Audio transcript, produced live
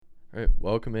All right,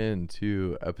 welcome in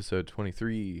to episode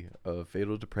 23 of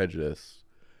Fatal to Prejudice.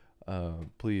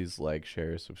 Please like,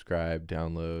 share, subscribe,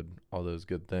 download, all those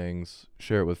good things.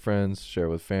 Share it with friends, share it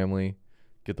with family,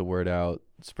 get the word out,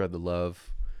 spread the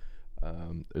love.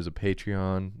 There's a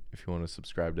Patreon if you want to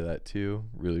subscribe to that too.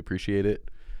 Really appreciate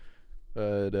it.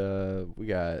 But we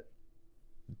got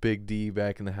Big D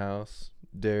back in the house.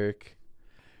 Derek,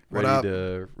 What up?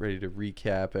 ready to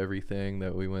recap everything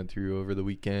that we went through over the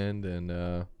weekend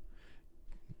and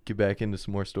get back into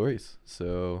some more stories.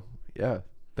 So yeah,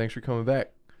 thanks for coming back.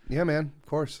 Yeah, man. Of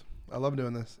course. I love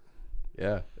doing this.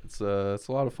 Yeah, it's a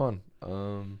lot of fun.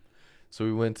 So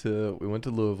we went to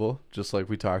Louisville, just like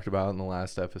we talked about in the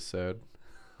last episode.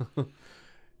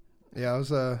 Yeah, it's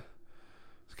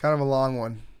kind of a long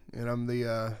one. You know,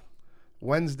 the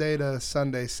Wednesday to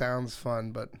Sunday sounds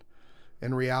fun, but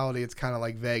in reality, it's kind of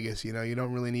like Vegas. You know, you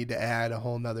don't really need to add a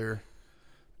whole nother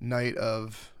night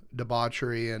of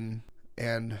debauchery and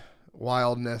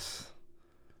wildness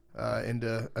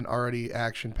into an already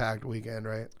action-packed weekend,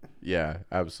 right? Yeah,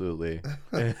 absolutely.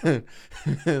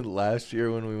 Last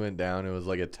year when we went down, it was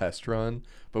like a test run,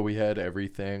 but we had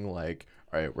everything like,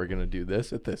 all right, we're going to do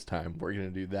this at this time. We're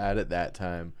going to do that at that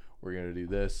time. We're going to do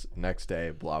this next day,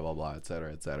 blah, blah, blah, et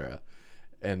cetera, et cetera.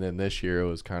 And then this year it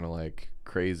was kind of like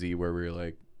crazy where we were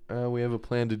like, we have a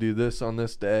plan to do this on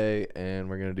this day and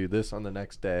we're going to do this on the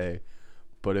next day.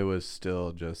 But it was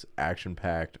still just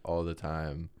action-packed all the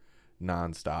time,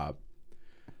 nonstop.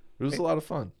 It was a lot of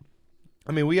fun.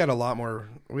 I mean, we had a lot more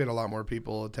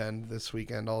people attend this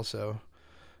weekend also.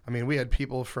 I mean, we had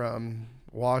people from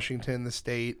Washington, the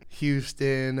state,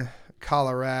 Houston,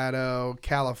 Colorado,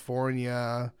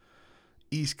 California,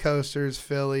 East Coasters,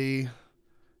 Philly.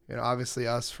 You know, obviously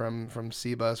us from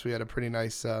C-Bus. We had a pretty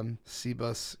nice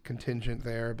C-Bus contingent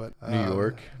there, but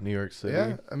New York City.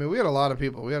 Yeah, I mean, we had a lot of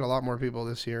people. We had a lot more people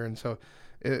this year, and so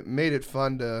it made it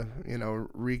fun to, you know,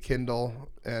 rekindle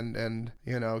and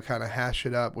you know, kind of hash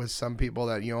it up with some people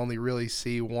that you only really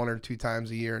see one or two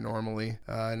times a year normally.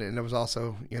 And it was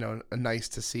also, you know, nice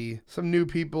to see some new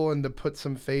people and to put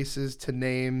some faces to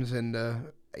names and,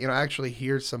 you know, actually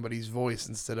hear somebody's voice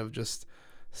instead of just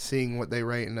seeing what they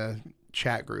write in a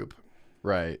chat group.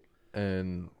 Right.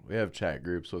 And we have chat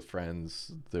groups with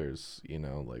friends. There's, you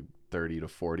know, like 30 to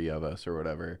 40 of us or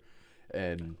whatever.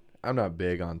 And I'm not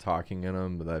big on talking in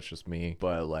them, but that's just me.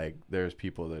 But like, there's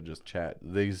people that just chat.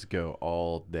 These go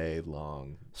all day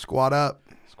long. Squad up.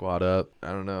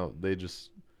 I don't know.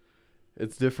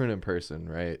 It's different in person,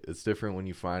 right? It's different when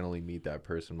you finally meet that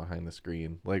person behind the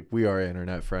screen. Like, we are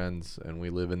internet friends and we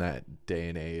live in that day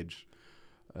and age.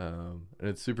 And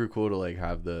it's super cool to like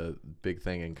have the big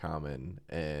thing in common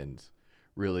and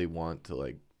really want to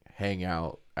like hang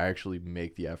out, actually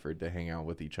make the effort to hang out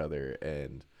with each other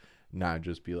and not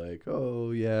just be like,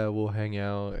 oh yeah, we'll hang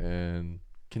out and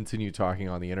continue talking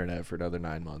on the internet for another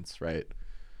 9 months, right?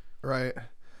 Right.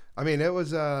 I mean, it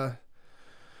was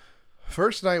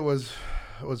first night was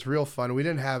real fun. We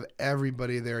didn't have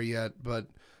everybody there yet, but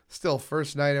still,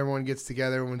 first night everyone gets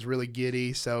together, everyone's really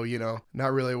giddy, so, you know,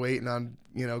 not really waiting on,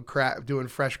 you know, doing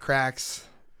fresh cracks,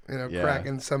 you know, Yeah.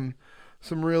 cracking some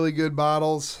really good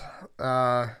bottles.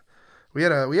 We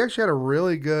actually had a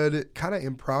really good kind of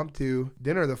impromptu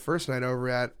dinner the first night over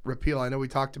at Repeal. I know we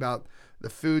talked about the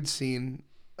food scene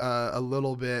a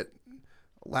little bit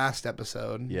last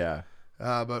episode. Yeah.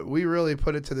 But we really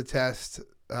put it to the test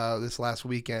this last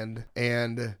weekend,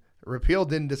 and Repeal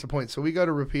didn't disappoint. So we go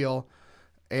to Repeal,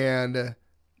 and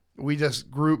we just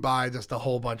group by just a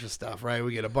whole bunch of stuff, right?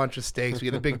 We get a bunch of steaks. We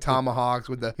get the big tomahawks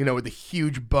with the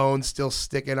huge bones still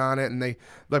sticking on it, and they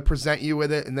present you with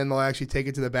it, and then they'll actually take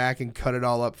it to the back and cut it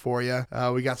all up for you.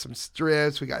 We got some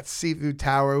strips. We got seafood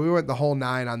tower. We went the whole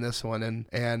nine on this one,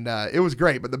 and it was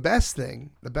great. But the best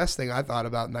thing I thought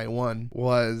about night one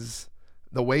was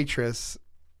the waitress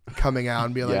coming out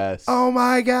and being Yes. like, "Oh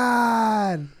my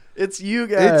God, It's you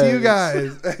guys. it's you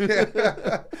guys!"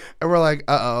 And we're like,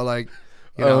 "Uh-oh!" Like,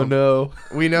 you know, Oh no.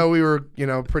 we know we were, you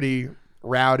know, pretty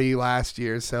rowdy last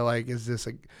year. So like,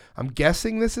 I'm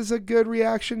guessing this is a good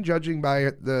reaction judging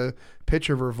by the pitch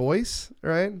of her voice,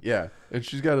 right? Yeah. And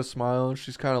she's got a smile and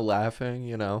she's kind of laughing,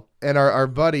 you know. And our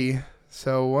buddy,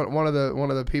 so one of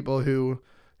the people who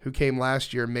came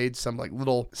last year made some like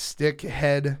little stick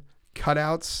head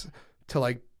cutouts to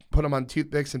like put them on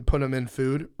toothpicks and put them in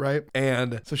food, right?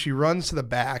 And so she runs to the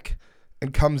back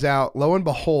and comes out. Lo and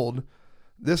behold,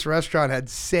 this restaurant had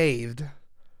saved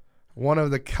one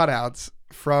of the cutouts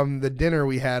from the dinner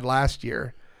we had last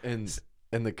year. And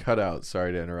the cutout,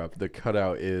 sorry to interrupt, the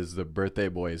cutout is the birthday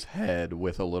boy's head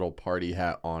with a little party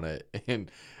hat on it.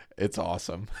 And It's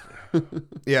awesome.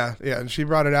 Yeah, and she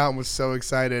brought it out and was so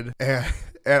excited, and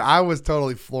I was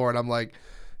totally floored. I'm like,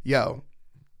 yo,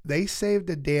 they saved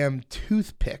a damn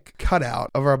toothpick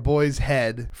cutout of our boy's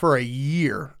head for a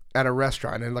year at a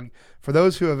restaurant. And like, for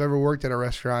those who have ever worked at a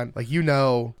restaurant, like, you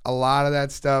know, a lot of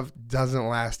that stuff doesn't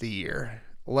last a year,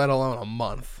 let alone a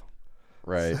month.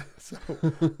 Right. So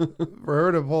for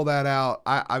her to pull that out,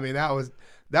 I mean, that was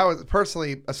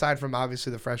personally, aside from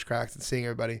obviously the fresh cracks and seeing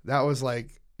everybody, that was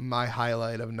like my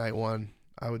highlight of night one,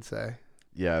 I would say.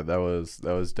 Yeah, that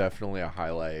was definitely a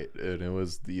highlight, and it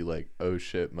was the like, oh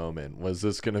shit moment. Was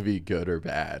this gonna be good or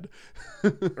bad?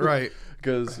 Right.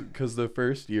 Because the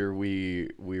first year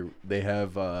they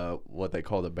have what they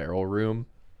call the barrel room,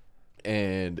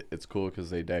 and it's cool because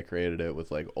they decorated it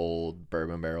with like old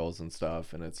bourbon barrels and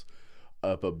stuff, and it's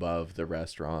up above the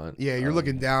restaurant. Yeah, you're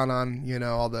looking down on, you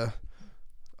know,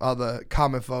 all the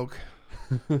common folk.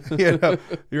 You know,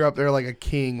 you're up there like a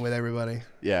king with everybody.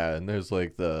 Yeah, and there's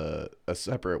like a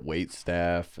separate wait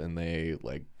staff, and they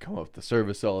like come up the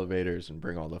service elevators and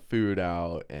bring all the food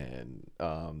out, and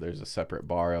there's a separate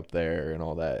bar up there and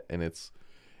all that, and it's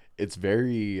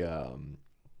very I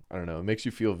don't know, it makes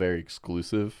you feel very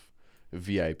exclusive,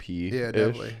 VIP. Yeah,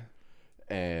 definitely.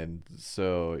 And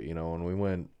so, you know, when we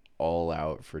went all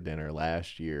out for dinner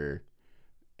last year,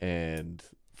 and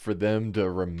for them to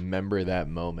remember that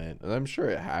moment, and I'm sure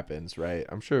it happens, right?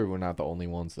 I'm sure we're not the only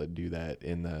ones that do that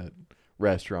in the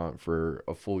restaurant for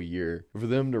a full year. For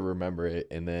them to remember it,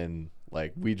 and then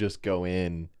like we just go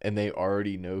in and they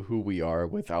already know who we are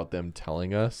without them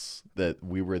telling us that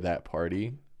we were that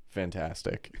party.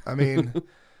 Fantastic. I mean,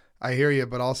 I hear you,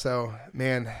 but also,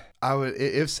 man, I would,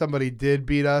 if somebody did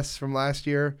beat us from last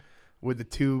year with the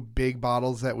 2 big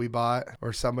bottles that we bought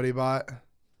or somebody bought,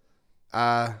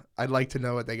 I'd like to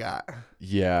know what they got.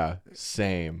 Yeah,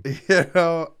 same. You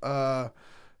know,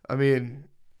 I mean,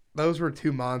 those were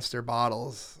 2 monster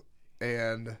bottles,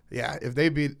 and yeah, if they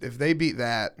beat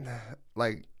that,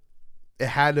 like, it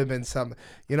had to have been some,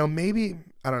 you know, maybe,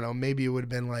 I don't know, maybe it would have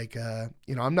been like,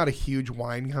 you know, I'm not a huge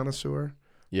wine connoisseur,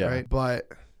 Yeah. right? But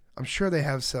I'm sure they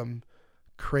have some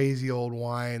crazy old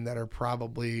wine that are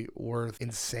probably worth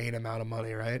insane amount of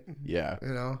money, right? Yeah.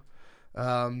 You know,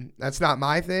 that's not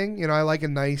my thing. You know, I like a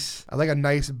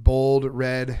nice bold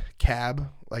red cab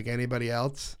like anybody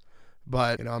else,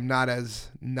 but you know, I'm not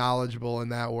as knowledgeable in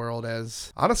that world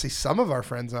as honestly some of our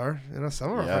friends are. You know,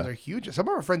 some of our friends are huge. Some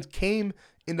of our friends came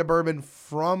into bourbon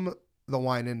from the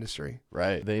wine industry.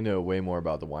 Right. They know way more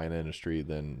about the wine industry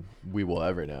than we will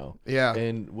ever know. Yeah.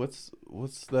 And what's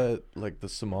that, like the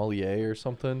sommelier or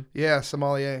something? Yeah,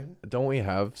 sommelier. Don't we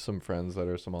have some friends that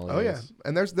are sommeliers? Oh yeah.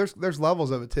 And there's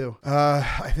levels of it too.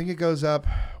 I think it goes up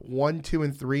 1, 2,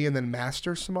 and 3 and then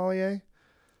master sommelier.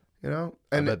 You know?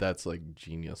 And I bet that's like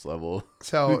genius level.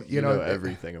 So, you know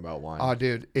everything about wine. Oh,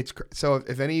 dude, so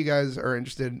if any of you guys are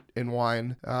interested in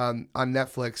wine, on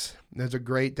Netflix, there's a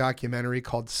great documentary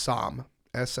called Somm,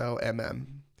 SOMM,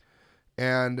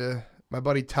 and my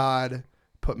buddy Todd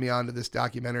put me onto this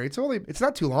documentary. It's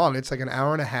not too long. It's like an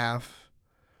hour and a half,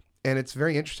 and it's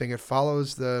very interesting. It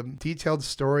follows the detailed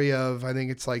story of, I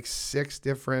think it's like 6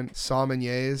 different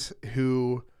sommeliers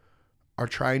who are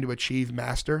trying to achieve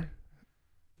master.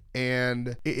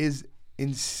 And it is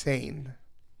insane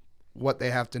what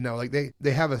they have to know. Like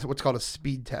they have what's called a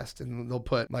speed test, and they'll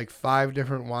put like 5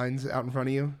 different wines out in front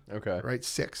of you. Okay. Right?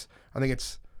 6. I think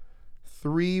it's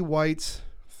 3 whites,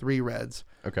 3 reds.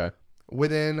 Okay.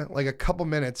 Within like a couple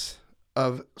minutes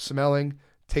of smelling,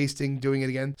 tasting, doing it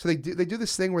again. So they do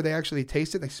this thing where they actually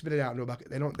taste it, they spit it out into a bucket.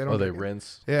 They don't. Oh, they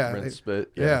rinse. Yeah. Rinse,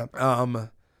 spit. Yeah.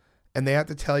 And they have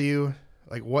to tell you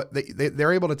like what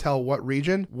they're able to tell what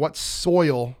region, what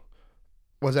soil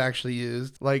was actually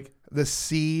used, like the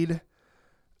seed,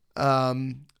 all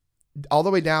the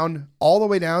way down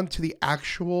to the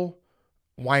actual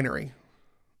winery.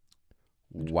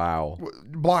 Wow.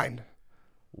 Blind.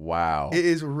 Wow. It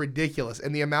is ridiculous,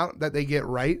 and the amount that they get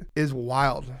right is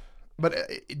wild. But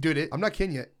dude, I'm not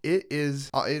kidding you. It's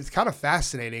kind of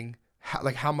fascinating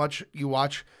how much you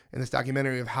watch in this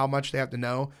documentary of how much they have to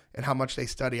know and how much they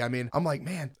study. I mean, I'm like,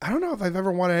 man, I don't know if I've ever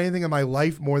wanted anything in my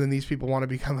life more than these people want to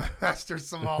become a master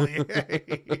sommelier,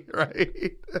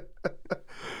 right?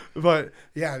 But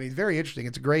yeah, I mean, it's very interesting.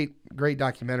 It's a great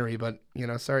documentary, but you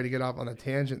know, sorry to get off on a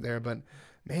tangent there, but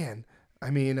man, I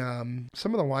mean,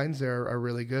 some of the wines there are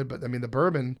really good, but I mean, the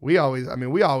bourbon, we always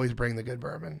bring the good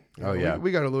bourbon. You know, yeah.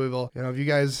 We go to Louisville. You know, if you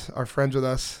guys are friends with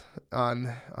us on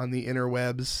the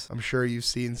interwebs, I'm sure you've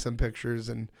seen some pictures,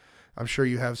 and I'm sure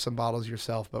you have some bottles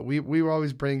yourself. But we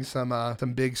always bring some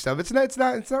big stuff. It's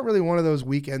not really one of those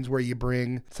weekends where you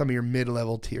bring some of your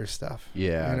mid-level tier stuff.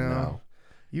 Yeah, you know? no.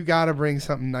 you got to bring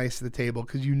something nice to the table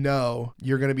because you know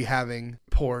you're going to be having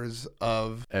pours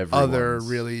of other Everyone's.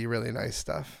 really, really nice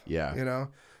stuff. Yeah. You know?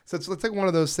 So it's like one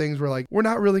of those things where like, we're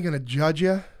not really going to judge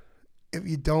you if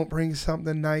you don't bring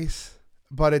something nice,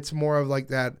 but it's more of like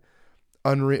that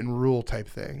unwritten rule type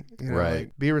thing. You know, Right.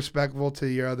 like be respectful to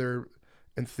your other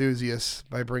enthusiasts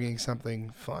by bringing something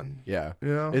fun. Yeah. You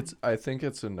know? I think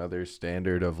it's another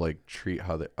standard of like treat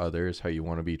others how you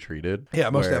want to be treated. Yeah,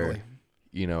 most where, definitely.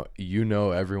 You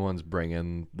know everyone's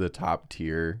bringing the top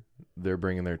tier. They're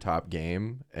bringing their top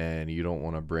game, and you don't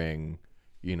want to bring,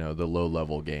 the low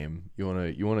level game. You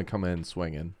want to come in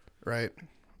swinging. Right.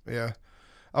 Yeah.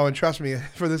 Oh, and trust me,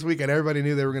 for this weekend, everybody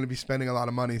knew they were going to be spending a lot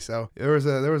of money. So there was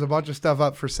a bunch of stuff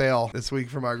up for sale this week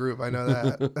from our group. I know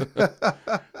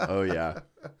that. Oh yeah.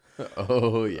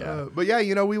 Oh yeah. But yeah,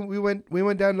 we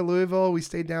went down to Louisville. We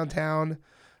stayed downtown.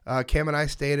 Cam and I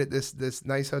stayed at this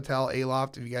nice hotel,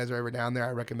 Aloft. If you guys are ever down there,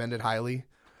 I recommend it highly.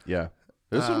 Yeah.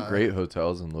 There's some great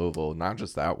hotels in Louisville. Not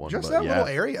just that one. Just but that little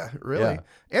area, really, Yeah.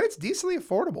 and it's decently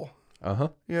affordable. Uh-huh.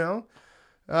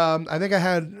 I think I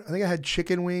had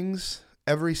chicken wings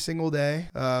every single day.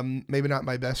 Maybe not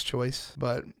my best choice,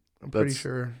 but I'm pretty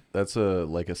sure That's a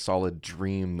solid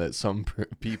dream that some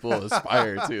people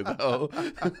aspire to, though.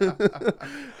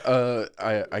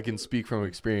 I can speak from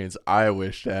experience. I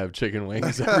wish to have chicken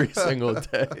wings every single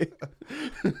day.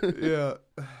 yeah.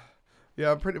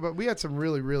 Yeah, but we had some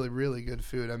really, really, really good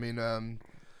food. I mean,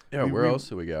 Yeah, where else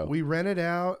do we go? we rented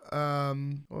out,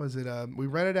 what was it? We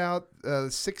rented out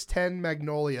 610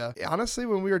 Magnolia. Honestly,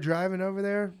 when we were driving over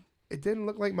there, it didn't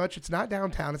look like much. It's not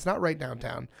downtown. It's not right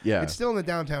downtown. Yeah. It's still in the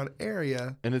downtown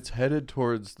area. And it's headed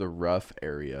towards the rough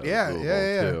area of Yeah, Louisville,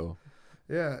 yeah. too.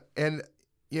 Yeah. And,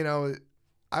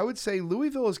 I would say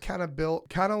Louisville is kind of built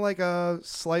kind of like a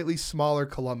slightly smaller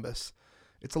Columbus.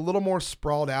 It's a little more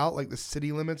sprawled out. Like the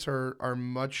city limits are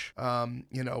much,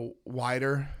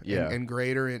 wider Yeah. and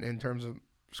greater in terms of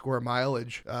square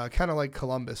mileage, kind of like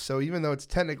Columbus. So even though it's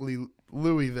technically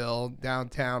Louisville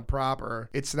downtown proper,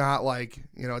 it's not like,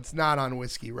 it's not on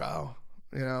Whiskey Row,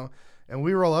 and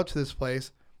we roll up to this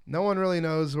place. No one really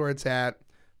knows where it's at.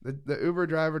 The Uber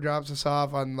driver drops us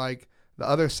off on like the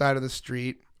other side of the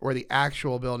street where the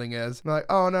actual building is. I'm like,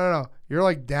 oh, no. You're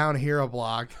like down here a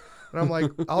block. And I'm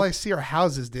like, all I see are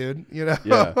houses, dude. Yeah.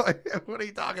 Like, what are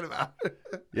you talking about?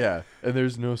 Yeah. And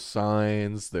there's no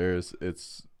signs.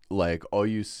 It's like all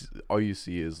you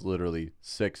see is literally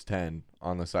 610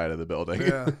 on the side of the building.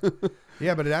 Yeah.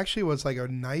 Yeah, but it actually was like a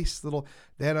nice little,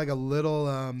 they had like a little,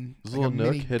 There's like a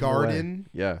nook mini hidden garden.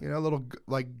 away. Yeah. A little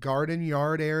like garden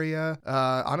yard area.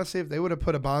 Honestly, if they would have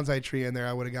put a bonsai tree in there,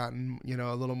 I would have gotten,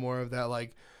 a little more of that,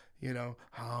 like,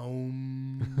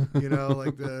 home,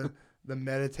 like the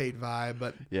meditate vibe.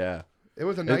 But Yeah. it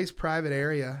was a nice private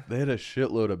area. They had a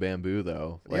shitload of bamboo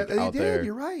though, like yeah, they out did. there.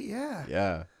 You're right. Yeah.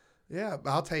 Yeah. Yeah, but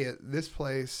I'll tell you, this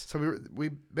place, so we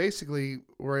basically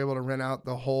were able to rent out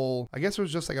the whole, I guess it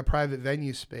was just like a private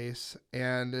venue space,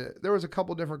 and there was a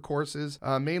couple different courses,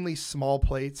 mainly small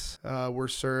plates were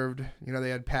served. They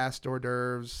had past hors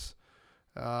d'oeuvres.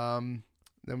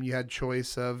 Then you had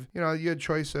choice of,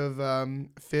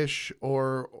 fish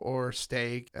or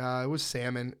steak. It was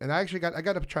salmon, and I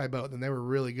got to try both, and they were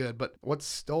really good. But what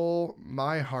stole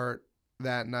my heart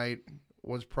that night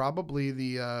was probably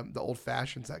the old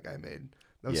fashions that guy made.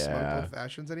 Those smoked old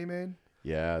fashions that he made.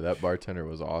 Yeah, that bartender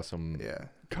was awesome. Yeah.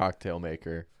 Cocktail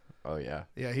maker. Oh yeah.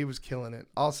 Yeah, he was killing it.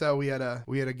 Also, we had a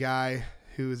guy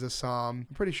who is a Somm. I'm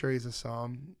pretty sure he's a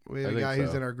Somm. We had a guy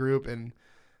who's in our group, and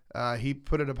he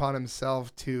put it upon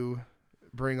himself to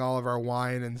bring all of our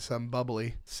wine and some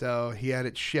bubbly. So he had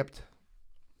it shipped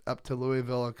up to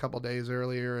Louisville a couple days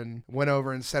earlier and went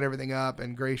over and set everything up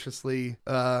and graciously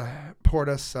poured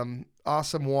us some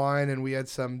awesome wine, and we had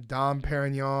some Dom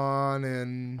Perignon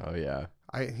and Oh yeah.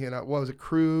 what was it,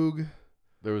 Krug?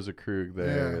 There was a Krug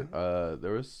there. Yeah.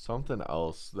 There was something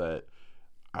else that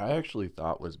I actually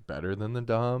thought was better than the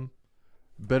Dom.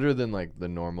 Better than like the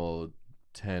normal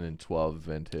 10 and 12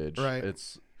 vintage. Right.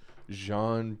 It's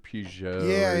Jean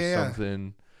Peugeot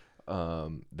something.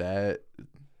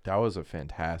 That was a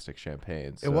fantastic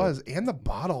champagne. So. It was, and the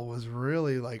bottle was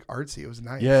really like artsy. It was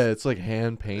nice. Yeah, it's like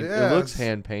hand painted. Yeah, it looks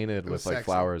hand painted with like sexy.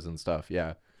 flowers and stuff.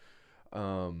 Yeah.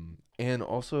 And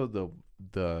also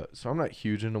so I'm not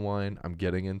huge into wine. I'm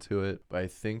getting into it, but I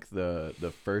think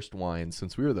the first wine,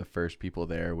 since we were the first people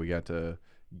there, we got to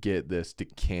get this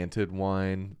decanted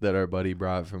wine that our buddy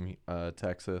brought from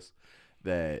Texas.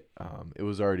 That it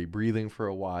was already breathing for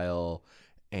a while.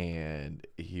 And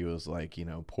he was like,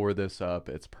 pour this up.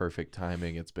 It's perfect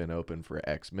timing. It's been open for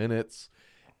X minutes.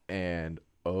 And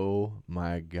oh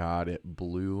my God, it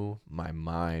blew my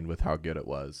mind with how good it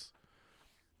was.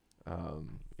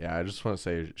 Yeah, I just want to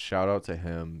say shout out to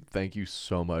him. Thank you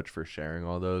so much for sharing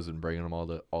all those and bringing them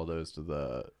all those to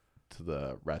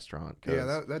the restaurant.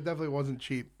 Yeah, that definitely wasn't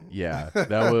cheap. Yeah,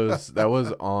 that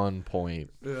was on point.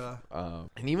 Yeah.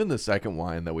 And even the second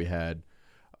wine that we had,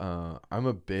 I'm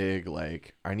a big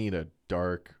I need a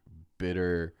dark,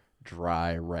 bitter,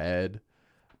 dry red,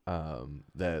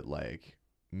 that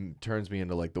turns me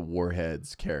into the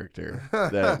Warheads character.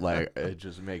 That it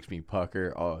just makes me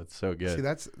pucker. Oh, it's so good. See,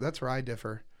 that's where I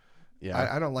differ.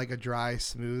 Yeah, I don't like a dry,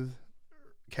 smooth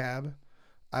cab.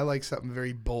 I like something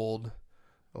very bold,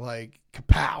 like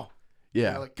kapow.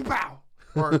 yeah, Like kapow.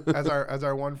 Or as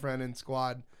our one friend in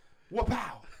squad,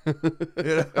 whapow.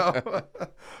 You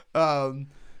know.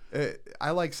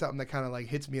 I like something that kind of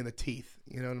hits me in the teeth.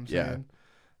 You know what I'm saying?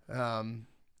 Yeah.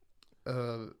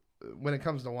 When it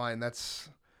comes to wine, that's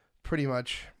pretty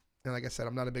much. And like I said,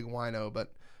 I'm not a big wino,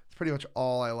 but it's pretty much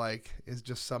all I like is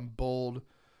just some bold,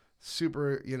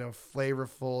 super,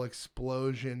 flavorful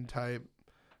explosion type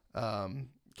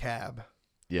cab.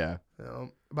 yeah.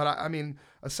 But I mean,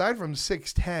 aside from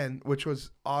 610, which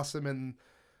was awesome and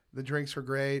the drinks were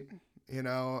great, It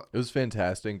was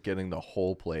fantastic getting the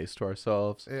whole place to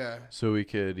ourselves. Yeah. So we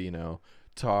could,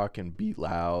 talk and be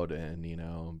loud and,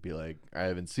 be like, I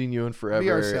haven't seen you in forever.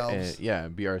 Be ourselves.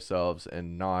 And, be ourselves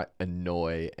and not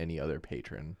annoy any other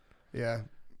patron. Yeah.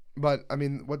 But I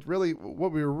mean, what we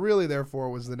were really there for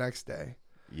was the next day.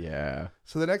 Yeah.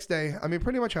 So the next day, I mean,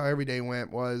 pretty much how every day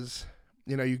went was,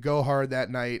 you go hard that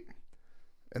night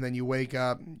and then you wake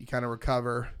up, you kind of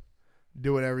recover,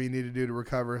 do whatever you need to do to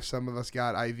recover. Some of us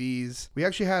got IVs. We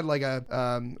actually had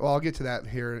I'll get to that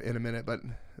here in a minute, but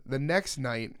the next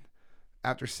night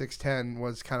after 610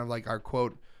 was kind of our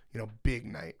quote, big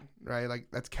night, right?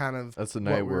 That's the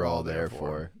night we're all there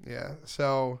for. Yeah.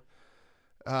 So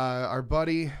our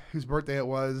buddy whose birthday it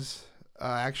was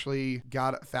actually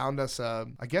found us I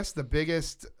guess the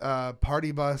biggest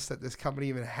party bus that this company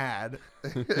even had.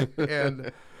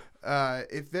 And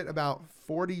it fit about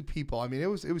 40 people. I mean, it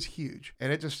was huge,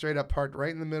 and it just straight up parked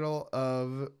right in the middle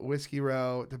of Whiskey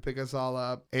Row to pick us all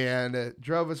up, and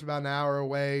drove us about an hour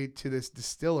away to this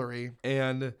distillery.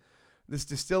 And this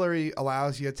distillery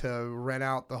allows you to rent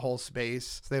out the whole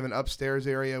space. So they have an upstairs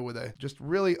area with a just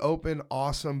really open,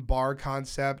 awesome bar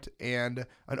concept and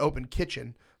an open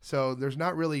kitchen. So there's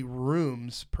not really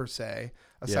rooms per se,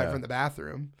 aside from the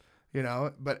bathroom.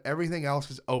 But everything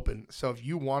else is open. So if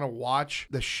you want to watch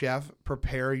the chef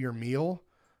prepare your meal,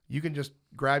 you can just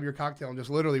grab your cocktail and just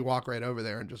literally walk right over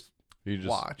there and just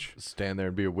watch. Stand there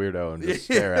and be a weirdo and just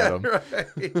stare at them.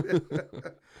 Right.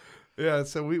 Yeah,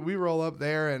 so we roll up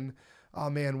there and, oh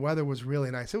man, weather was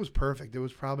really nice. It was perfect. It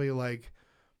was probably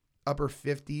upper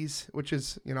 50s, which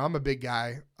is, I'm a big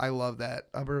guy. I love that.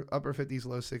 Upper 50s,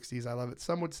 low 60s. I love it.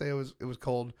 Some would say it was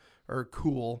cold or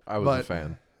cool. I was a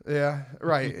fan. Yeah,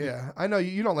 right. Yeah. I know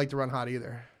you don't like to run hot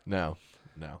either. No.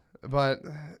 But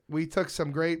we took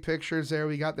some great pictures there.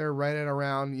 We got there right at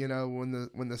around,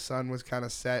 when the sun was kind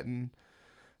of setting.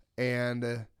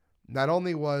 And not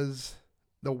only was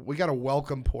we got a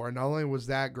welcome pour. Not only was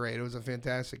that great, it was a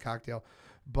fantastic cocktail,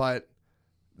 but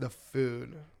the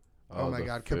food. Oh my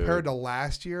God. Food. Compared to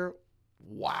last year,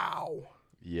 wow.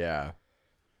 Yeah.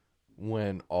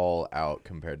 Went all out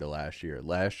compared to last year.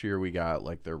 Last year we got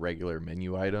the regular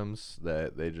menu items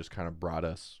that they just kind of brought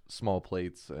us small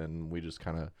plates and we just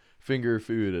kind of finger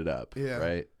food it up. Yeah.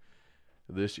 Right.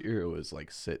 This year it was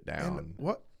sit down. And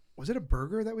what was it, a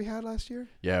burger that we had last year?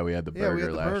 Yeah, we had the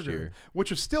burger last year, which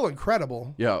was still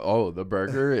incredible. Yeah. Oh, the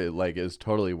burger is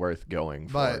totally worth going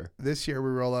for. But this year we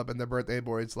roll up and the birthday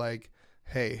boy's like,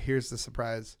 hey, here's the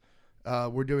surprise.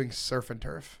 We're doing surf and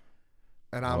turf.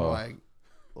 And I'm like,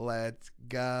 let's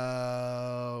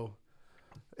go.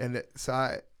 And so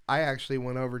I actually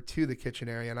went over to the kitchen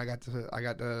area and I got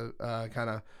to kind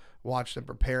of watch them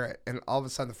prepare it. And all of a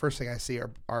sudden, the first thing I see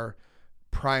are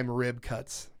prime rib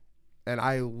cuts. And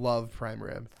I love prime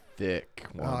rib. Thick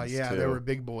ones. Oh, yeah, too. they were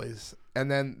big boys.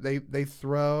 And then they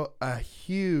throw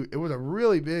it was a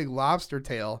really big lobster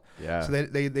tail. Yeah. So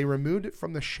they removed it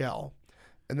from the shell.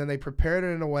 And then they prepared it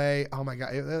in a way, oh my God,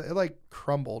 it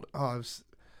crumbled. Oh, it was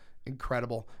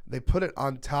incredible. They put it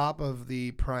on top of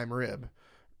the prime rib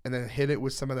and then hit it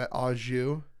with some of that au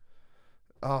jus.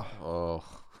 Oh,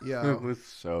 yeah. It was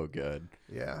so good.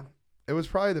 Yeah. It was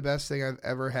probably the best thing I've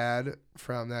ever had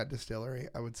from that distillery,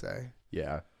 I would say.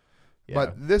 Yeah.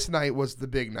 But this night was the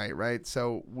big night, right?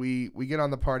 So we get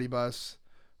on the party bus.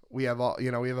 We have we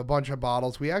have a bunch of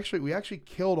bottles. We actually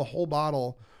killed a whole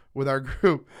bottle with our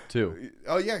group. Two.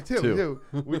 Oh yeah, two.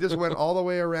 We just went all the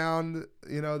way around,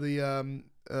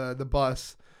 the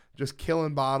bus, just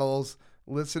killing bottles,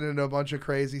 listening to a bunch of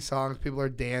crazy songs. People are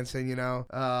dancing,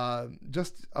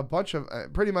 just a bunch of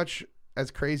pretty much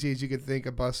as crazy as you could think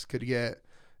a bus could get.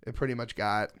 It pretty much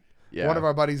got. Yeah. One of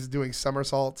our buddies is doing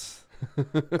somersaults. We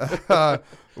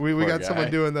Poor got guy.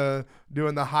 someone doing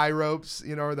the high ropes,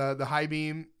 or the high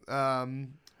beam.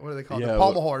 What are they called? Yeah, The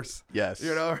pommel horse. Yes.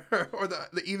 Or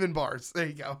the even bars. There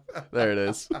you go. There it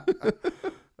is.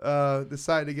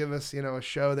 Decided to give us, a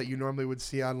show that you normally would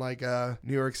see on like a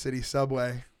New York City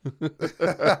subway.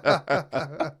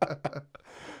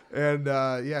 And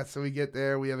so we get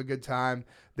there, we have a good time.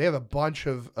 They have a bunch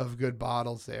of good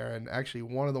bottles there, and actually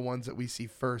one of the ones that we see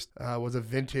first was a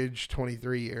vintage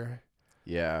 23 year.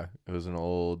 Yeah, it was an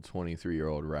old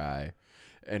 23-year-old rye.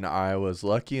 And I was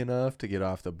lucky enough to get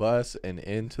off the bus and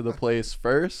into the place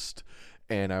first,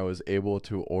 and I was able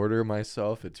to order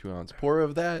myself a 2-ounce pour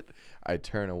of that. I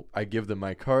give them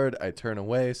my card, I turn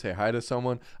away, say hi to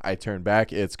someone, I turn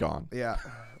back, it's gone. Yeah,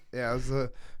 it was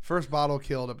the first bottle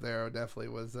killed up there. Definitely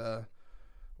was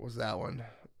that one.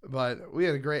 But we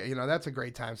had a great, that's a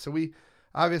great time. So we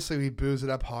booze it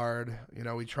up hard.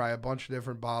 We try a bunch of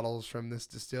different bottles from this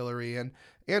distillery and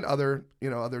other,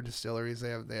 other distilleries.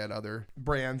 They had other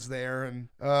brands there, and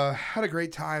had a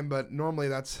great time. But normally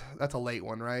that's a late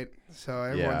one, right? So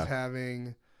everyone's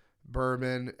having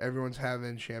bourbon, everyone's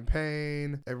having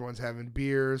champagne, everyone's having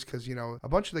beers, because a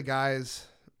bunch of the guys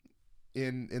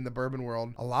in the bourbon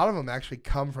world, a lot of them actually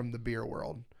come from the beer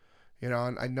world.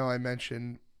 And I know I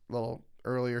mentioned a little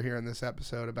earlier here in this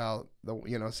episode about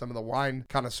some of the wine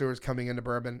connoisseurs coming into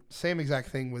bourbon. Same exact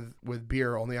thing with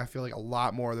beer, only I feel like a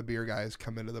lot more of the beer guys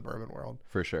come into the bourbon world.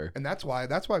 For sure. And that's why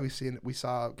we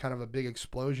saw kind of a big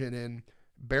explosion in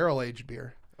barrel aged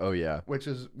beer. Oh yeah. Which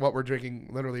is what we're drinking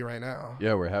literally right now.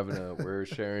 Yeah, we're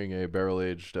sharing a barrel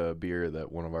aged beer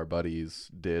that one of our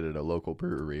buddies did at a local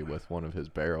brewery with one of his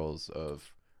barrels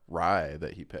of rye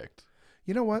that he picked.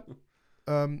 You know what?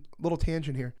 Little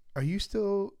tangent here. Are you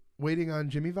still waiting on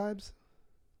Jimmy Vibes?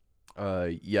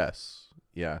 Yes.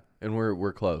 Yeah. And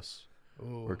we're close.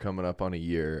 Ooh. We're coming up on a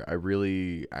year. I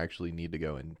really actually need to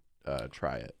go and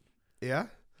try it. Yeah?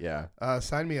 Yeah.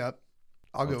 Sign me up.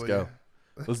 I'll go with you.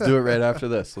 Let's do it right after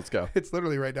this. Let's go. It's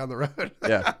literally right down the road.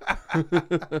 Yeah.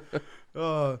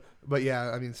 But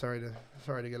yeah, I mean, sorry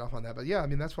to get off on that. But yeah, I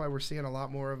mean, that's why we're seeing a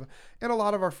lot more of, and a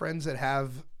lot of our friends that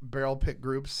have barrel pick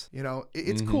groups,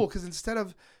 it's cool because instead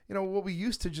of, what we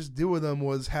used to just do with them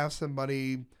was have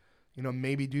somebody,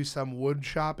 maybe do some wood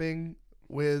shopping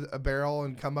with a barrel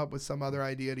and come up with some other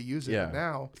idea to use it. Yeah. But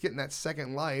now it's getting that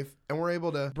second life, and we're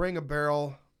able to bring a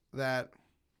barrel that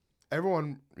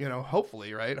everyone,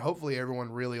 hopefully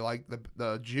everyone really liked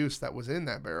the juice that was in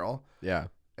that barrel. Yeah.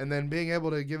 And then being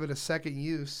able to give it a second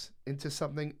use into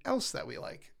something else that we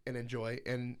like and enjoy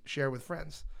and share with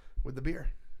friends with the beer.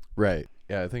 Right.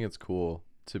 Yeah, I think it's cool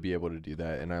to be able to do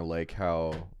that. And I like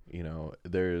how,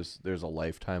 there's a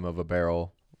lifetime of a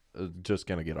barrel. Just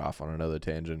going to get off on another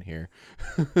tangent here.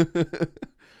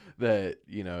 That,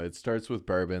 it starts with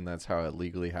bourbon. That's how it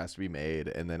legally has to be made.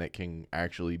 And then it can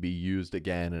actually be used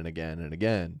again and again and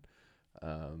again.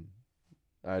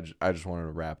 I just wanted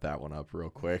to wrap that one up real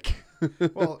quick.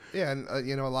 Well, yeah, and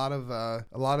a lot of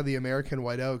the American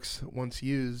white oaks once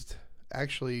used,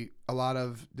 actually a lot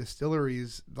of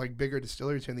distilleries, like bigger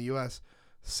distilleries here in the U.S.,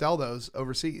 sell those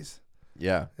overseas.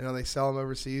 Yeah. They sell them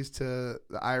overseas to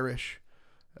the Irish.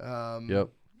 Yep.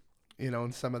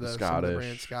 And some of the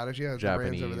brands, Scottish, yeah,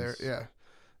 Japanese. The brands over there, yeah,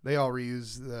 they all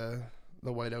reuse the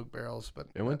white oak barrels. But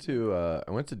I went to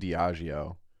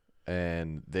Diageo,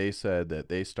 and they said that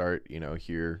they start,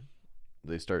 here,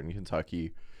 they start in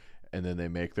Kentucky, and then they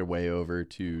make their way over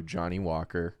to Johnny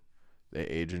Walker. They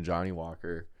age in Johnny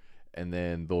Walker, and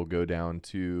then they'll go down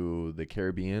to the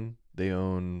Caribbean. They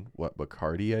own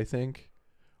Bacardi, I think.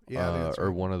 Yeah,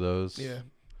 or one of those. Yeah.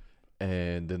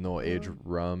 And then they'll age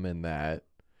rum in that,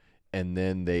 and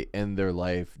then they end their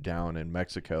life down in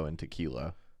Mexico in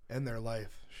tequila. End their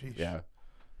life. Sheesh. Yeah.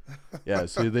 Yeah,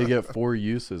 so they get 4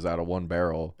 uses out of one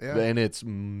barrel. Yeah. And it's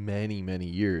many, many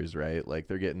years, right? Like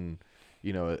they're getting,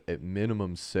 at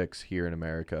minimum 6 here in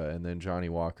America, and then Johnny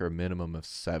Walker a minimum of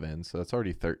 7, so that's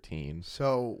already 13.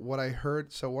 So what I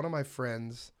heard, one of my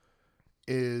friends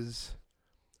is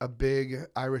a big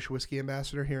Irish whiskey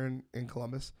ambassador here in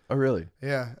Columbus. Oh, really?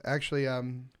 Yeah, actually,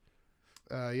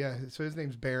 yeah. So his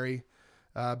name's Barry.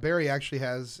 Barry actually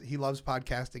he loves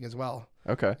podcasting as well.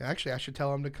 Okay. Actually, I should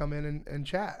tell him to come in and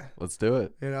chat. Let's do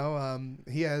it.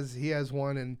 He has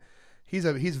one, and he's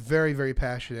very, very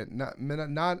passionate.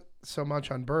 Not so much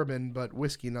on bourbon, but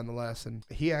whiskey nonetheless. And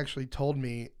he actually told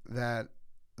me that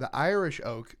the Irish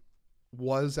oak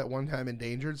was at one time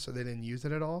endangered, so they didn't use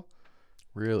it at all.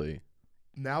 Really?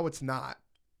 Now it's not.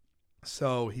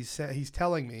 So he's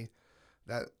telling me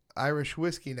that Irish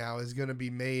whiskey now is going to be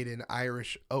made in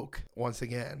Irish oak once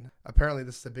again. Apparently,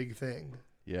 this is a big thing.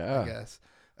 I Yeah. guess.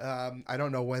 I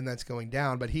don't know when that's going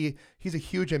down, but he's a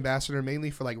huge ambassador, mainly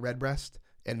for like Redbreast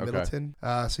and Okay. Middleton.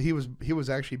 So he was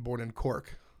actually born in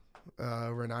Cork,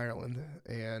 over in Ireland,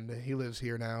 and he lives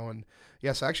here now. And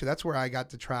yeah, so actually that's where I got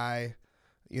to try.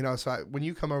 When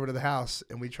you come over to the house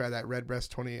and we try that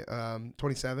Redbreast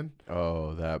 27.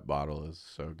 Oh, that bottle is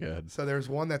so good. So there's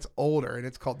one that's older, and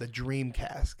it's called the Dream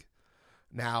Cask.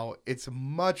 Now it's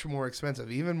much more expensive,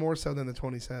 even more so than the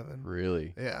 27.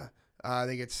 Really? Yeah. I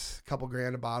think it's a couple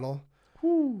grand a bottle.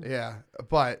 Whew. Yeah,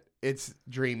 but it's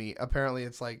dreamy. Apparently,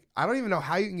 it's like I don't even know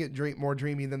how you can get more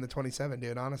dreamy than the 27,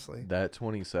 dude. Honestly. That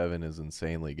 27 is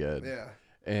insanely good. Yeah.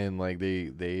 And like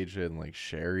they age in like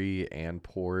sherry and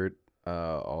port.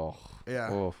 Yeah.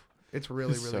 Oh, It's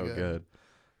really it's really so good.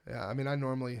 Yeah. I mean, I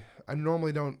normally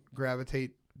don't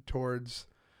gravitate towards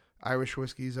Irish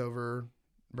whiskeys over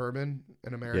bourbon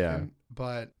and American,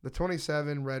 but the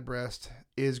 27 Redbreast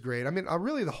is great. I mean,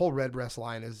 really the whole Redbreast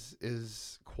line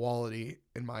is quality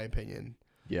in my opinion.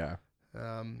 Yeah.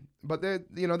 But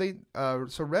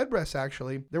so Redbreast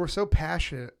actually, they were so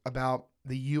passionate about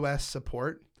the U.S.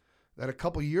 support that a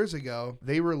couple years ago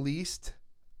they released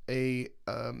a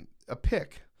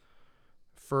pick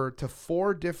to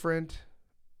 4 different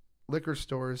liquor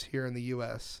stores here in the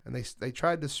U.S. and they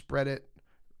tried to spread it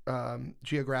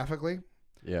geographically,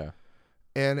 Yeah.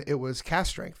 and it was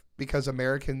cask strength because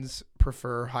Americans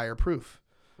prefer higher proof.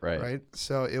 Right.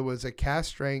 So it was a cask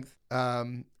strength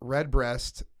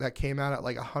Redbreast that came out at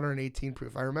like 118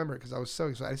 proof. I remember because I was so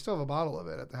excited. I still have a bottle of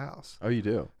it at the house. Oh, you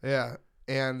do? Yeah.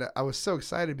 And I was so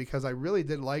excited because I really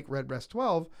did like Redbreast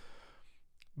 12.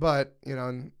 But,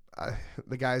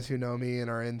 the guys who know me and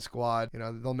are in squad,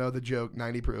 they'll know the joke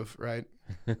 90 proof, right?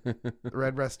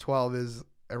 Redbreast 12 is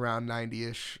around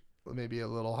 90-ish, maybe a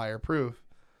little higher proof.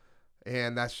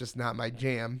 And that's just not my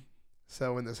jam.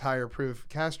 So when this higher proof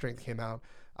cask strength came out,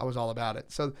 I was all about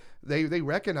it. So they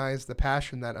recognized the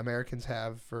passion that Americans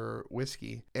have for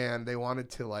whiskey, and they wanted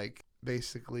to like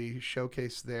basically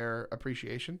showcase their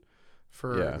appreciation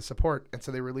for the support. And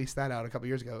so they released that out a couple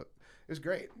years ago. It was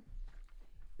great.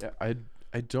 Yeah,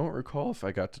 I don't recall if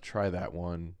I got to try that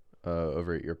one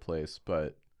over at your place,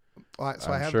 but I'm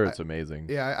sure it's amazing.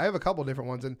 Yeah, I have a couple different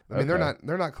ones, and I mean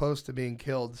they're not close to being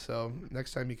killed. So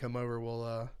next time you come over,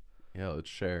 we'll let's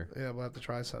share. Yeah, we'll have to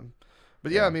try some.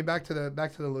 But yeah, I mean back to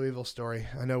the Louisville story.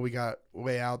 I know we got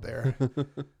way out there.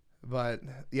 But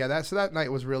yeah, that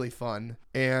night was really fun.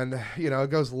 And, it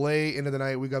goes late into the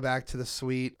night. We go back to the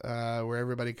suite where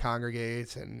everybody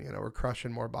congregates and, we're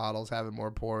crushing more bottles, having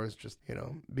more pours, just,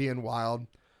 being wild.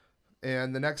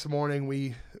 And the next morning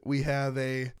we have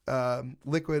a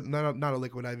liquid, not a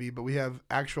liquid IV, but we have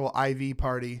actual IV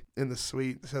party in the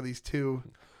suite. So these 2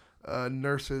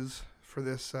 nurses for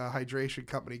this hydration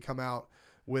company come out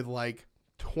with like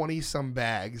 20 some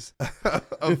bags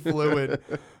of fluid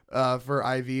for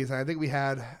IVs. And I think we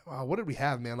had, what did we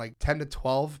have, man? Like 10 to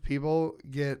 12 people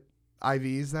get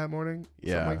IVs that morning.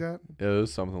 Yeah. Something like that. It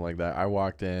was something like that. I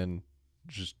walked in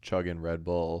just chugging Red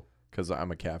Bull because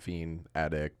I'm a caffeine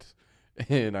addict.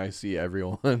 And I see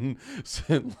everyone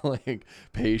sent like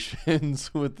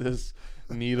patients with this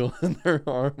needle in their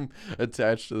arm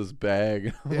attached to this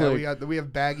bag. Yeah, like, we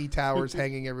have baggy towers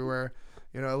hanging everywhere.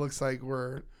 It looks like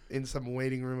we're in some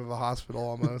waiting room of a hospital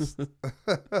almost.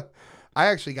 I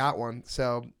actually got one.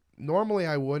 So normally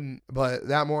I wouldn't, but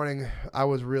that morning I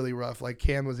was really rough. Like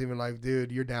Cam was even like,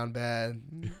 dude, you're down bad.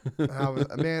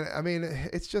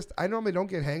 It's just, I normally don't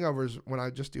get hangovers when I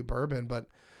just do bourbon, but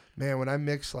man, when I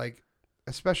mix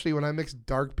especially when I mix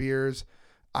dark beers,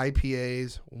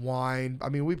 IPAs, wine. I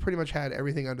mean, we pretty much had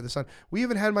everything under the sun. We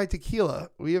even had my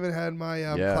tequila. We even had my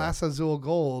Class Azul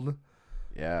Gold.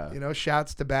 Yeah.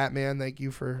 Shouts to Batman. Thank you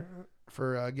for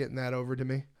getting that over to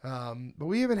me. But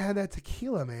we even had that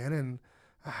tequila, man. And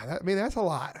that's a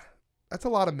lot. That's a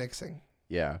lot of mixing.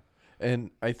 Yeah.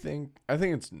 And I think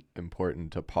it's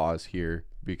important to pause here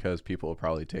because people will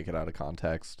probably take it out of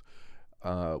context.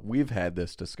 We've had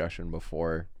this discussion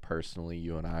before, personally,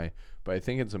 you and I, but I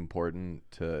think it's important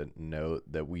to note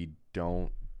that we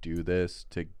don't do this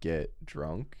to get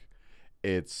drunk.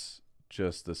 It's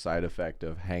just the side effect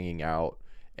of hanging out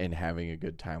and having a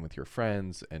good time with your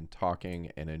friends and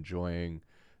talking and enjoying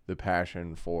the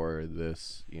passion for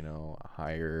this,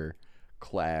 higher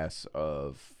class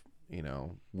of,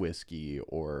 whiskey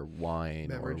or wine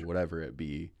beverage, or whatever it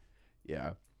be.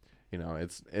 Yeah.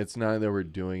 It's not that we're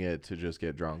doing it to just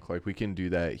get drunk. Like we can do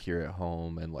that here at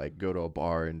home and like go to a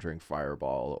bar and drink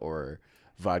Fireball or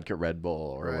vodka Red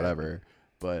Bull or whatever.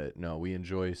 But no, we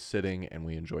enjoy sitting and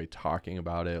we enjoy talking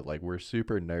about it. Like, we're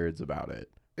super nerds about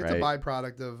it. It's right? a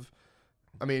byproduct of,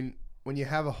 I mean, when you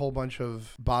have a whole bunch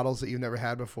of bottles that you've never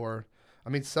had before, I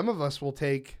mean, some of us will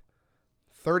take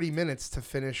 30 minutes to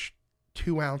finish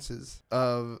 2 ounces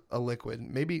of a liquid,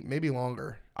 maybe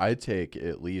longer. I take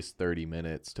at least 30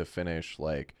 minutes to finish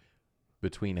like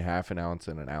between half an ounce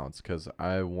and an ounce because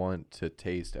I want to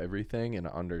taste everything and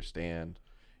understand,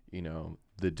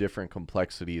 the different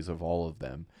complexities of all of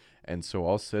them. And so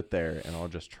I'll sit there and I'll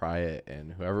just try it.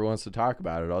 And whoever wants to talk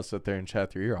about it, I'll sit there and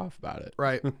chat their ear off about it.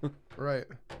 Right. Right.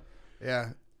 Yeah.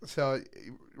 So,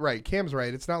 right. Cam's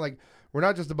right. It's not like we're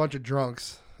not just a bunch of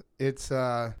drunks. It's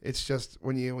just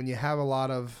when you have a lot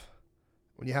of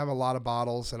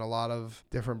bottles and a lot of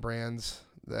different brands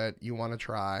that you want to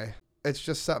try, it's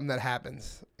just something that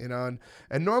happens, and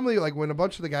normally, like, when a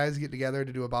bunch of the guys get together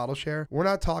to do a bottle share, we're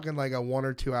not talking like a 1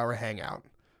 or 2 hour hangout.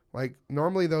 Like,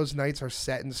 normally those nights are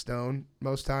set in stone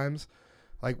most times,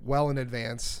 like, well in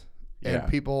advance. And Yeah.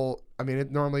 people, I mean,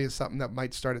 it normally is something that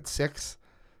might start at 6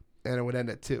 and it would end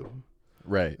at 2.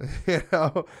 Right.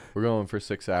 We're going for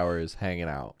 6 hours hanging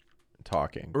out,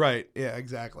 talking. Right. Yeah,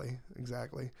 exactly.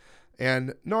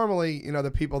 And normally,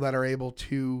 the people that are able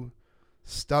to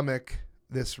stomach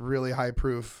this really high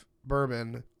proof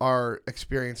bourbon are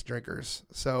experienced drinkers.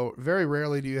 So very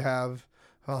rarely do you have,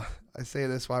 well, I say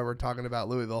this while we're talking about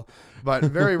Louisville, but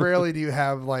very rarely do you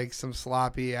have like some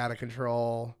sloppy, out of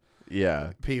control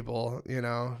Yeah. people, You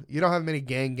don't have many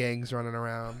gangs running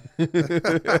around.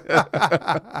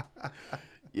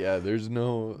 Yeah, there's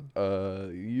no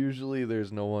usually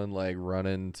there's no one like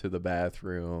running to the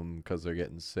bathroom because they're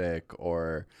getting sick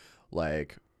or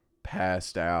like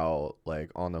passed out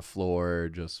like on the floor,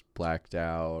 just blacked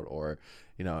out, or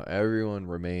everyone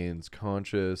remains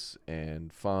conscious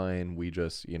and fine. We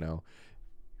just,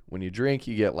 when you drink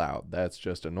you get loud. That's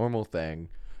just a normal thing,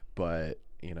 but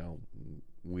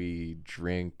we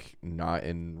drink not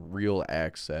in real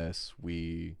excess.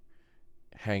 We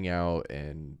hang out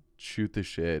and shoot the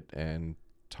shit and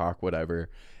talk whatever.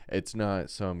 It's not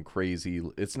some crazy,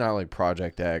 it's not like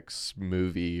Project X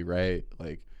movie, right?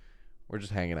 Like, we're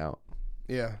just hanging out.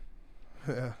 Yeah.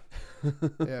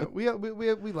 We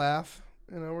laugh,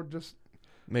 we're just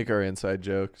Make our inside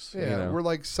jokes. we're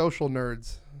like social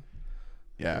nerds.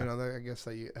 Yeah. I guess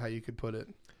how you could put it.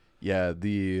 Yeah,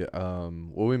 the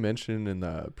what we mentioned in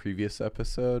the previous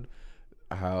episode,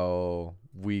 how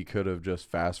we could have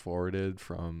just fast forwarded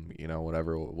from,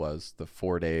 whatever it was, the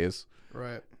 4 days,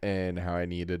 Right. and how I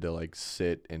needed to like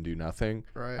sit and do nothing.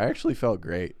 Right. I actually felt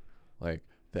great. Like,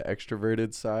 the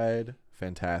extroverted side,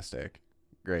 fantastic.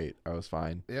 Great. I was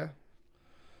fine. Yeah.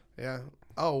 Yeah.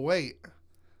 Oh, wait.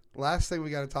 Last thing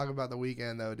we got to talk about the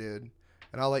weekend, though, dude.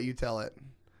 And I'll let you tell it.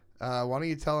 Why don't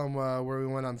you tell them where we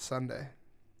went on Sunday?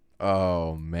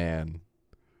 Oh, man.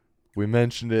 We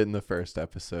mentioned it in the first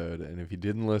episode, and if you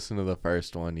didn't listen to the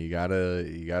first one, you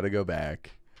gotta go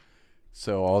back.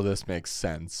 So all this makes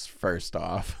sense, first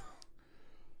off.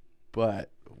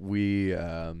 But we,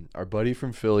 our buddy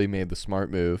from Philly made the smart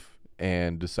move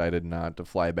and decided not to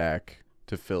fly back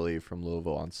to Philly from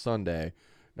Louisville on Sunday.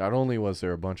 Not only was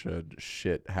there a bunch of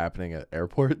shit happening at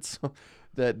airports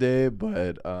that day,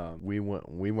 but we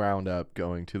wound up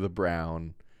going to the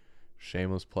Brown.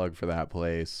 Shameless plug for that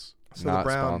place. So Not the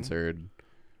Brown, sponsored.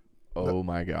 Oh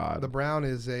my God. The Brown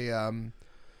is a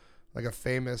like a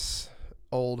famous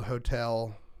old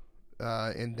hotel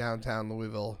in downtown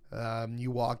Louisville.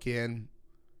 You walk in,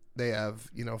 they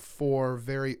have 4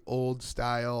 very old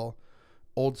style,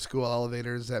 old school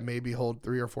elevators that maybe hold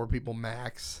 3 or 4 people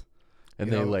max.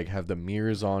 And they like have the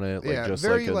mirrors on it, like Yeah, just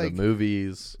very, like in the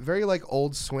movies. Very like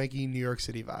old swanky New York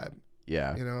City vibe.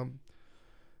 Yeah.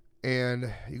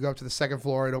 And you go up to the second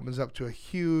floor. It opens up to a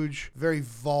huge, very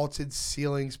vaulted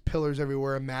ceilings, pillars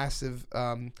everywhere, massive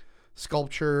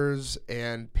sculptures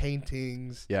and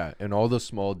paintings. Yeah, and all the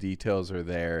small details are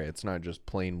there. It's not just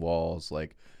plain walls.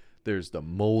 Like, there's the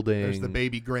molding. There's the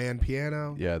baby grand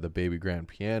piano. Yeah, the baby grand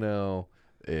piano.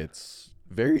 It's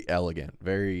very elegant.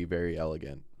 Very, very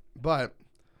elegant. But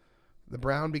the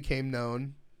Brown became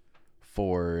known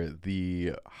for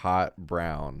the hot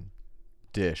brown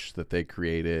dish that they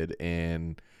created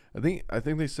in, I think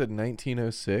they said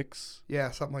 1906.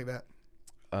 Yeah, something like that.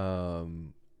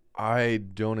 I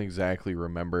don't exactly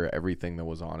remember everything that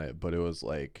was on it, but it was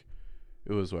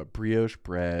what, brioche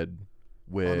bread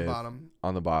with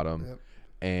on the bottom. Yep.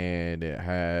 And it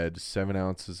had 7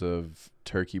 ounces of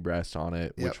turkey breast on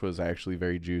it, Yep. which was actually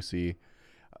very juicy.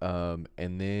 And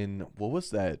then what was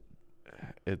that?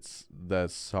 It's the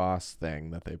sauce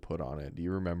thing that they put on it. Do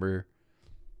you remember?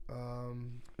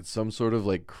 It's some sort of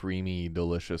like creamy,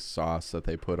 delicious sauce that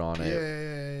they put on Yeah,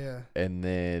 it. yeah. And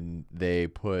then they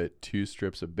put 2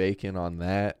 strips of bacon on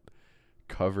that,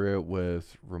 cover it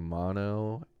with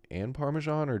Romano and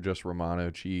Parmesan or just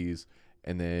Romano cheese,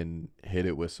 and then hit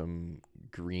it with some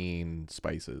green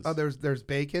spices. Oh, there's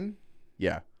bacon,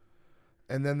 Yeah.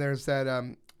 and then there's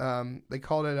that they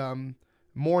called it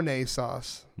Mornay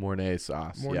sauce. Mornay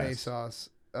sauce. Mornay Yes. sauce.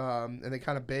 And they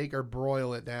kind of bake or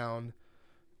broil it down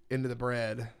into the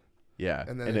bread. Yeah.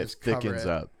 And then And they it just cover thickens it.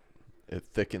 up. It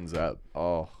thickens up.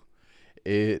 Oh.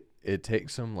 It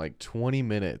takes them like 20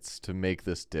 minutes to make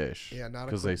this dish. Yeah, not a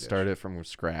because quick they dish. start it from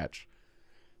scratch.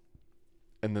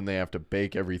 And then they have to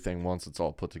bake everything once it's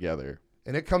all put together.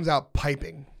 And it comes out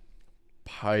piping.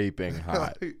 Piping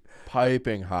hot.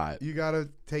 Piping hot. You gotta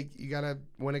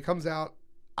when it comes out,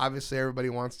 obviously everybody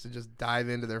wants to just dive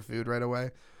into their food right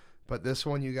away. But this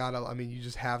one you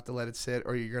just have to let it sit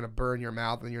or you're gonna burn your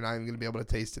mouth and you're not even gonna be able to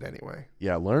taste it anyway.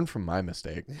 Yeah, learn from my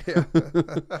mistake. Yeah.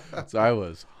 So I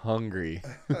was hungry.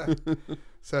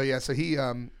 So he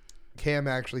Cam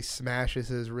actually smashes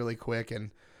his really quick,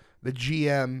 and the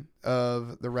GM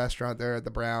of the restaurant there at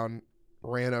the Brown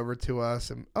ran over to us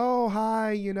and, oh,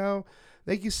 hi,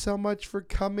 thank you so much for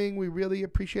coming. We really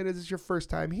appreciate it. This is your first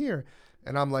time here.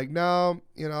 And I'm like, no,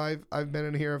 I've been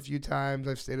in here a few times.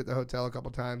 I've stayed at the hotel a couple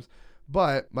times.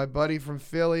 But my buddy from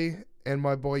Philly and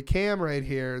my boy Cam right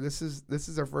here, this is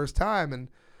their first time. And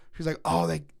she's like, oh,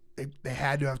 they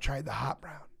had to have tried the hot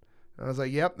brown. And I was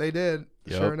like, yep, they did.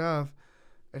 Yep. Sure enough.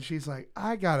 And she's like,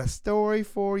 I got a story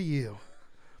for you.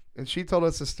 And she told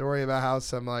us a story about how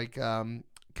some like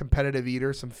competitive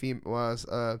eater,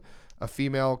 a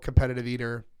female competitive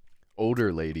eater,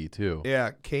 Older lady too.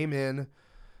 yeah, came in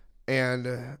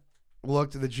and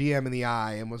looked at the GM in the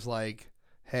eye and was like,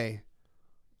 hey,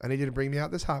 I need you to bring me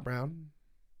out this hot brown.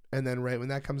 And then right when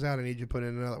that comes out, I need you to put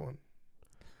in another one.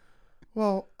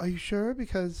 Well, are you sure?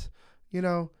 Because,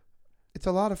 it's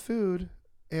a lot of food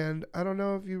and I don't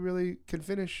know if you really can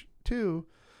finish 2.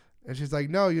 And she's like,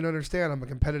 no, you don't understand. I'm a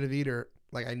competitive eater.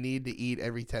 Like, I need to eat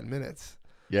every 10 minutes.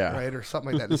 Yeah. Right? Or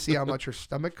something like that to see how much her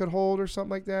stomach could hold or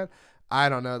something like that. I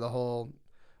don't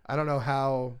know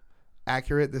how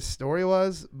accurate this story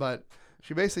was, but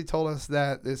she basically told us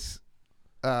that this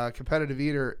competitive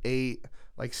eater ate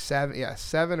like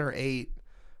 7 or 8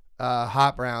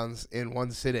 hot browns in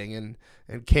one sitting.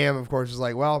 And Cam, of course, is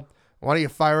like, well, why don't you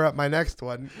fire up my next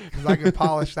one? Because I can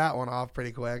polish that one off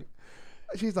pretty quick.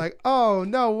 She's like, oh,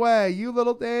 no way, you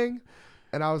little thing.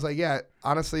 And I was like, yeah,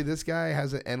 honestly, this guy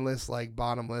has an endless, like,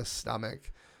 bottomless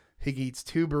stomach. He eats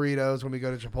 2 burritos when we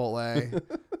go to Chipotle,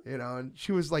 and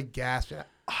she was like gasping.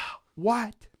 Oh,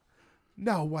 what?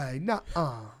 No way.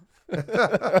 Nuh-uh.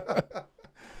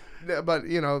 But,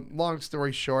 long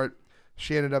story short,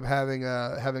 she ended up having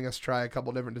us try a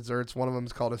couple different desserts. One of them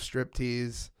is called a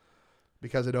striptease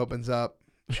because it opens up.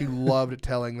 She loved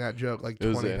telling that joke like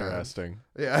 20 times. It was interesting.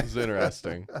 Yeah. It was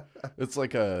interesting. It's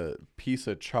like a piece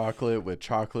of chocolate with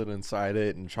chocolate inside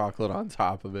it and chocolate on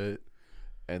top of it.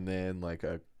 And then like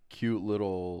a cute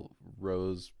little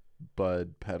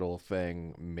rosebud petal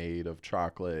thing made of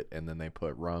chocolate. And then they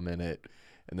put rum in it.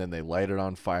 And then they light it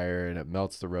on fire and it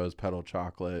melts the rose petal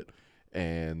chocolate.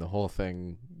 And the whole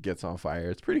thing gets on fire.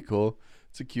 It's pretty cool.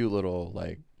 It's a cute little,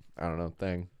 like, I don't know,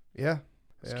 thing. Yeah.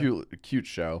 It's cute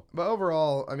show. But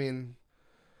overall, I mean,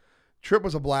 trip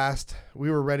was a blast. We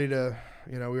were ready to,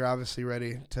 we were obviously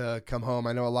ready to come home.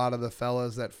 I know a lot of the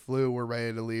fellas that flew were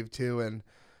ready to leave too, and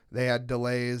they had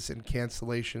delays and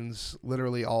cancellations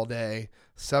literally all day.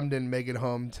 Some didn't make it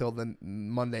home till the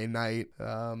Monday night.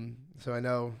 So I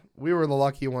know we were the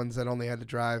lucky ones that only had to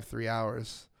drive 3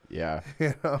 hours. Yeah.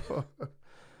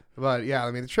 But yeah, I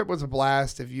mean, the trip was a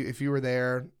blast. If you were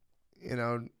there,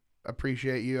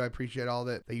 appreciate you. I appreciate all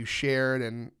that you shared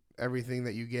and everything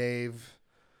that you gave.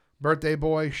 Birthday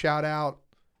boy, shout out.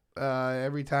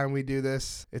 Every time we do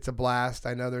this, it's a blast.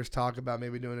 I know there's talk about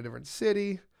maybe doing a different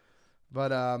city, but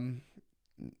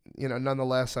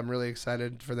nonetheless, I'm really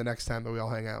excited for the next time that we all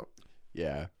hang out.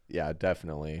 Yeah,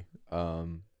 definitely. A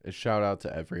shout out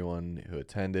to everyone who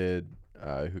attended,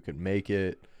 who could make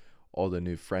it, all the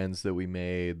new friends that we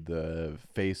made, the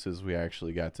faces we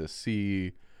actually got to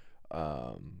see.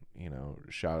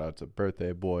 Shout out to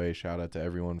Birthday Boy. Shout out to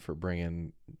everyone for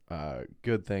bringing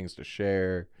good things to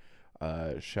share.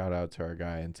 Shout out to our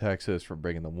guy in Texas for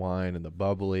bringing the wine and the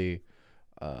bubbly.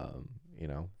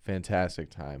 Fantastic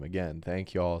time. Again,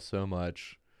 thank y'all so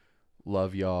much.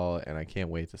 Love y'all, and I can't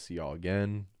wait to see y'all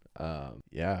again.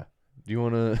 Yeah. Do you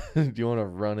wanna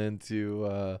run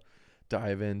into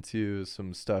dive into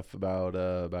some stuff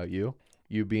about you?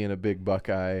 You being a big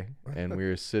Buckeye, and we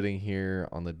were sitting here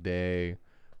on the day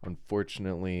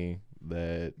unfortunately,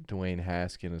 that Dwayne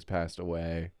Haskins has passed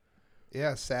away.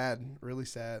 Yeah, sad, really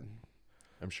sad.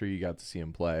 I'm sure you got to see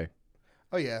him play.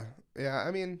 Oh yeah, yeah.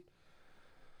 I mean,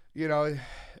 you know,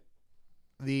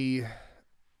 the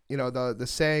the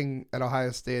saying at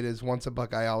Ohio State is once a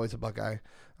Buckeye, always a Buckeye.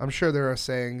 I'm sure there are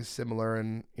sayings similar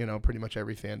in pretty much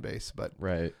every fan base, but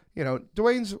Right.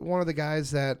 Dwayne's one of the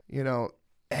guys that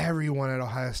everyone at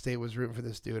Ohio State was rooting for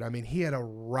this dude. I mean, he had a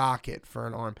rocket for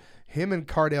an arm. Him and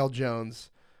Cardale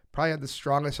Jones probably had the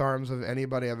strongest arms of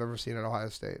anybody I've ever seen at Ohio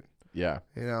State. Yeah.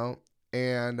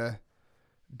 And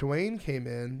Dwayne came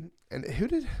in, and who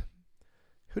did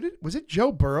was it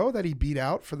Joe Burrow that he beat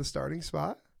out for the starting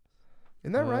spot?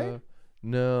 Isn't that right?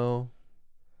 No.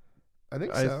 I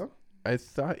think so. I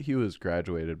thought he was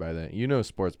graduated by then. You know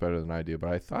sports better than I do, but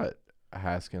I thought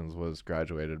Haskins was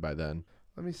graduated by then.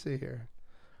 Let me see here.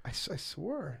 I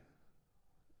swore.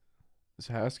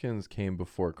 So Haskins came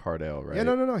before Cardale, right? Yeah,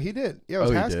 no. He did. Yeah, it was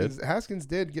He Haskins. did? Haskins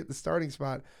did get the starting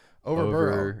spot over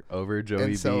Burrow. Over Joey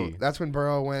And so B. that's when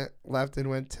Burrow left and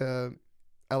went to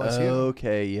LSU.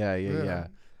 Okay, yeah.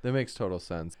 That makes total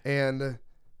sense. And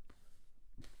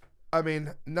I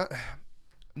mean,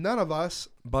 none of us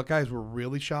Buckeyes were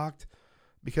really shocked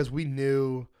because we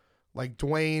knew, like,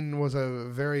 Dwayne was a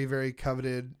very, very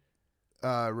coveted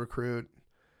recruit.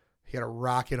 He had a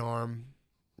rocket arm,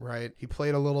 right? He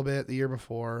played a little bit the year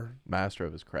before. Master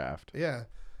of his craft. Yeah.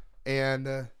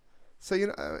 And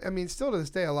so, I mean, still to this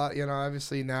day, a lot,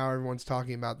 obviously now everyone's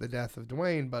talking about the death of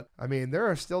Dwayne, but I mean, there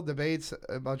are still debates,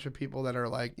 a bunch of people that are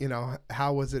like,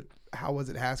 how was it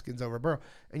Haskins over Burrow?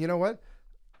 And you know what?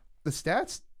 The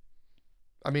stats,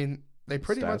 I mean, they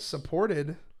pretty much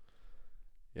supported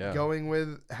going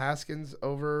with Haskins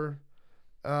over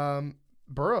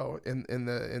Burrow in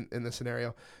the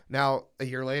scenario. Now, a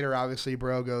year later, obviously,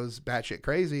 Burrow goes batshit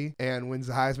crazy and wins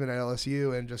the Heisman at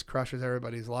LSU and just crushes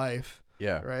everybody's life.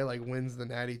 Yeah. Right? Like, wins the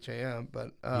Natty Champ.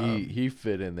 But he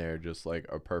fit in there just like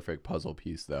a perfect puzzle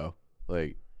piece, though.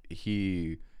 Like,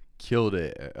 he killed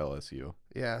it at LSU.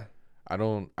 Yeah. I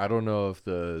don't know if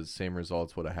the same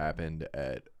results would have happened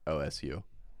at OSU,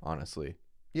 honestly.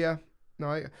 Yeah.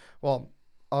 No,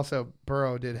 also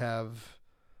Burrow did have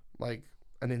like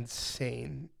an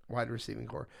insane wide receiving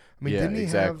core. I mean, didn't he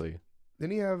exactly.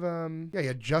 Didn't he have he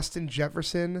had Justin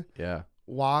Jefferson. Yeah.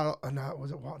 Waddle. No,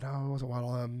 was it Waddle? No, it wasn't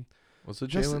Waddle. Was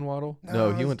it Jalen Waddle?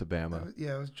 No, he went to Bama.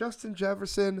 Yeah, it was Justin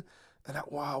Jefferson and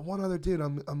one other dude.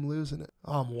 I'm losing it.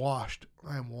 Oh, I'm washed.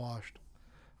 I am washed.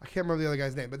 I can't remember the other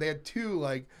guy's name, but they had two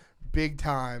like big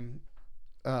time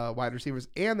wide receivers,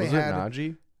 and they had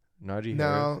Najee. Najee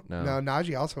no, Harris? No,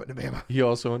 Najee also went to Bama. He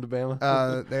also went to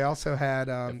Bama. They also had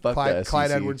Clyde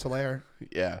Edwards-Helaire.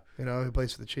 Yeah, who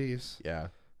plays for the Chiefs. Yeah.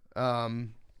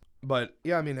 But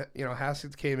yeah, I mean,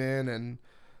 Haskins came in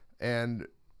and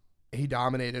he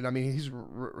dominated. I mean,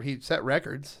 he set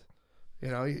records.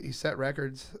 He set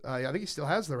records. I think he still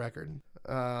has the record.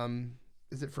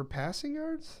 Is it for passing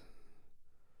yards?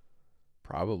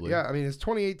 Probably. Yeah, I mean, his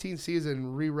 2018 season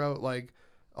rewrote like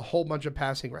a whole bunch of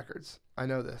passing records. I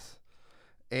know this.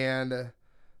 And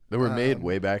they were made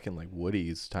way back in like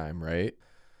Woody's time, right?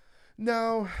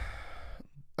 No.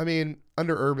 I mean,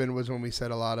 under Urban was when we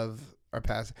set a lot of our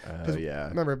passing. Yeah.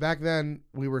 Remember, back then,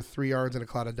 we were 3 yards in a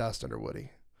cloud of dust under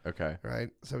Woody. Okay. Right?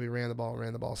 So we ran the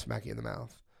ball, smack you in the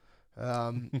mouth.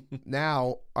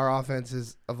 Now, our offense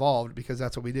is evolved because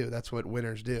that's what we do. That's what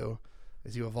winners do,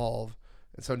 is you evolve.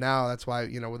 And so now that's why,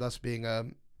 with us being a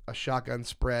shotgun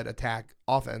spread attack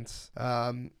offense,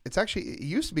 it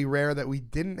used to be rare that we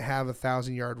didn't have a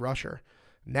 1,000-yard rusher.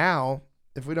 Now,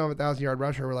 if we don't have a 1,000-yard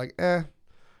rusher, we're like, that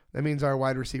means our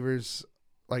wide receivers,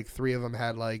 like 3 of them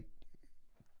had like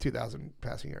 2,000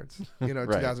 passing yards, right.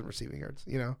 2,000 receiving yards,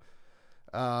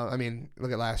 I mean,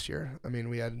 look at last year. I mean,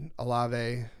 we had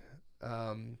Olave,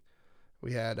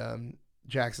 we had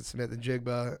Jackson Smith and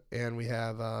Jigba, and we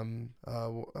have who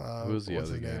was the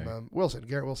other guy?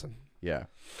 Garrett Wilson. Yeah,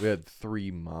 we had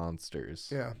 3 monsters.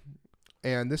 Yeah,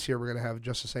 and this year we're gonna have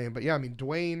just the same. But yeah, I mean,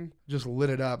 Dwayne just lit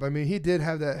it up. I mean, he did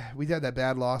have that. We had that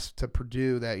bad loss to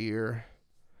Purdue that year,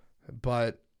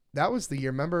 but that was the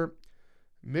year. Remember,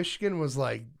 Michigan was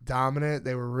like dominant.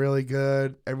 They were really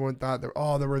good. Everyone thought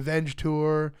the revenge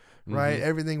tour, right? Mm-hmm.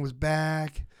 Everything was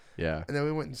back. Yeah, and then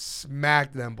we went and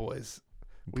smacked them boys.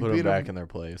 Put them back in their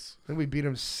place. Then we beat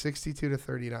them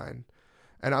 62-39.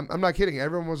 And I'm not kidding.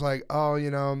 Everyone was like, oh,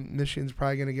 Michigan's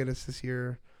probably going to get us this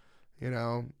year.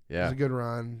 Yeah. It was a good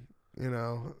run,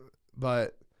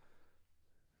 But,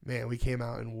 man, we came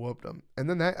out and whooped them. And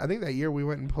then I think that year we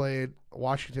went and played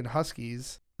Washington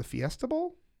Huskies, the Fiesta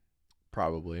Bowl?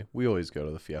 Probably. We always go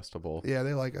to the Fiesta Bowl. Yeah,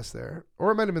 they like us there.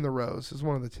 Or it might have been the Rose. It was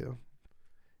one of the two.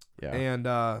 Yeah. And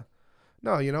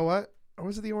no, you know what? Or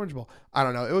was it the Orange Bowl? I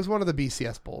don't know. It was one of the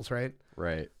BCS bowls, right?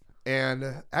 Right.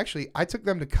 And actually, I took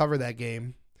them to cover that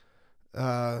game.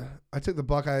 I took the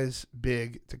Buckeyes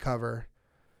big to cover.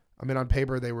 I mean, on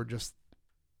paper, they were just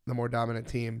the more dominant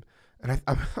team. And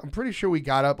I'm pretty sure we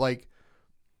got up like,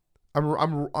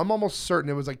 I'm almost certain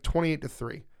it was like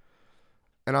 28-3.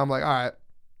 And I'm like, all right,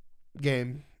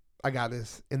 game, I got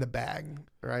this in the bag,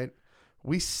 right?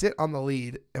 We sit on the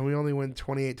lead and we only win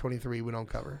 28-23. We don't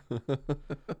cover.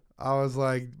 I was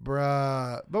like,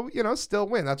 bruh, but you know, still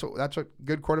win. That's what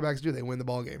good quarterbacks do. They win the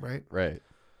ball game, right? Right.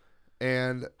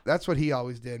 And that's what he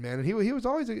always did, man. And he was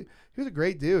always he was a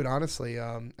great dude, honestly.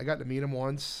 I got to meet him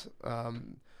once.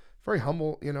 Very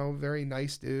humble, you know, very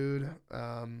nice dude.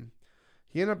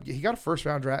 He got a first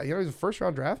round draft. You know, he's a first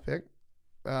round draft pick.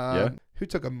 Who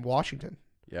took him? Washington.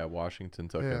 Yeah, Washington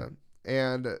took him.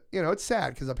 And you know, it's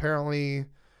sad because apparently,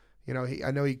 you know,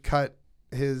 I know he cut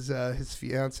his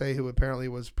fiance, who apparently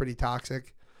was pretty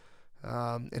toxic,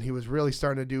 and he was really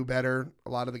starting to do better. A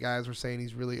lot of the guys were saying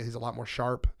he's a lot more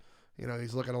sharp. You know,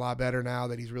 he's looking a lot better now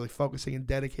that he's really focusing and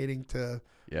dedicating to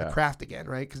the craft again,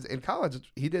 right? Because in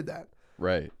college he did that,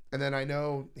 right? And then I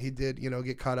know he did, you know,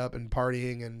 get caught up in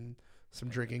partying and some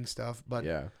drinking stuff, but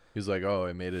yeah, he's like, oh,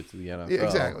 I made it to the NFL. Yeah,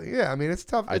 exactly. Yeah, I mean, it's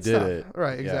tough. I did it.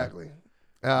 Right, exactly.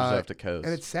 You just have to coast.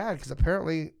 And it's sad because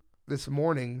apparently this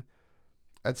morning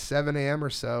at 7 a.m. or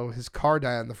so, his car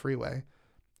died on the freeway.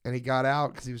 And he got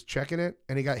out because he was checking it,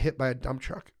 and he got hit by a dump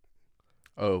truck.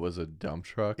 Oh, it was a dump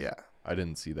truck? Yeah. I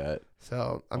didn't see that.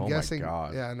 So I'm guessing. My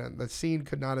God. Yeah, and the scene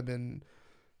could not have been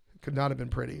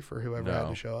pretty for whoever had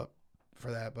to show up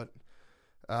for that. But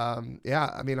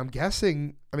yeah, I mean, I'm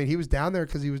guessing. I mean, he was down there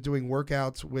because he was doing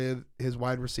workouts with his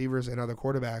wide receivers and other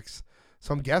quarterbacks.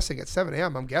 So I'm guessing at 7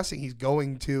 a.m., I'm guessing he's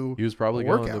going to He was probably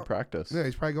going to practice. Yeah,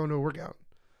 he's probably going to a workout.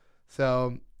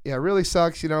 So, yeah, it really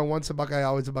sucks. You know, once a Buckeye,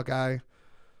 always a Buckeye.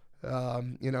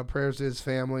 You know, prayers to his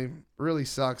family. Really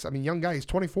sucks. I mean, young guy, he's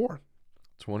 24.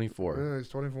 24. Yeah, he's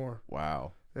 24.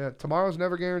 Wow. Yeah, tomorrow's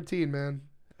never guaranteed, man.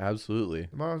 Absolutely.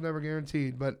 Tomorrow's never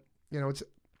guaranteed. But, you know,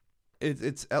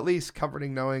 it's at least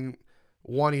comforting knowing,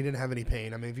 one, he didn't have any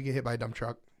pain. I mean, if you get hit by a dump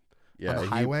truck, yeah, on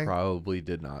the highway, he probably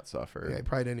did not suffer. Yeah, he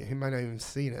probably didn't. He might not even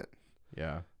seen it.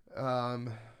 Yeah.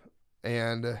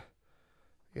 And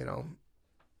you know,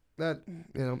 that,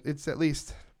 you know, it's at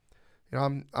least, you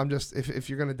know, I'm just, if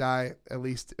you're gonna die, at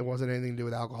least it wasn't anything to do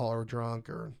with alcohol or drunk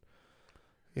or,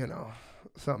 you know,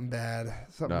 something bad,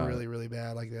 something really, really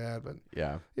bad like that. But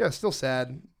yeah, it's still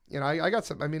sad. You know, I got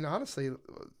some. I mean, honestly,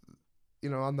 you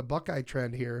know, on the Buckeye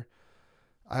trend here,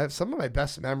 I have some of my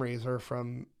best memories are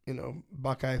from, you know,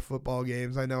 Buckeye football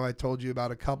games. I know I told you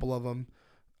about a couple of them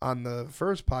on the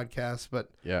first podcast, but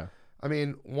yeah, I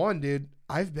mean, one, dude,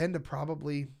 I've been to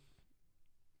probably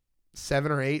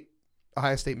 7 or 8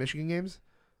 Ohio State Michigan games.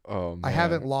 Oh, man. I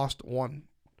haven't lost one.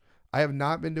 I have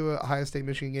not been to a Ohio State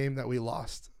Michigan game that we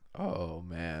lost. Oh,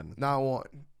 man. Not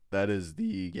one. That is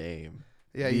the game.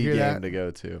 Yeah, the you hear game that? to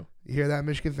go to. You hear that,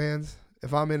 Michigan fans?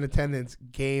 If I'm in attendance,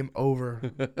 game over.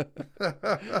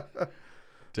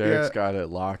 Derek's got it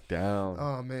locked down.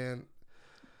 Oh, man.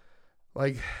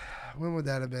 Like, when would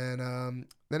that have been?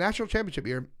 The national championship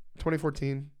year,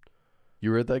 2014.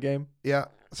 You were at that game? Yeah.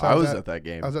 So I was at that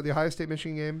game. I was at the Ohio State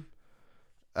Michigan game.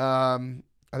 I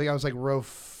think I was like row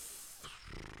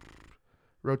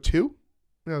 2.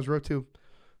 Yeah, it was row 2,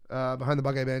 behind the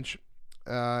Buckeye bench.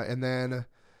 And then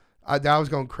I was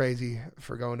going crazy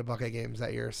for going to Buckeye games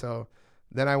that year. So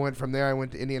then I went from there. I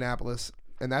went to Indianapolis,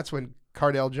 and that's when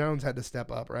Cardale Jones had to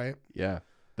step up, right? Yeah,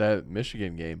 that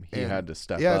Michigan game, he had to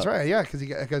step up. Yeah, that's right. Yeah,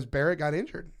 because Barrett got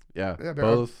injured. Yeah,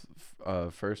 both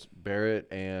first Barrett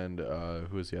and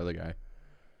who was the other guy?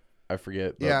 I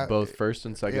forget. But both first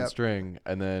and second string,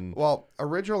 and then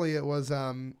originally it was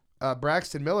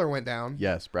Braxton Miller went down.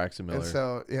 Yes, Braxton Miller. And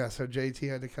so JT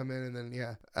had to come in, and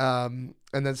then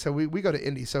and then so we go to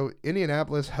Indy. So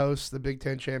Indianapolis hosts the Big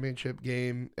Ten championship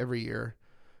game every year.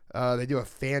 They do a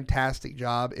fantastic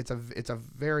job. It's a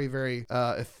very, very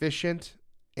efficient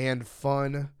and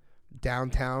fun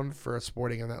downtown for a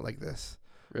sporting event like this.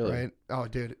 Really? Right? Oh,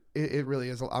 dude, it really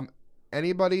is.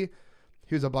 Anybody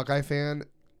who's a Buckeye fan,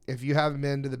 if you haven't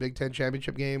been to the Big Ten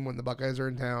championship game when the Buckeyes are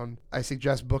in town, I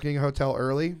suggest booking a hotel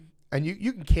early. And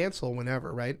you can cancel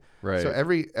whenever, right? Right. So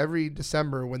every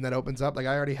December when that opens up, like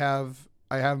I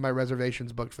have my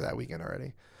reservations booked for that weekend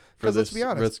already. Because let's be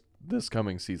honest, this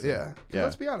coming season. Yeah.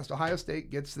 Let's be honest, Ohio State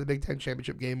gets to the Big Ten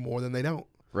championship game more than they don't.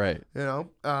 Right. You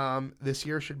know, this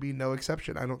year should be no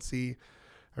exception. I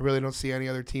really don't see any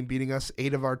other team beating us.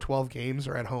 8 of our 12 games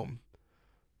are at home.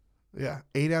 Yeah,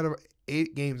 8 out of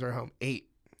 8 games are at home. 8.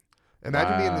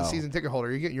 Imagine being the Wow. season ticket holder.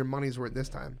 You're getting your money's worth this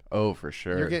time. Oh, for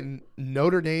sure. You're getting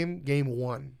Notre Dame game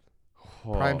 1,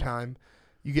 prime Oh, time.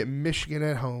 You get Michigan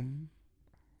at home.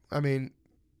 I mean,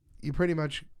 you pretty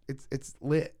much it's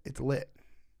lit. It's lit.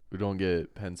 we don't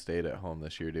get Penn State at home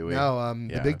this year, do we? No,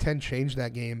 the Yeah. Big Ten changed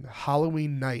that game.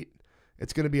 Halloween night.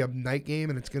 It's going to be a night game,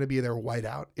 and it's going to be their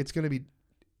whiteout. It's going to be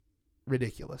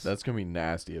ridiculous. That's gonna be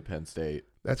nasty at Penn State.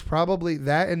 That's probably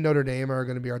that and Notre Dame are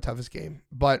going to be our toughest game.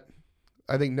 But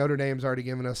I think Notre Dame's already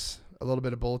given us a little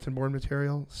bit of bulletin board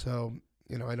material, so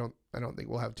I don't think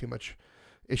we'll have too much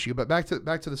issue. But back to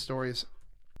the stories.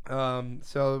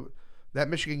 So that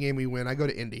Michigan game we win. I go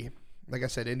to Indy. Like I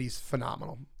said, Indy's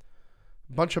phenomenal.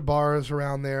 Bunch of bars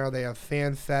around there. They have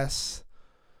fan fests.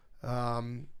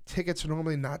 Tickets are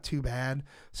normally not too bad.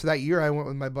 So that year I went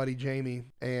with my buddy Jamie,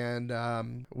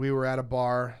 and we were at a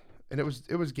bar, and it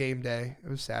was game day. It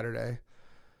was Saturday.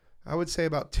 I would say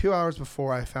about 2 hours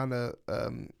before I found a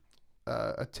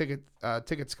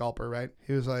ticket scalper. Right?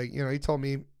 He was like, he told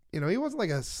me, he wasn't like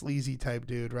a sleazy type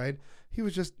dude, right? He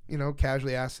was just,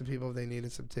 casually asking people if they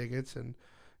needed some tickets, and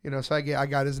so I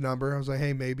got his number. I was like,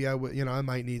 hey, maybe I would, I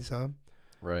might need some.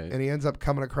 Right. And he ends up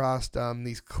coming across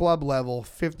these club level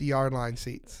 50-yard line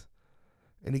seats,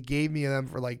 and he gave me them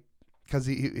for because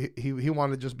he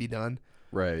wanted to just be done.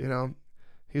 Right.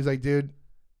 He was like, dude,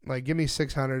 give me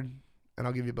 $600 and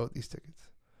I'll give you both these tickets.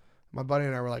 My buddy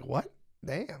and I were like, what?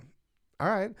 Damn. All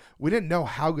right. We didn't know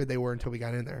how good they were until we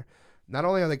got in there. Not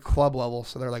only are they club level,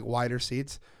 so they're wider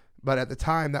seats, but at the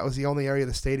time that was the only area of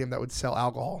the stadium that would sell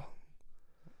alcohol.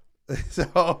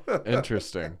 So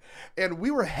Interesting. And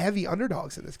we were heavy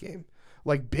underdogs in this game,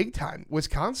 big time.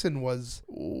 Wisconsin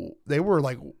they were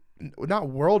not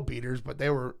world beaters, but they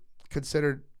were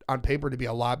considered on paper to be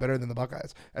a lot better than the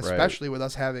Buckeyes, especially with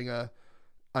us having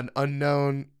an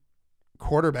unknown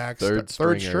quarterback, Third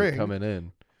string coming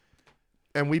in.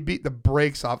 And we beat the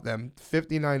brakes off them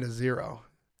 59-0.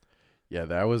 Yeah,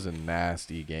 that was a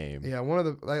nasty game. Yeah,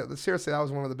 seriously, that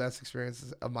was one of the best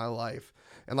experiences of my life.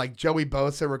 And Joey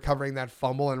Bosa recovering that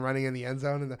fumble and running in the end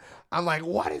zone, and I'm like,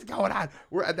 what is going on?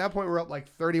 We're at that point we're up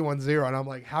 31-0, and I'm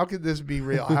like, how could this be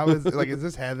real? How is is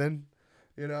this heaven?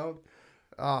 There's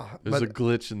a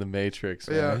glitch in the Matrix,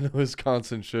 man. Yeah.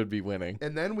 Wisconsin should be winning.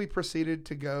 And then we proceeded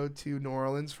to go to New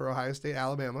Orleans for Ohio State,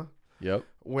 Alabama. Yep.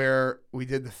 Where we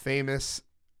did the famous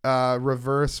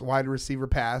reverse wide receiver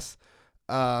pass.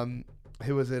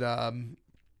 Who was it?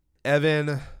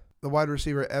 Evan, the wide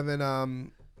receiver, Evan.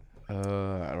 I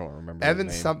don't remember. Evan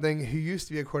his name. something, who used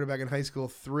to be a quarterback in high school,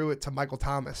 threw it to Michael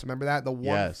Thomas. Remember that? The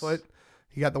 1 foot.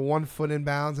 He got the 1 foot in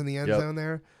bounds in the end zone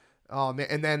there. Oh man!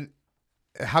 And then,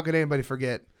 how could anybody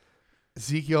forget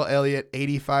Ezekiel Elliott,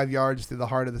 85 yards through the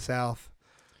heart of the South?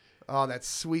 Oh, that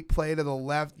sweet play to the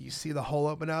left. You see the hole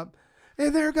open up.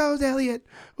 And there goes Elliott.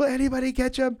 Will anybody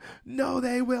catch him? No,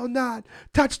 they will not.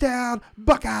 Touchdown,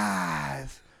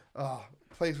 Buckeyes. Oh,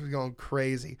 place was going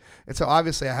crazy. And so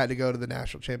obviously I had to go to the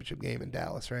national championship game in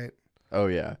Dallas, right? Oh,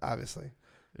 yeah. Obviously.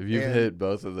 If you've hit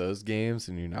both of those games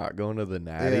and you're not going to the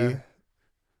Natty.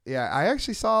 Yeah, I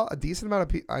actually saw a decent amount of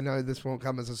people. I know this won't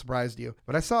come as a surprise to you,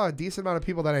 but I saw a decent amount of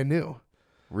people that I knew.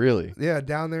 Really? Yeah,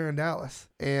 down there in Dallas.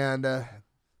 And the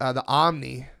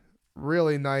Omni,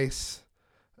 really nice,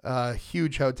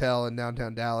 huge hotel in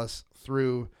downtown Dallas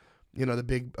through, the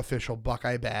big official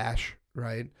Buckeye Bash,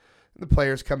 right? And the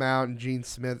players come out, and Gene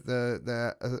Smith,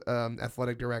 the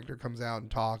athletic director, comes out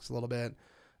and talks a little bit.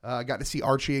 Got to see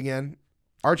Archie again.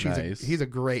 Archie's nice. He's a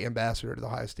great ambassador to the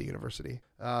Ohio State University.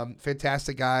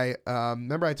 Fantastic guy.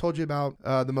 Remember I told you about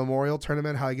the Memorial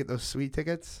Tournament, how I get those sweet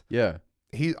tickets? Yeah.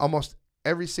 He almost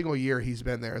every single year he's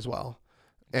been there as well.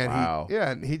 And wow.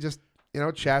 and he just,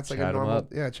 chats like a normal,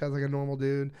 chats like a normal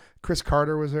dude. Chris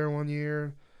Carter was there one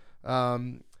year. But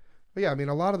yeah, I mean,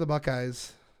 a lot of the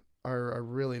Buckeyes are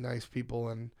really nice people,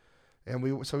 and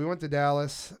we went to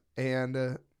Dallas,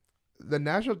 and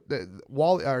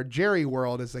the Jerry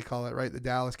World, as they call it, right? The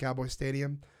Dallas Cowboys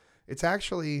Stadium. It's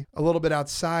actually a little bit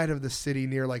outside of the city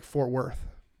near Fort Worth,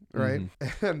 right?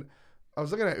 Mm-hmm. And I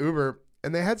was looking at Uber,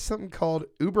 and they had something called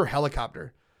Uber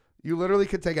Helicopter. You literally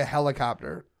could take a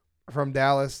helicopter from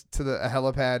Dallas to a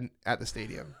helipad at the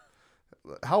stadium.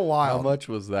 How wild. How much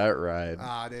was that ride?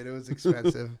 Dude, it was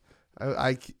expensive.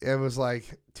 It was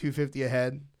 $250 a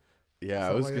head. Yeah,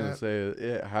 I was gonna say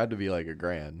it had to be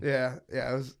 $1,000. Yeah,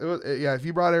 it was. If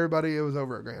you brought everybody, it was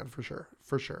over $1,000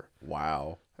 for sure.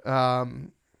 Wow.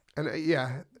 And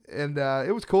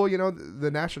it was cool.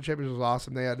 The national championship was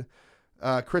awesome. They had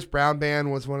Chris Brown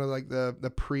Band was one of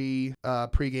the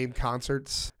pre-game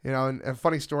concerts. And a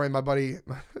funny story. My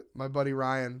buddy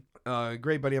Ryan, a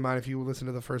great buddy of mine. If you listen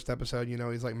to the first episode,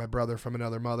 he's like my brother from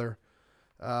another mother.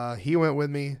 He went with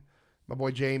me. my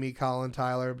boy Jamie, Colin,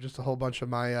 Tyler, just a whole bunch of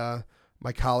my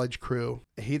my college crew.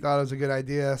 He thought it was a good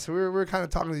idea. So we were kind of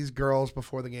talking to these girls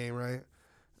before the game, right?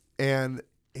 And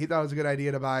he thought it was a good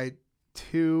idea to buy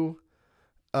 2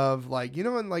 of like, you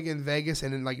know, in Vegas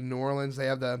and in like New Orleans, they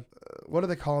have the what do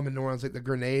they call them in New Orleans? Like the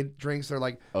grenade drinks. They're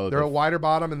like they're a wider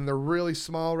bottom and they're really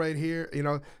small right here. You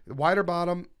know, wider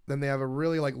bottom. Then they have a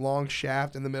really like long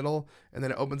shaft in the middle, and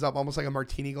then it opens up almost like a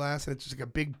martini glass, and it's just like a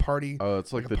big party. Oh,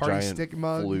 it's like the party giant stick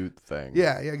mug. flute thing.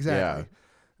 Yeah, exactly.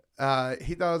 Yeah.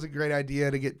 He thought it was a great idea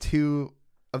to get 2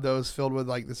 of those filled with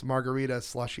like this margarita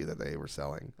slushy that they were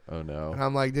selling. Oh no. And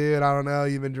I'm like, dude, I don't know.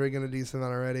 You've been drinking a decent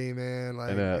amount already, man.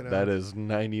 Like, and that is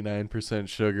 99%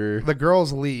 sugar. The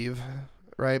girls leave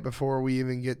right before we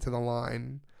even get to the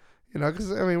line. You know,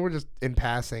 because, I mean, we're just in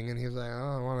passing. And he was like,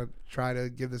 oh, I want to try to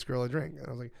give this girl a drink. And I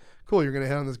was like, cool, you're going to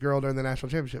hit on this girl during the national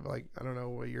championship. Like, I don't know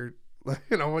what your,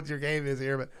 you know, what your game is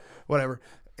here, but whatever.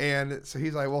 And so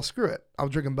he's like, well, screw it. I'll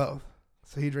drink them both.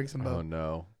 So he drinks them both. Oh,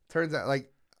 no. Turns out, like,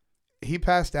 he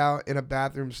passed out in a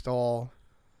bathroom stall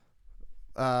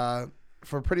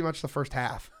for pretty much the first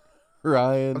half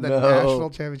Ryan, of the no. national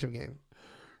championship game.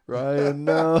 Ryan,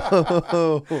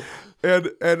 no.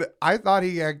 and I thought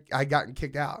he had gotten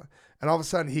kicked out. And all of a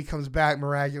sudden, he comes back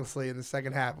miraculously in the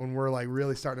second half when we're like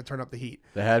really starting to turn up the heat.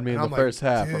 They had me in the first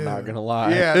half. I'm not gonna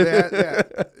lie.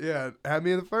 Yeah. Had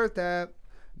me in the first half.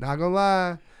 Not gonna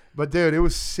lie, but dude, it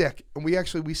was sick. And we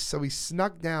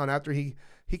snuck down after he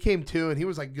came to, and he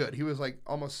was like good. He was like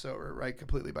almost sober, right,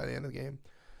 completely by the end of the game.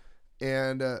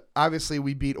 And obviously,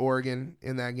 we beat Oregon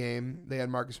in that game. They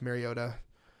had Marcus Mariota.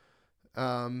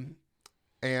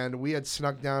 And we had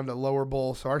snuck down to lower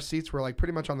bowl. So our seats were like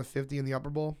pretty much on the 50 in the upper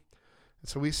bowl.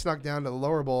 So we snuck down to the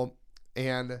lower bowl,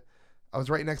 and I was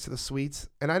right next to the suites.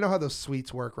 And I know how those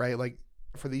suites work, right? Like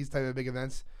for these type of big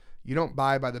events, you don't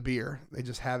buy by the beer. They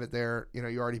just have it there. You know,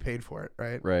 you already paid for it,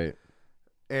 right? Right.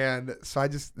 And so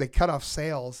they cut off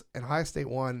sales, and Ohio State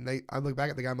won. I look back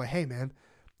at the guy. I'm like, hey, man,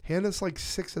 hand us like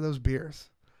 6 of those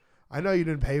beers. I know you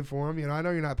didn't pay for them. You know, I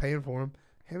know you're not paying for them.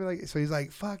 So he's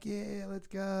like, fuck yeah, let's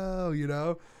go, you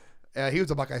know. He was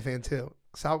a Buckeye fan too.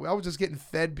 So I was just getting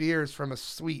fed beers from a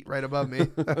suite right above me.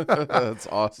 That's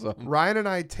awesome. Ryan and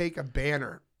I take a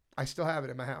banner. I still have it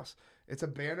in my house. It's a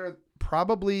banner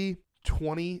probably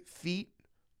 20 feet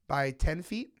by 10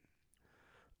 feet.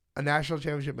 A national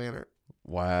championship banner.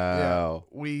 Wow.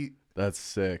 Yeah, that's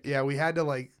sick. Yeah, we had to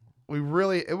like,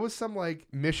 it was some like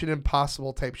Mission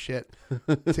Impossible type shit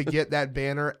to get that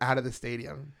banner out of the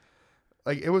stadium.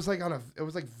 Like it was like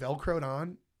Velcroed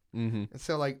on. Mm-hmm. And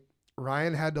so like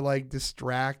Ryan had to like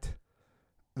distract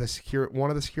one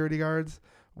of the security guards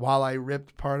while I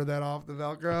ripped part of that off the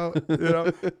Velcro, you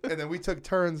know. And then we took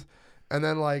turns, and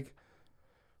then like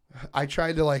I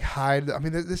tried to like hide. I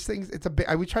mean, this thing's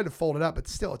we tried to fold it up, but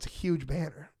still, it's a huge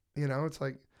banner. You know, it's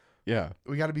like, yeah,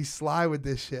 we got to be sly with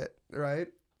this shit, right?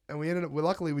 And we ended up. Well,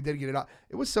 luckily, we did get it out.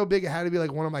 It was so big, it had to be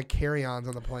like one of my carry-ons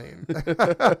on the plane.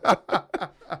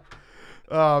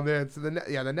 Oh man! So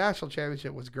the national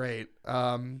championship was great.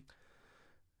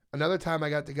 Another time I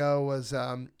got to go was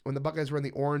when the Buckeyes were in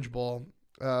the Orange Bowl.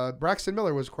 Braxton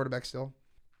Miller was quarterback still,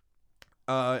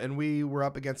 and we were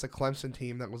up against a Clemson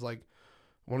team that was like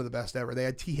one of the best ever. They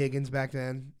had T. Higgins back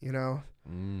then, you know.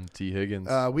 T. Higgins.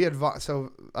 We had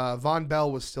Von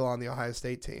Bell was still on the Ohio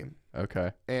State team.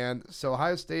 Okay. And so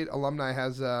Ohio State alumni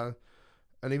has an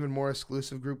even more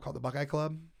exclusive group called the Buckeye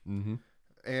Club. Mm-hmm.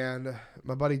 And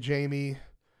my buddy Jamie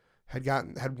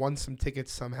had won some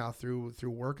tickets somehow through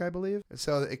work, I believe. And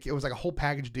so it was like a whole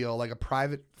package deal, like a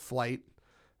private flight.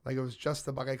 Like it was just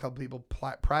the Buckeye Club people,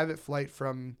 private flight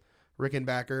from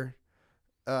Rickenbacker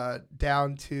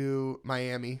down to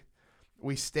Miami.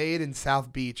 We stayed in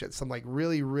South Beach at some like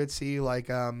really ritzy, like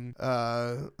a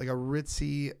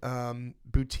ritzy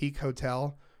boutique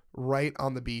hotel right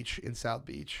on the beach in South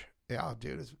Beach. Yeah,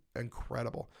 dude, it's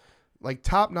incredible. Like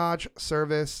top-notch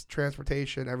service,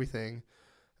 transportation, everything.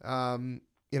 We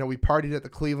partied at the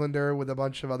Clevelander with a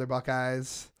bunch of other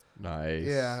Buckeyes. Nice.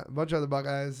 Yeah, a bunch of other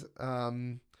Buckeyes.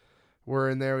 We're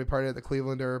in there. We partied at the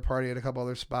Clevelander, partied at a couple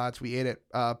other spots. We ate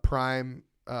at Prime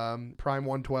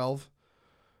 112,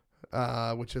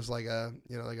 which is like a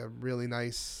really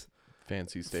nice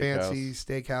fancy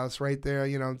steakhouse right there.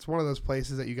 You know, it's one of those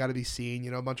places that you got to be seeing.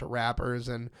 You know, a bunch of rappers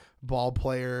and ball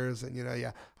players, and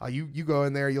you go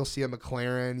in there, you'll see a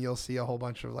McLaren, you'll see a whole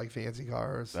bunch of like fancy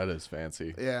cars. That is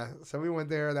fancy. Yeah, so we went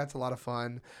there. That's a lot of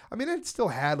fun. I mean, it still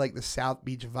had like the South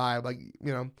Beach vibe. Like,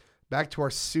 you know, back to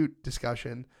our suit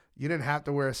discussion. You didn't have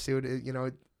to wear a suit.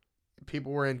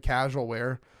 People were in casual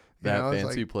wear. That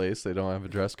fancy place, they don't have a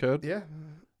dress code? Yeah.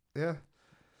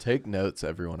 Take notes,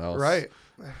 everyone else. Right.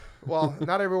 Well,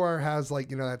 not everywhere has like,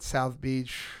 that South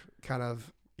Beach kind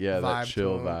of Yeah, vibe that to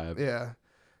chill 'em. vibe. Yeah.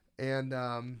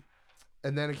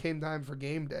 And then it came time for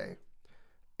game day.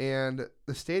 And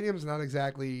the stadium's not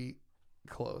exactly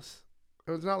close.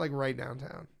 It was not like right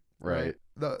downtown. Right.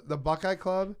 The Buckeye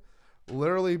Club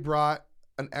literally brought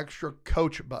an extra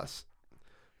coach bus.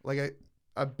 Like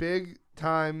a big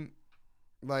time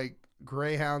like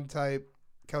Greyhound type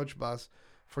coach bus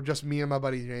for just me and my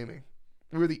buddy Jamie.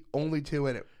 We were the only two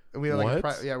in it. And we were like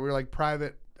What? we were like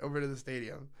private over to the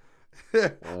stadium.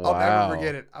 I'll Wow. never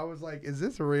forget it. I was like, is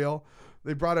this real?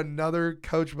 They brought another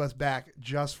coach bus back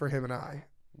just for him and I.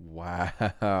 Wow.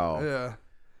 Yeah.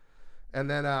 And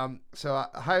then so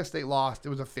Ohio State lost. It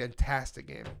was a fantastic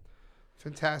game.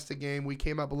 Fantastic game. We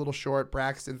came up a little short.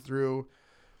 Braxton threw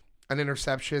an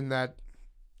interception that,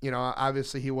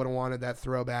 obviously he would have wanted that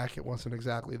throwback. It wasn't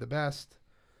exactly the best.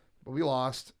 But we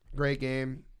lost. Great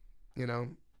game.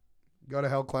 Go to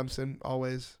hell, Clemson,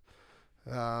 always.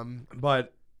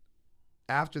 But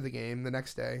after the game, the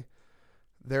next day,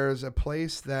 there's a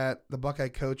place that the Buckeye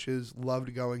coaches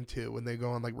loved going to when they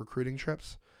go on like recruiting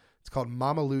trips. It's called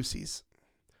Mama Lucy's.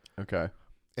 Okay.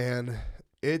 And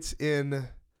it's in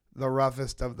the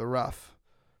roughest of the rough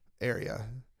area.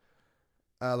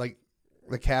 Like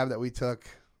the cab that we took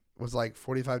was like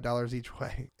 $45 each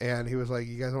way. And he was like,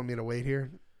 you guys want me to wait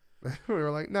here? We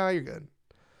were like, no, you're good.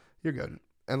 You're good.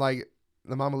 And like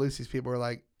the Mama Lucy's people were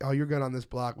like, oh, you're good on this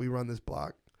block. We run this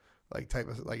block. Like type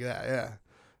of like that. Yeah.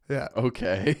 Yeah.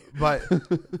 Okay. But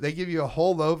they give you a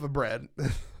whole loaf of bread.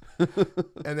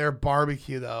 And their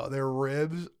barbecue, though, their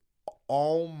ribs,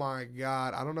 oh my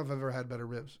God. I don't know if I've ever had better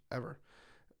ribs, ever.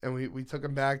 And we took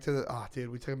them back to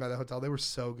we took them back to the hotel. They were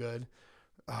so good.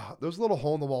 Those little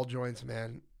hole-in-the-wall joints,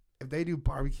 man, if they do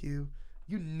barbecue,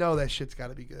 that shit's got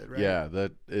to be good, right? Yeah,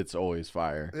 that it's always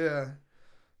fire. Yeah.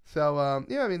 So,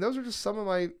 I mean, those are just some of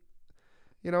my,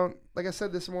 like I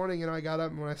said this morning, I got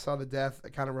up and when I saw the death, I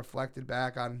kind of reflected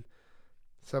back on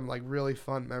some like really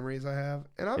fun memories I have.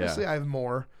 And obviously I have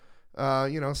more.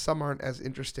 Some aren't as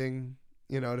interesting,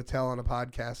 to tell on a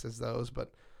podcast as those,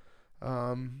 but,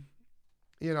 some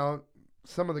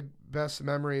of the best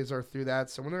memories are through that.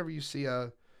 So whenever you see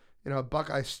a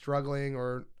Buckeye struggling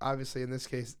or obviously in this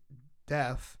case,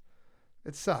 death,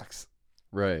 it sucks.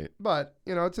 Right. But,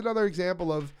 it's another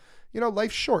example of,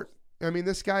 life's short. I mean,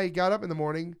 this guy got up in the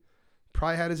morning,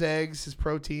 probably had his eggs, his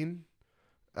protein,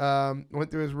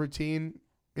 went through his routine,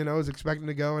 was expecting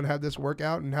to go and have this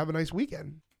workout and have a nice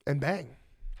weekend. And bang.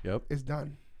 Yep. It's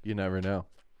done. You never know.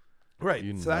 Right.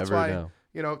 You So that's never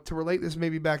why, know. to relate this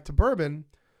maybe back to bourbon,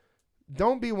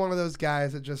 don't be one of those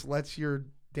guys that just lets your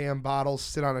damn bottles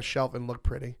sit on a shelf and look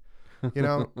pretty.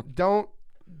 Don't,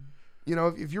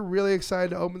 if you're really excited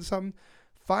to open something,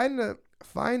 find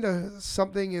a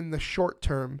something in the short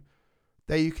term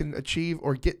that you can achieve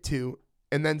or get to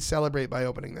and then celebrate by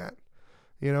opening that.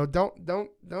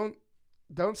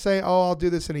 Don't say, oh, I'll do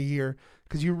this in a year,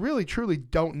 because you really truly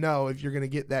don't know if you're going to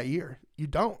get that year. You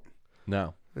don't.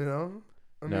 No. I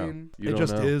No, mean, you it don't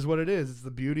just know. is what it is. It's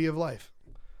the beauty of life.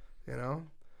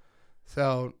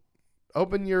 So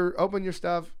open your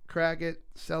stuff, crack it,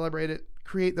 celebrate it,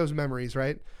 create those memories,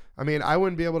 right? I mean, I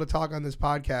wouldn't be able to talk on this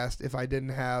podcast if I didn't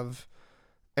have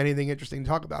anything interesting to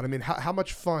talk about. I mean, how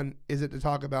much fun is it to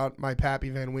talk about my Pappy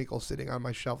Van Winkle sitting on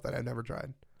my shelf that I've never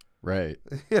tried? Right.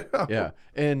 Yeah.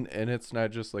 And it's not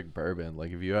just like bourbon.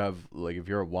 Like if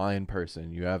you're a wine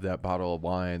person, you have that bottle of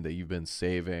wine that you've been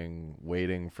saving,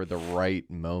 waiting for the right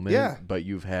moment. Yeah. But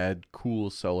you've had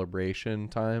cool celebration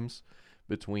times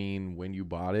between when you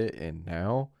bought it and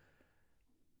now.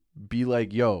 Be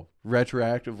like, yo,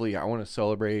 retroactively, I want to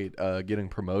celebrate getting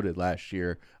promoted last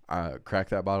year. Crack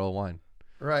that bottle of wine.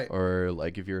 Right. Or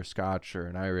like if you're a Scotch or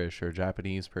an Irish or a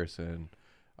Japanese person,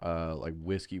 like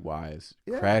whiskey wise,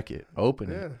 crack it,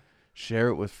 open it, share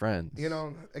it with friends.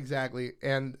 Exactly.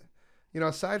 And,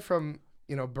 aside from,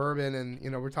 bourbon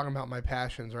and, we're talking about my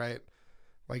passions, right?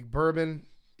 Like bourbon,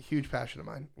 huge passion of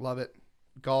mine. Love it.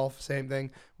 Golf, same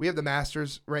thing. We have the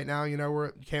Masters right now.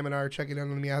 Cam and I are checking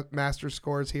in on the Masters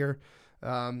scores here.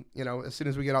 As soon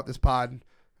as we get off this pod,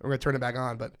 we're going to turn it back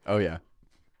on. But, oh, yeah.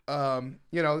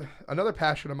 Another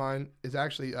passion of mine is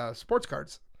actually sports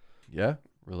cards. Yeah.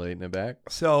 Relating it back.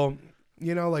 So,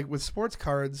 like with sports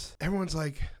cards, everyone's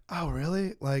like, oh,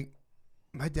 really? Like,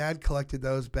 my dad collected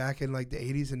those back in like the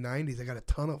 80s and 90s. I got a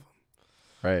ton of them.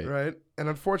 Right. Right. And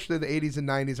unfortunately, the 80s and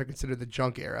 90s are considered the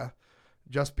junk era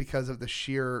just because of the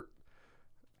sheer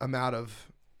amount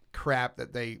of crap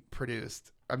that they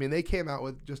produced. I mean, they came out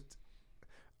with just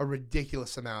a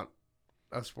ridiculous amount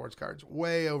of sports cards,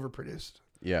 way overproduced.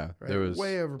 Yeah, Right? there was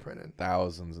Way overprinted.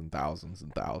 thousands and thousands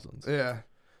and thousands. Yeah.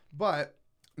 But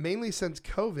mainly since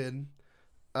COVID,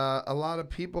 a lot of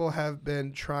people have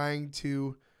been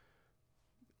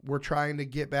we're trying to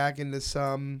get back into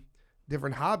some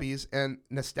different hobbies, and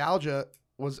nostalgia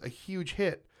was a huge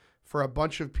hit for a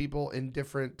bunch of people in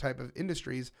different type of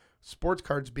industries, sports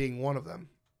cards being one of them,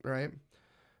 right?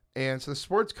 And so the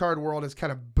sports card world has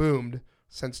kind of boomed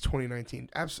since 2019.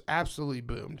 Absolutely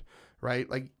boomed, right?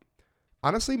 Like,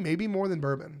 honestly, maybe more than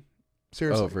bourbon.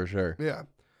 Seriously. Oh, for sure. Yeah.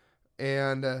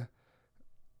 And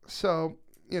so,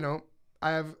 I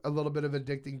have a little bit of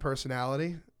addicting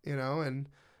personality, and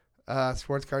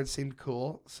sports cards seemed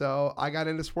cool. So I got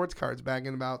into sports cards back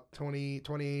in about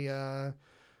 2020, end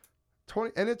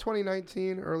of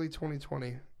 2019, early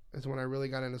 2020 is when I really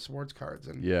got into sports cards.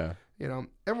 And, Yeah.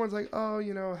 everyone's like,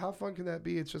 oh, how fun can that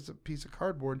be? It's just a piece of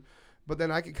cardboard. But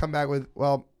then I could come back with,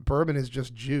 well, bourbon is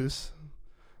just juice.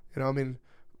 Why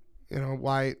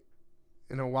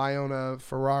own a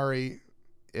Ferrari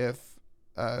if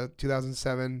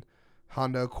 2007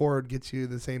 Honda Accord gets you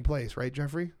the same place, right,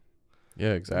 Jeffrey?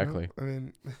 Yeah, exactly.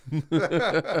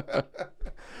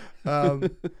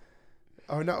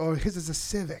 His is a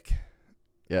Civic.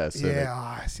 Yeah, Civic.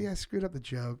 Yeah, see, I screwed up the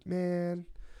joke, man.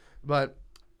 But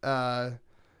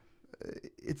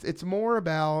it's more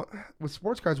about, with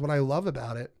sports cards, what I love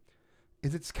about it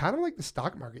is it's kind of like the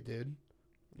stock market, dude.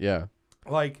 Yeah.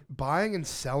 Like buying and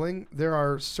selling, there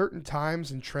are certain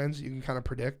times and trends that you can kind of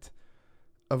predict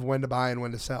of when to buy and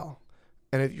when to sell.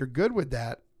 And if you're good with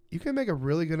that, you can make a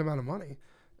really good amount of money.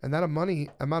 And that amount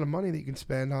of money that you can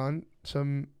spend on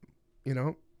some,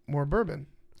 more bourbon.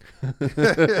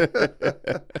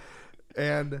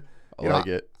 And I like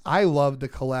it. I love to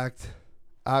collect,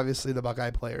 obviously, the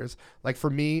Buckeye players. Like for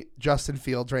me, Justin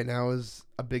Fields right now is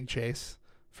a big chase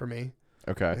for me.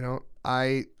 Okay.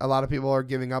 A lot of people are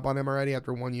giving up on him already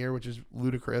after 1 year, which is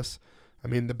ludicrous. I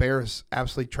mean, the Bears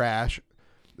absolutely trash.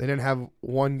 They didn't have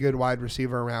one good wide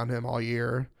receiver around him all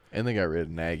year. And they got rid of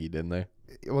Nagy, didn't they?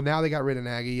 Well, now they got rid of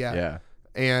Nagy, yeah. Yeah.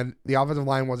 And the offensive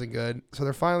line wasn't good. So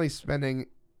they're finally spending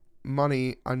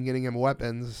money on getting him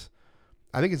weapons.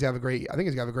 I think he's gonna have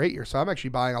a great year. So I'm actually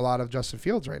buying a lot of Justin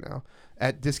Fields right now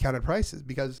at discounted prices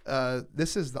because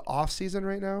this is the off season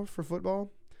right now for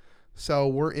football. So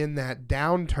we're in that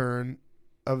downturn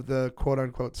of the quote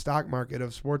unquote stock market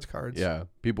of sports cards. Yeah.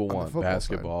 People want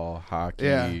basketball,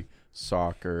 hockey,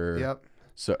 soccer. Yep.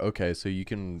 So so you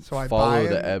can So I follow buy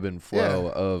the in- ebb and flow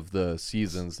of the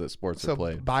seasons that sports So are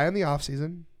played. buy in the off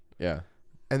season, Yeah.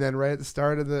 and then right at the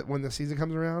start of when the season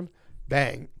comes around,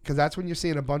 bang, because that's when you're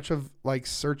seeing a bunch of like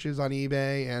searches on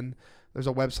eBay, and there's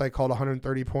a website called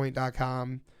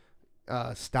 130point.com.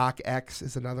 StockX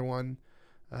is another one.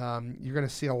 You're going to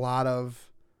see a lot of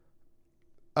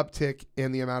uptick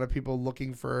in the amount of people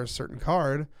looking for a certain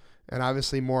card. And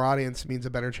obviously more audience means a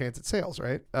better chance at sales,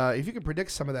 right? If you can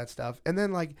predict some of that stuff. And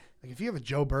then like if you have a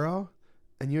Joe Burrow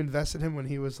and you invested him when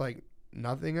he was like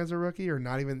nothing as a rookie or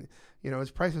not even,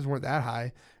 his prices weren't that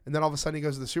high. And then all of a sudden he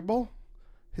goes to the Super Bowl.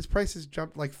 His prices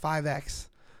jumped like 5x.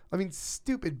 I mean,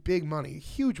 stupid big money,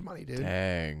 huge money, dude.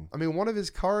 Dang. I mean, one of his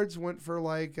cards went for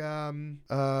like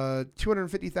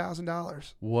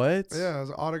 $250,000. What? Yeah, it was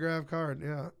an autographed card.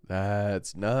 Yeah.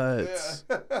 That's nuts.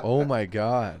 Yeah. Oh my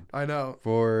God. I know.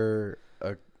 For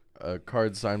a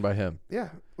card signed by him.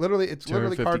 Yeah. Literally, it's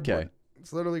literally 250K. cardboard.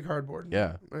 It's literally cardboard.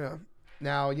 Yeah. Yeah.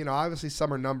 Now, obviously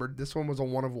some are numbered. This one was a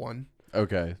 1 of 1.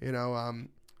 Okay.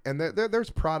 And there's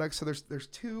products. So there's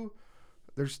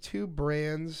two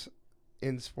brands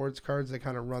in sports cards that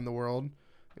kind of run the world.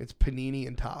 It's Panini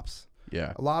and Topps.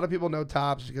 Yeah. A lot of people know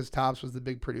Topps because Topps was the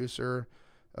big producer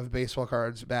of baseball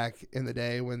cards back in the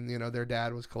day when, their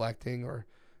dad was collecting, or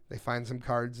they find some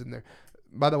cards in there.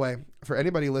 By the way, for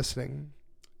anybody listening,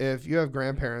 if you have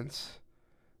grandparents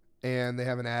and they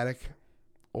have an attic,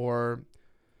 or,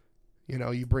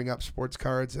 you bring up sports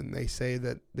cards and they say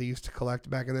that they used to collect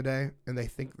back in the day and they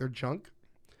think they're junk,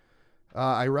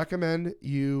 I recommend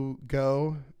you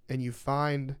go and you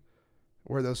find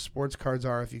where those sports cards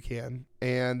are if you can,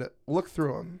 and look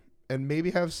through them, and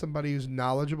maybe have somebody who's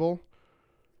knowledgeable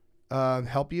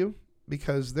help you,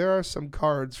 because there are some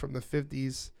cards from the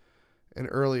 50s and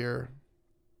earlier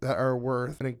that are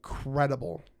worth an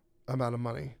incredible amount of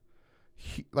money,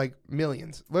 like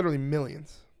millions, literally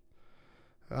millions.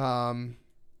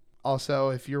 Also,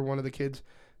 if you're one of the kids,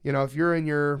 if you're in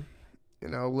your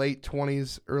late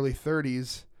 20s, early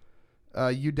 30s,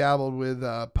 you dabbled with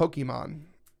Pokemon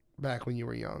back when you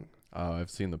were young. Oh, I've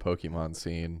seen the Pokemon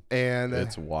scene. And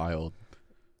it's wild.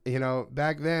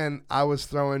 Back then I was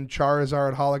throwing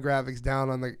Charizard holographics down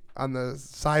on the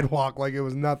sidewalk like it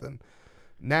was nothing.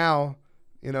 Now,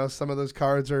 You know, some of those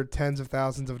cards are tens of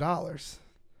thousands of dollars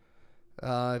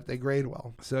if they grade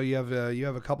well. So you have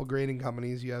a couple grading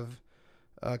companies. You have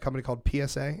a company called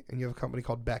PSA and you have a company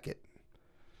called Beckett.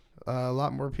 A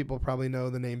lot more people probably know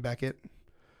the name Beckett,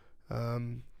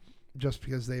 just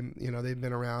because they've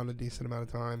been around a decent amount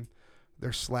of time.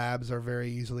 Their slabs are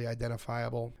very easily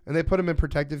identifiable, and they put them in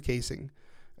protective casing,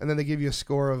 and then they give you a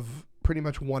score of pretty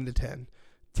much 1 to 10.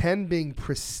 10 being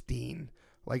pristine.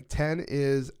 Like 10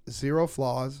 is 0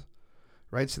 flaws,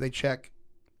 right? So they check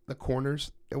the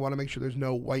corners. They want to make sure there's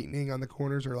no whitening on the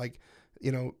corners or like,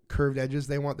 curved edges.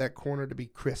 They want that corner to be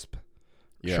crisp,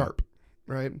 sharp,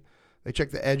 right? They check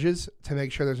the edges to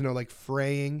make sure there's no like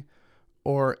fraying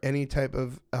or any type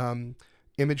of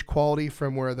image quality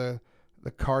from where the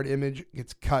card image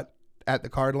gets cut at the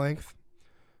card length.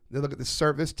 They look at the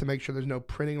surface to make sure there's no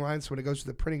printing lines. So when it goes to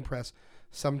the printing press,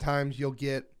 sometimes you'll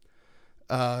get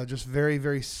just very,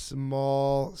 very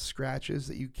small scratches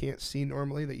that you can't see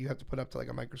normally that you have to put up to like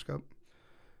a microscope.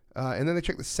 And then they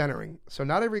check the centering. So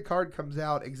not every card comes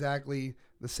out exactly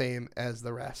the same as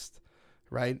the rest,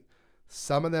 right?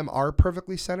 Some of them are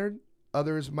perfectly centered.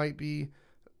 Others might be,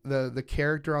 the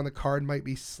character on the card might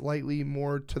be slightly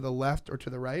more to the left or to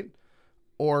the right,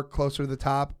 or closer to the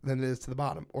top than it is to the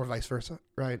bottom, or vice versa,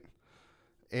 right?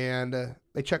 And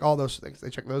they check all those things.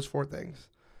 They check those 4 things.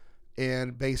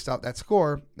 And based off that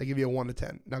score, they give you a 1 to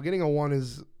 10. Now, getting a 1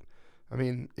 is,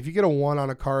 if you get a 1 on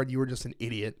a card, you were just an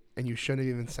idiot, and you shouldn't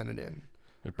have even sent it in.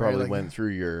 It probably went through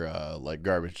your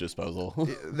garbage disposal.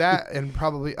 That and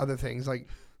probably other things. Like,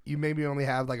 you maybe only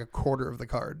have like a quarter of the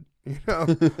card. You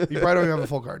probably don't even have a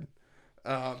full card.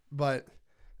 But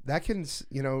that can,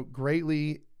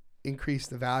 greatly increase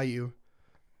the value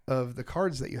of the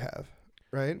cards that you have,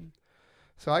 right?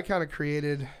 So I kind of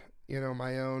created,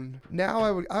 my own. Now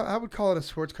I would call it a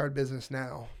sports card business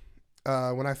now.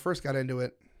 When I first got into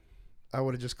it, I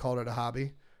would have just called it a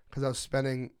hobby because I was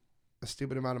spending a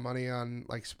stupid amount of money on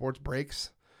like sports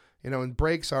breaks, and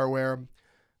breaks are where,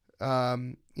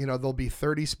 there'll be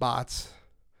 30 spots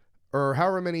or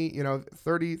however many,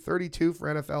 30, 32 for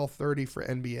NFL, 30 for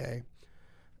NBA.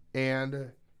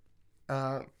 And,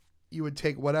 you would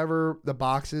take whatever the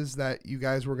boxes that you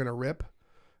guys were going to rip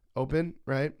open,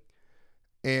 right?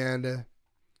 And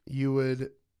you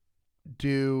would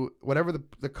do whatever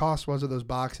the cost was of those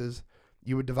boxes,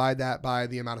 you would divide that by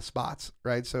the amount of spots,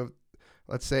 right? So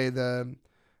let's say it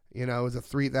was a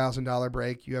 $3,000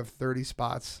 break. You have 30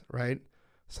 spots, right?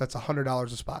 So that's $100 a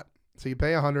spot. So you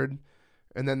pay $100,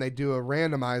 and then they do a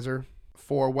randomizer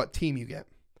for what team you get.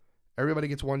 Everybody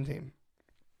gets one team.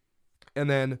 And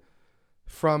then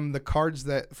from the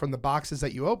boxes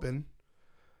that you open,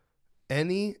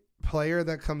 any player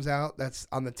that comes out that's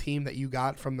on the team that you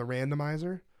got from the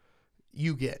randomizer,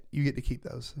 you get to keep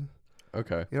those.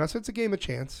 Okay. So it's a game of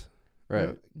chance.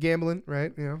 Right. Gambling,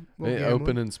 right?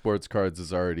 Opening sports cards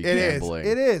is already gambling.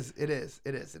 It is.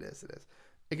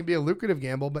 It can be a lucrative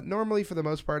gamble, but normally for the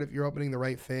most part, if you're opening the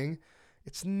right thing,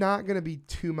 it's not going to be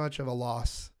too much of a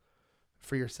loss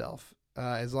for yourself,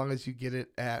 as long as you get it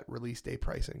at release day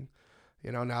pricing.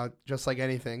 Now, just like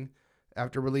anything,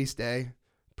 after release day,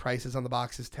 prices on the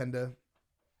boxes tend to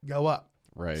go up.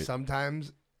 Right.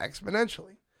 Sometimes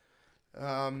exponentially.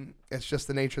 It's just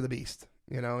the nature of the beast,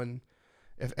 and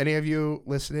if any of you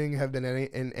listening have been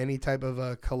in any type of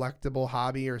a collectible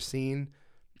hobby or scene,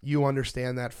 you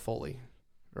understand that fully,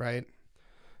 right?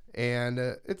 And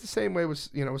it's the same way with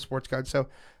sports cards. So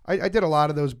I did a lot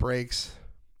of those breaks,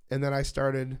 and then I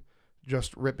started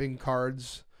just ripping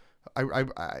cards.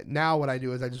 I now what I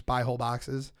do is I just buy whole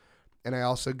boxes, and I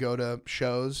also go to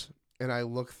shows and I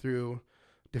look through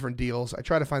different deals. I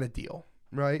try to find a deal,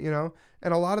 right?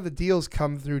 And a lot of the deals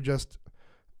come through just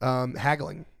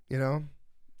haggling,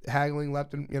 haggling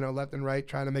left and right,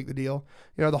 trying to make the deal.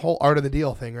 The whole art of the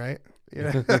deal thing, right?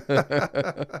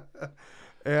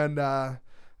 And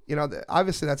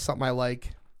obviously that's something I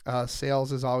like.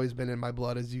 Sales has always been in my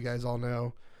blood, as you guys all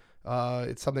know.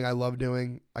 It's something I love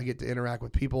doing. I get to interact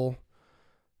with people.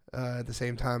 At the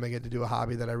same time, I get to do a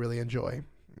hobby that I really enjoy,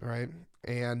 right?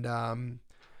 And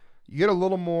you get a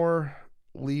little more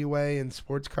leeway in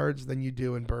sports cards than you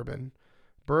do in bourbon.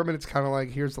 Bourbon, it's kind of like,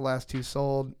 here's the last 2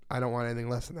 sold. I don't want anything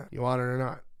less than that. You want it or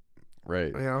not?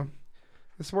 Right.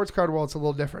 The sports card world, it's a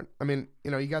little different.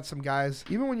 You got some guys,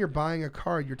 even when you're buying a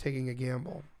card, you're taking a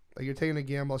gamble. Like, you're taking a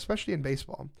gamble, especially in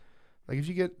baseball. Like, if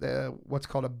you get what's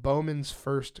called a Bowman's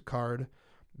First card,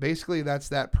 basically that's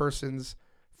that person's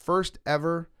first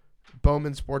ever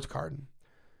Bowman sports card.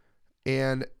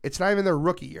 And it's not even their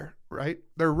rookie year, right?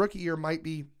 Their rookie year might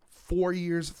be 4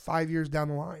 years, 5 years down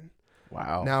the line.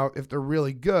 Wow. Now, if they're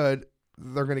really good,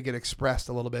 they're going to get expressed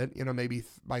a little bit, maybe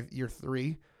by year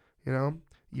 3,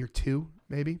 year 2,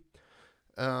 maybe.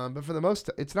 But for the most,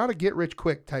 it's not a get rich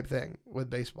quick type thing with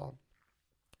baseball.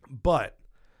 But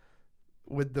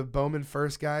with the Bowman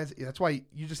First guys, that's why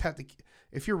you just have to,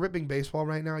 if you're ripping baseball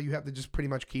right now, you have to just pretty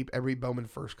much keep every Bowman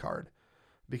First card,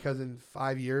 because in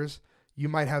 5 years, you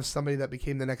might have somebody that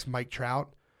became the next Mike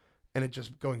Trout and it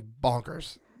just going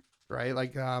bonkers, right?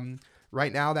 Like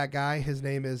right now, that guy, his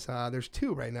name is, there's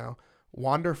 2 right now,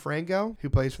 Wander Franco, who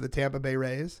plays for the Tampa Bay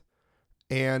Rays,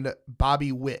 and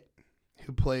Bobby Witt,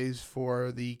 who plays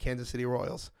for the Kansas City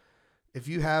Royals. If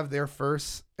you have their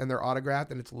first and they're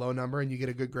autographed and it's a low number and you get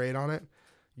a good grade on it,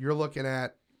 you're looking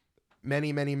at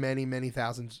many, many, many, many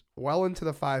thousands, well into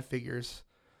the 5 figures.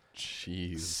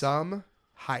 Jeez. Some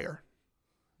higher.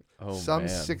 Oh, some man.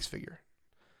 6 figure.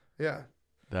 Yeah.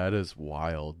 That is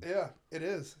wild. Yeah, it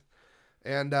is.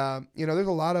 And, there's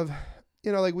a lot of,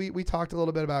 like we talked a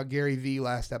little bit about Gary Vee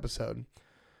last episode.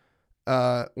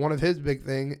 One of his big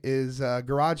thing is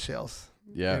garage sales.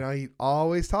 Yeah. He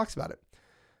always talks about it.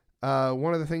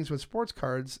 One of the things with sports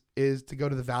cards is to go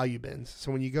to the value bins.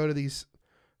 So when you go to these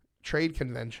trade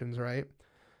conventions, right,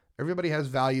 everybody has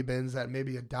value bins that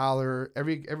maybe $1.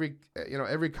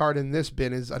 Every card in this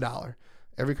bin is $1.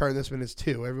 Every card in this bin is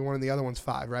 $2. Every one in the other one's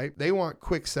 $5, right? They want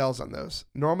quick sales on those.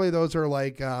 Normally those are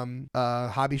like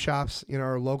hobby shops,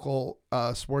 or local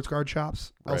sports card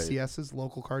shops, Right. LCSs,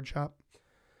 local card shop.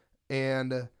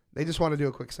 And they just want to do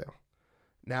a quick sale.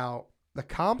 Now, the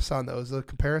comps on those, the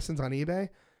comparisons on eBay,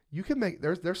 you can make,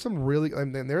 there's some really,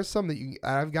 there's some that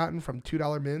I've gotten from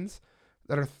 $2 bins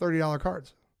that are $30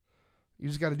 cards. You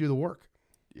just got to do the work.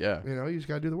 Yeah. You just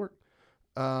got to do the work.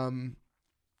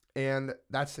 And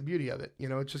that's the beauty of it.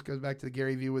 It just goes back to the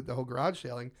Gary Vee with the whole garage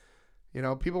selling.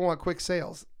 People want quick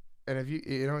sales. And if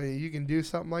you can do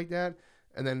something like that,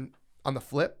 and then on the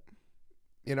flip,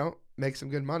 make some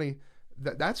good money.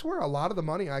 That's where a lot of the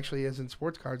money actually is in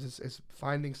sports cards, is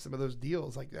finding some of those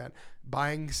deals like that.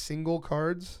 Buying single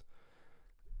cards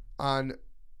on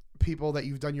people that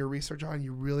you've done your research on,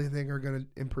 you really think are going to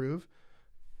improve,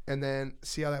 and then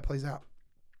see how that plays out.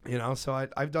 So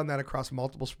I've done that across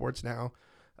multiple sports now.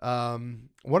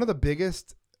 One of the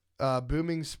biggest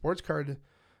booming sports card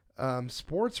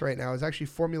sports right now is actually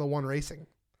Formula One racing.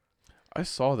 I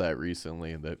saw that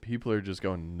recently, that people are just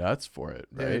going nuts for it,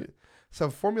 right? So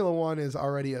Formula One is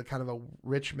already a kind of a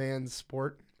rich man's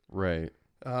sport. Right.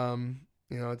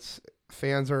 It's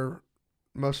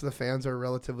most of the fans are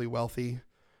relatively wealthy.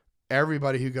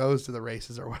 Everybody who goes to the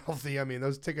races are wealthy. I mean,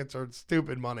 those tickets are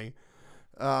stupid money.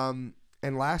 And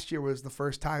last year was the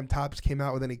first time Topps came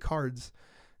out with any cards.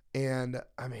 And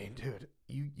I mean, dude,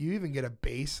 you even get a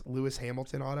base Lewis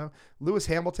Hamilton auto. Lewis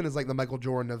Hamilton is like the Michael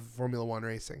Jordan of Formula One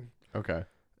racing. Okay.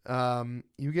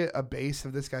 You get a base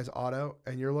of this guy's auto,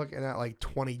 and you're looking at like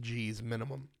 20 G's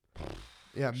minimum.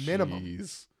 Yeah, minimum.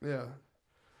 Jeez. Yeah.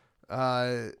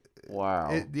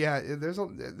 Wow. There's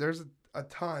a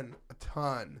ton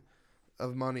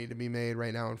of money to be made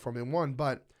right now in Formula One,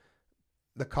 but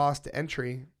the cost to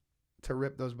entry to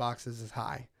rip those boxes is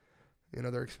high.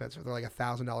 They're expensive. They're like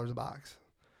 $1,000 a box.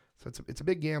 So it's a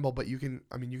big gamble, but you can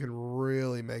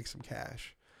really make some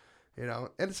cash.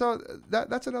 And so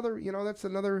that's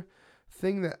another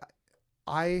thing that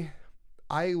I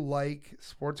like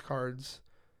sports cards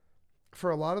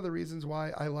for a lot of the reasons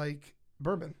why I like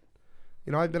bourbon.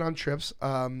 I've been on trips.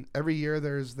 Every year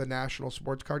there's the National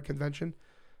Sports Card Convention,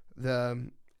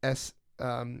 the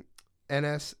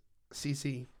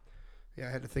NSCC. Yeah,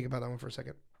 I had to think about that one for a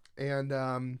second.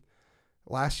 And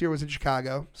last year was in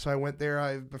Chicago, so I went there.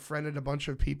 I've befriended a bunch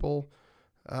of people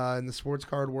in the sports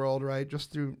card world, right,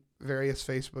 just through various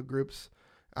Facebook groups.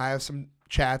 I have some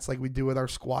chats like we do with our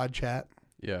squad chat.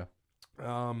 Yeah.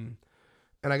 And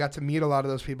I got to meet a lot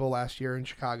of those people last year in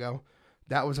Chicago.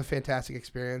 That was a fantastic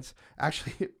experience.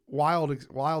 Actually,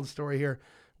 wild story here.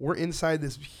 We're inside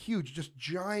this huge, just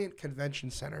giant convention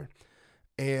center.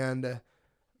 And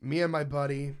me and my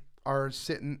buddy are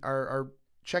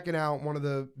checking out one of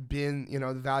the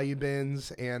the value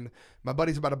bins. And my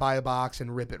buddy's about to buy a box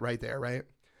and rip it right there, right?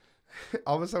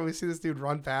 All of a sudden, we see this dude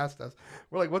run past us.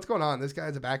 We're like, what's going on? This guy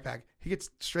has a backpack. He gets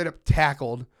straight up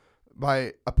tackled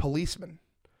by a policeman.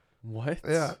 What?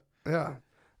 Yeah.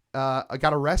 I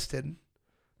got arrested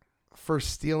for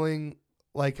stealing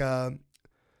like a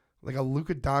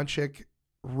Luka Doncic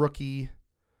rookie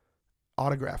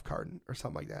autograph card or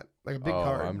something like that. Like a big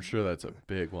card. I'm sure that's a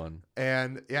big one.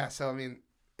 And yeah, so I mean,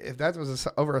 if that was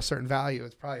over a certain value,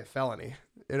 it's probably a felony,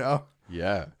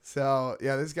 Yeah. So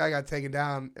yeah, this guy got taken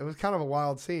down. It was kind of a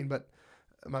wild scene, but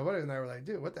my buddy and I were like,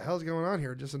 dude, what the hell's going on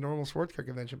here? Just a normal sports car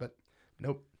convention, but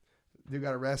nope. dude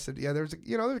got arrested. Yeah, there's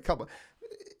a couple.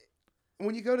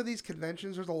 When you go to these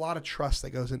conventions, there's a lot of trust that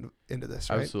goes into this,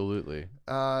 right? Absolutely.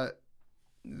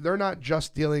 They're not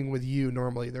just dealing with you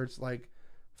normally. There's like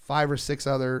 5 or 6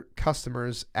 other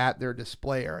customers at their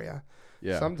display area.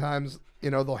 Yeah. Sometimes,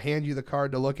 they'll hand you the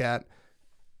card to look at.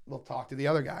 They'll talk to the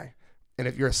other guy. And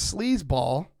if you're a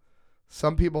sleazeball,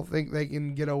 some people think they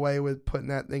can get away with putting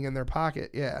that thing in their pocket.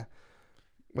 Yeah.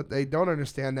 What they don't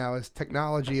understand now is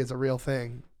technology is a real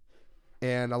thing.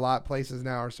 And a lot of places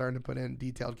now are starting to put in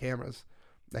detailed cameras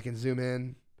that can zoom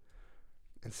in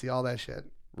and see all that shit.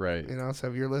 Right. So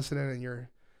if you're listening and you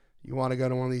want to go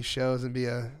to one of these shows and be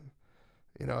a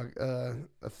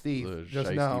thief,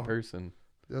 just know. Person.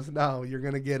 Just know you're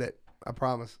going to get it. I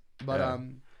promise. But,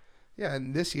 Yeah.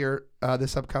 and this year,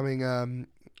 this upcoming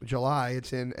July,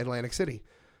 it's in Atlantic City.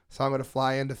 So I'm going to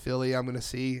fly into Philly. I'm going to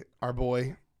see our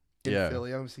boy in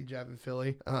Philly. I'm going to see Jeff in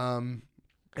Philly. And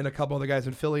a couple other guys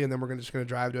in Philly, and then we're just going to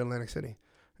drive to Atlantic City.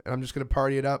 And I'm just going to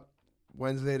party it up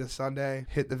Wednesday to Sunday,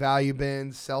 hit the value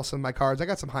bins, sell some of my cards. I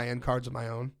got some high-end cards of my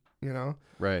own,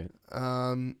 Right.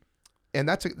 And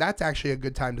that's actually a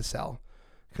good time to sell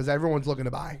because everyone's looking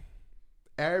to buy.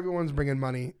 Everyone's bringing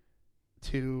money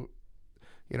to,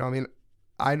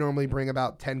 I normally bring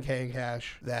about $10K in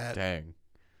cash that Dang.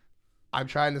 I'm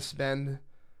trying to spend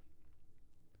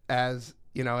as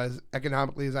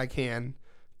economically as I can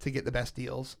to get the best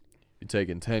deals. You're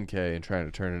taking 10K and trying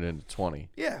to turn it into 20.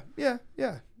 Yeah. Yeah.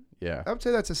 I would say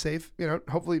that's a safe,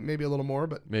 hopefully maybe a little more,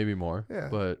 but Maybe more. Yeah.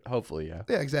 But hopefully, yeah.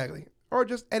 yeah, exactly. Or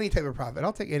just any type of profit.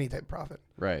 I'll take any type of profit,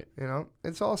 Right.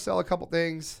 And so I'll sell a couple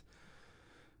things,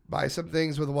 buy some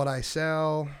things with what I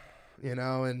sell,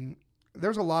 and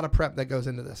there's a lot of prep that goes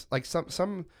into this. Like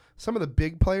some of the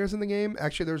big players in the game,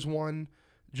 actually there's one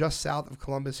just south of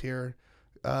Columbus here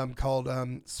called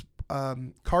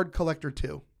Card Collector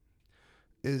 2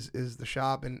 is the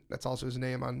shop, and that's also his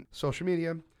name on social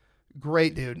media.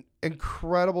 Great dude.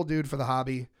 Incredible dude for the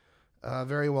hobby.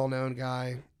 Very well-known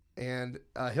guy. And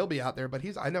he'll be out there, but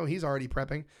I know he's already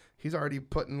prepping. He's already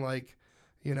putting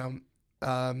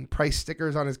price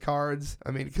stickers on his cards.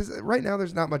 I mean, because right now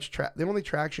there's not much the only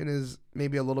traction is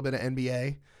maybe a little bit of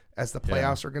NBA as the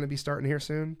playoffs are going to be starting here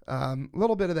soon. A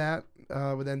little bit of that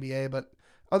with NBA, but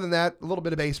other than that, a little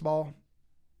bit of baseball.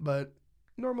 But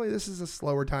normally this is a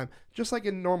slower time, just like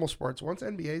in normal sports. Once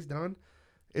NBA's done,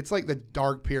 it's like the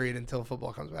dark period until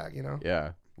football comes back.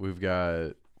 Yeah. We've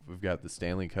got the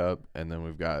Stanley Cup, and then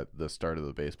we've got the start of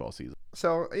the baseball season.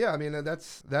 So yeah, I mean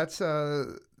that's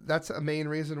a main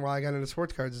reason why I got into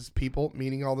sports cards is people,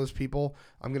 meeting all those people.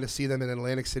 I'm gonna see them in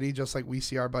Atlantic City, just like we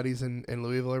see our buddies in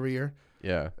Louisville every year.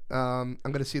 Yeah. I'm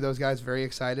gonna see those guys. Very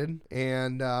excited,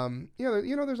 and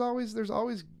there's always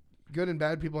good and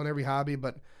bad people in every hobby,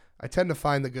 but I tend to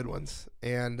find the good ones,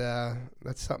 and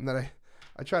that's something that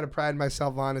I try to pride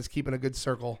myself on, is keeping a good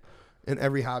circle in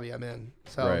every hobby I'm in.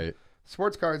 So. Right.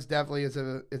 Sports cards definitely is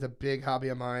a big hobby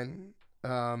of mine.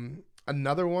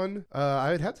 Another one,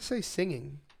 I would have to say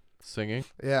singing. Singing?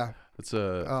 Yeah. It's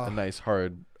a nice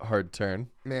hard turn.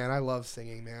 Man, I love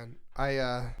singing, man.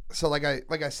 So like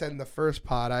I said in the first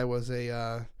pod, I was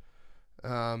a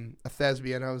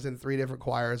thespian. I was in 3 different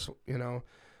choirs,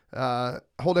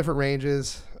 whole different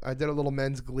ranges. I did a little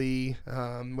men's glee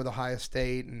with Ohio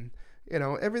State, and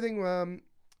everything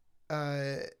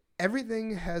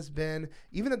everything has been,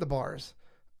 even at the bars.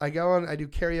 I do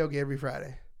karaoke every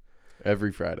Friday.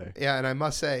 Every Friday. Yeah, and I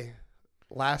must say,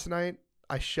 last night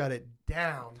I shut it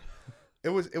down. It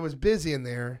was busy in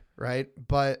there, right?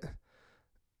 But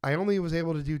I only was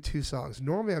able to do 2 songs.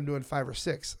 Normally I'm doing 5 or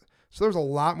 6. So there's a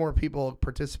lot more people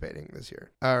participating this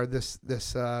year, or this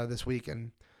week,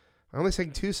 and I only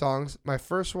sang 2 songs. My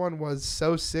first one was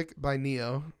 "So Sick" by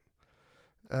Neo.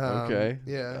 Okay.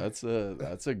 Yeah. That's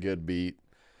a good beat.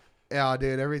 Yeah,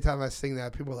 dude, every time I sing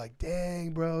that, people are like,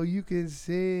 dang, bro, you can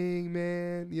sing,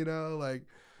 man.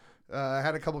 I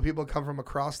had a couple people come from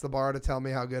across the bar to tell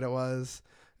me how good it was.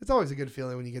 It's always a good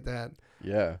feeling when you get that.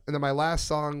 Yeah. And then my last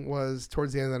song was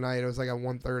towards the end of the night. It was like at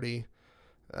 1:30.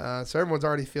 So everyone's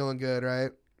already feeling good,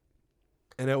 right?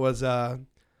 And it was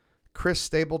Chris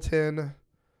Stapleton,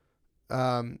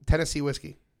 Tennessee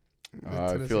Whiskey.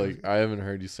 I feel like I haven't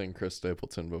heard you sing Chris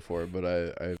Stapleton before, but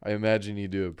I imagine you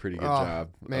do a pretty good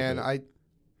job. Man,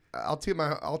 I'll toot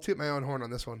my own horn on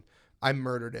this one. I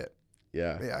murdered it.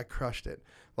 Yeah. Yeah, I crushed it.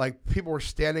 Like, people were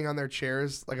standing on their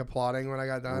chairs, like, applauding when I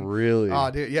got done. Really? Oh,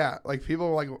 dude, yeah. Like,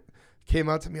 people like came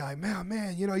up to me like,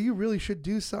 man, you really should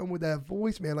do something with that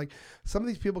voice, man. Like, some of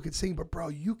these people can sing, but bro,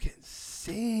 you can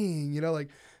sing.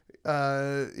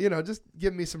 Just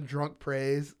give me some drunk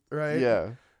praise, right? Yeah.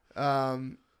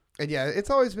 And yeah, it's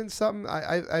always been something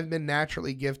I've been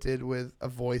naturally gifted with a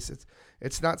voice.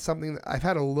 It's not something that I've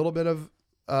had a little bit of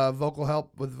vocal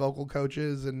help with vocal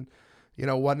coaches and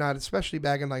whatnot, especially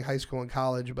back in like high school and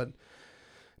college, but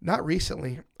not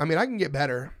recently. I mean, I can get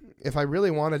better if I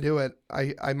really want to do it.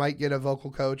 I might get a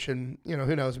vocal coach and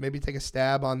who knows, maybe take a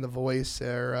stab on The Voice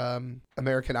or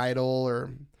American Idol or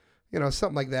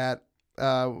something like that.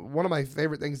 One of my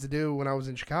favorite things to do when I was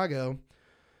in Chicago.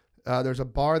 There's a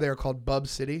bar there called Bub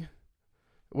City,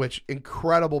 which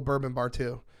incredible bourbon bar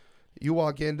too. You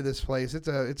walk into this place, it's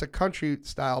a country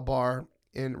style bar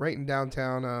right in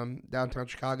downtown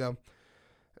Chicago,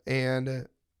 and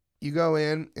you go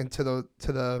in and to the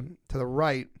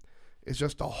right is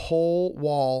just a whole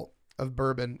wall of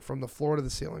bourbon from the floor to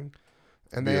the ceiling,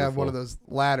 and they have one of those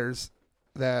ladders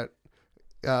that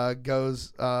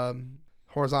goes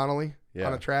horizontally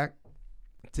on a track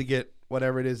to get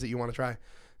whatever it is that you want to try.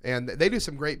 And they do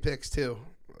some great picks too.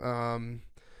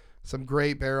 Some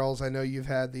great barrels. I know you've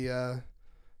had the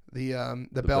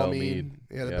Belle Meade.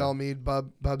 Yeah, the Belle Meade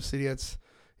Bub City. It's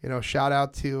shout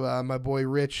out to my boy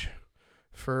Rich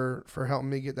for helping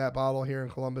me get that bottle here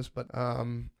in Columbus. But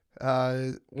one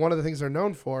of the things they're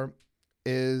known for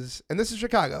is, and this is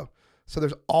Chicago, so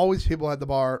there's always people at the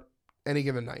bar any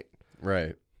given night.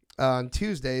 Right. On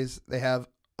Tuesdays they have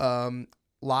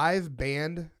live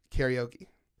band karaoke.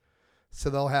 So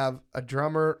they'll have a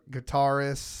drummer,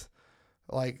 guitarist,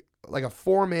 like a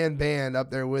 4-man band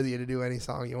up there with you to do any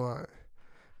song you want.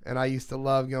 And I used to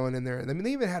love going in there. I mean,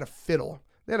 they even had a fiddle.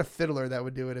 They had a fiddler that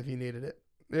would do it if you needed it.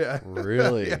 Yeah.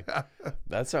 Really? Yeah.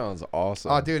 That sounds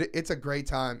awesome. Oh, dude, it's a great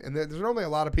time. And there's normally a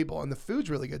lot of people. And the food's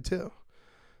really good, too.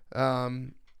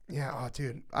 Yeah, oh,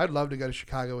 dude, I'd love to go to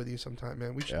Chicago with you sometime,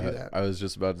 man. We should do that. I was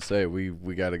just about to say,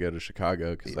 we got to go to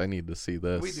Chicago because I need to see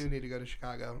this. We do need to go to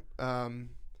Chicago.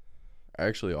 I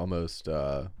actually almost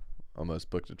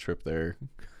booked a trip there.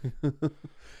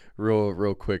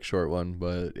 real quick, short one,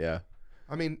 but yeah.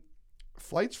 I mean,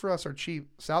 flights for us are cheap.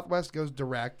 Southwest goes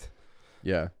direct.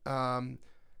 Yeah.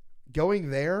 Going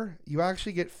there, you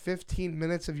actually get 15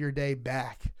 minutes of your day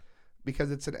back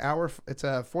because it's a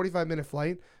 45-minute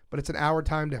flight, but it's an hour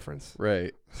time difference.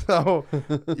 Right. So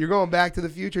you're going back to the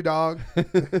future, dog.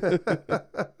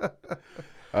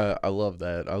 I love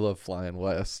that. I love flying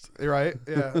west. Right.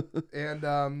 Yeah.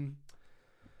 And,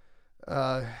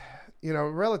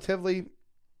 relatively,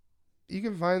 you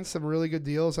can find some really good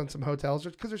deals on some hotels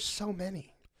because there's so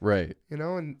many. Right.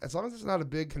 And as long as it's not a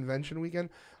big convention weekend.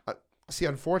 See,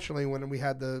 unfortunately, when we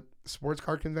had the sports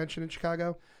car convention in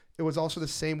Chicago, it was also the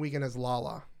same weekend as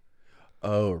Lala.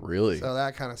 Oh, really? So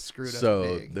that kind of screwed us So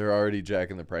big. they're already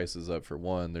jacking the prices up for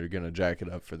one. They're going to jack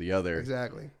it up for the other.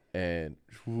 Exactly. And,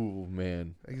 ooh,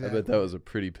 man. Exactly. I bet that was a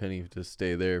pretty penny to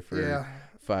stay there for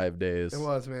 5 days. It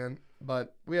was, man.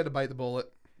 But we had to bite the bullet.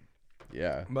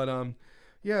 Yeah. But,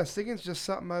 singing's just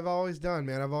something I've always done,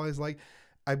 man. I've always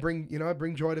I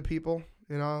bring joy to people.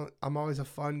 I'm always a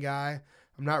fun guy.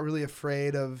 I'm not really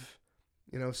afraid of,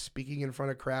 speaking in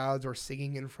front of crowds or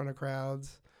singing in front of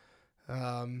crowds.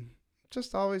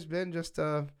 Just always been just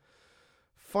a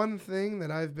fun thing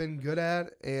that I've been good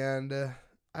at, and I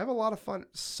have a lot of fun.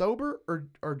 Sober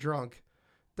or drunk,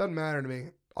 doesn't matter to me.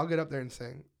 I'll get up there and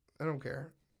sing. I don't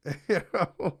care.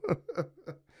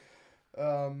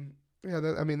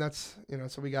 That's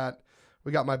So we got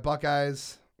my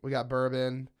Buckeyes, we got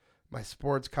bourbon, my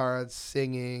sports cards,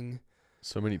 singing.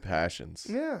 So many passions.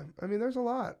 Yeah, there's a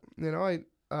lot.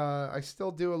 I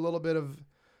still do a little bit of,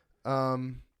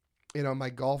 my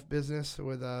golf business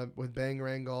with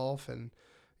Bangarang Golf and,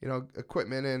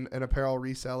 equipment and apparel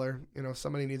reseller. If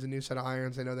somebody needs a new set of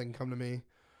irons, they know they can come to me.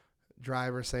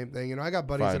 Driver, same thing. I got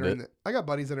buddies that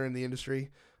are in the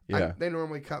industry. Yeah. They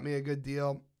normally cut me a good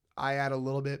deal. I add a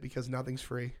little bit because nothing's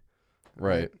free.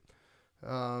 Right.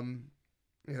 I'm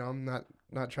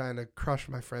not trying to crush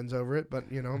my friends over it, but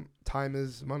time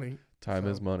is money. Time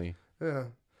is money. Yeah.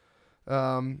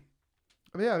 And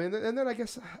then I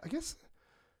guess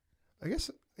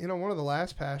one of the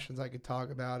last passions I could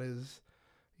talk about is,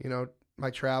 my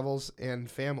travels and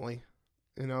family.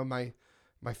 My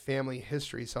family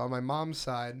history. So on my mom's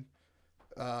side,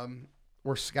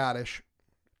 we're Scottish,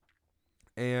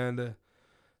 and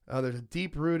there's a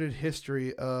deep-rooted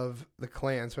history of the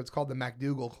clan. So it's called the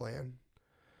MacDougall clan.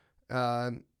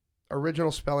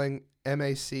 Original spelling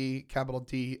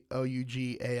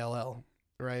MacDougal,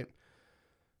 right?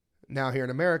 Now here in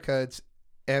America, it's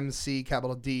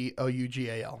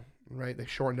McDougal, right? They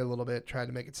shortened it a little bit, tried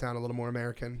to make it sound a little more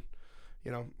American.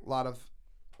 A lot of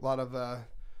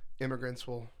immigrants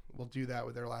will do that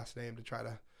with their last name to try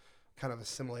to kind of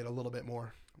assimilate a little bit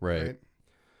more. Right.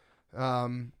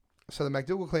 So the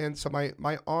MacDougal clan. So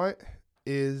my aunt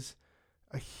is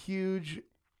a huge,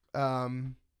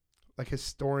 like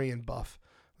historian buff.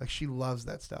 Like she loves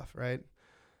that stuff, right?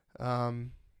 Now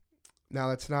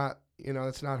that's not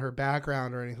that's not her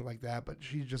background or anything like that, but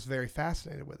she's just very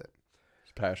fascinated with it.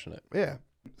 She's passionate. Yeah.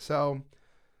 So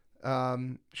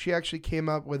she actually came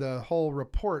up with a whole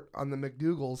report on the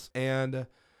MacDougals, and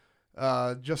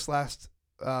just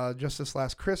this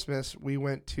last Christmas, we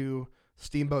went to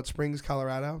Steamboat Springs,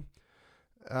 Colorado.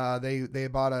 They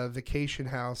bought a vacation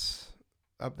house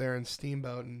up there in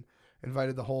Steamboat and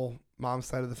invited the whole mom's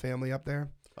side of the family up there.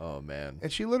 Oh man!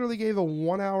 And she literally gave a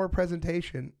 1-hour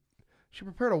presentation. She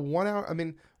prepared a 1 hour. I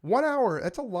mean, 1 hour.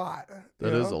 That's a lot.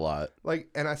 That is a lot. Like,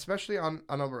 and especially on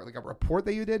a report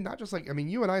that you did, not just like, I mean,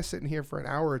 you and I sitting here for an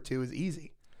hour or two is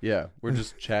easy. Yeah, we're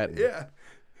just chatting. Yeah,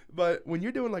 but when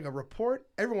you're doing like a report,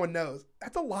 everyone knows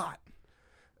that's a lot.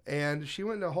 And she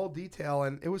went into whole detail,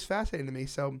 and it was fascinating to me.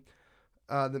 So,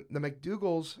 the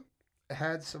MacDougals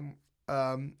had some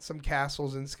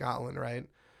castles in Scotland, right?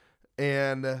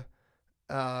 And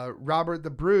Robert the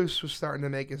Bruce was starting to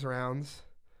make his rounds.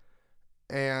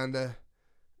 And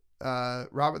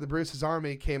Robert the Bruce's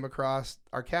army came across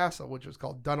our castle, which was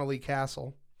called Dunolly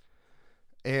Castle.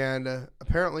 And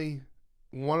apparently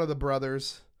one of the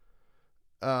brothers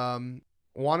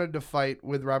wanted to fight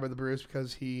with Robert the Bruce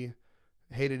because he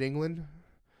hated England.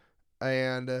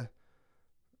 And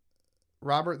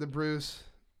Robert the Bruce,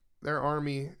 their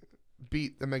army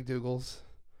beat the MacDougals.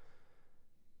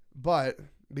 But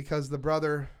because the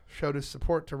brother showed his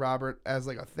support to Robert as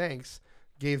like a thanks,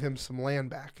 gave him some land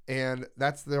back. And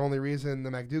that's the only reason the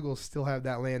MacDougals still have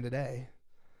that land today,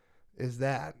 is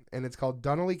that. And it's called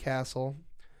Dunolly Castle.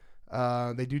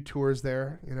 They do tours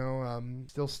there,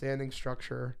 still standing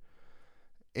structure.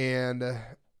 And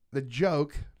the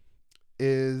joke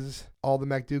is all the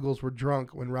MacDougals were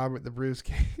drunk when Robert the Bruce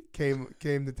came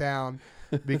to town,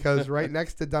 because right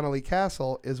next to Dunolly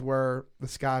Castle is where the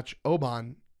Scotch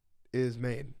Oban is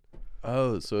made.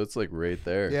 Oh, so it's like right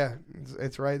there. Yeah,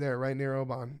 it's right there, right near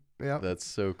Oban. Yeah, That's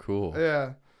so cool.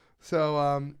 yeah.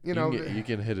 So you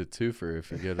can hit a twofer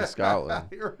if you go to Scotland.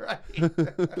 You're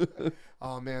right.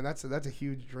 Oh man, that's a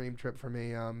huge dream trip for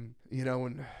me.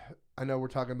 When I know we're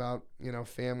talking about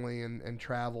family and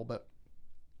travel, but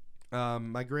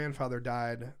my grandfather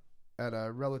died at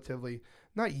a relatively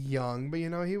not young, but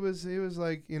he was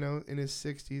like in his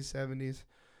 60s, 70s,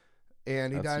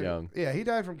 and he That's died. young. Yeah, he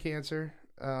died from cancer.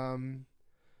 And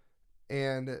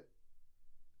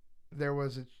there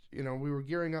was we were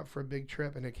gearing up for a big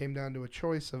trip, and it came down to a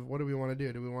choice of what do we want to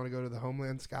do? Do we want to go to the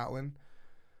homeland, Scotland,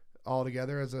 all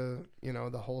together as the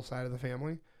whole side of the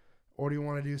family, or do you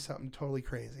want to do something totally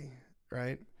crazy,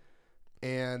 right?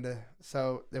 And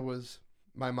so there was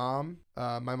my mom,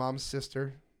 my mom's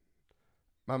sister,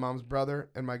 my mom's brother,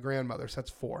 and my grandmother. So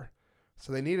that's 4.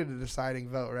 So they needed a deciding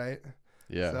vote, right?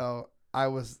 Yeah. So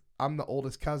I'm the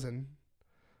oldest cousin.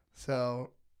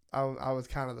 So I was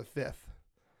kind of the 5th.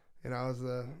 I was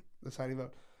the deciding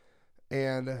vote.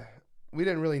 And we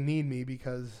didn't really need me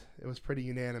because it was pretty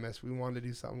unanimous. We wanted to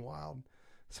do something wild.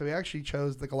 So we actually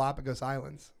chose the Galapagos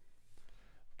Islands.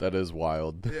 That is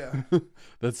wild. Yeah.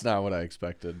 That's not what I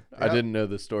expected. Yep. I didn't know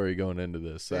the story going into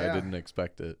this, so Yeah. I didn't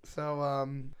expect it. So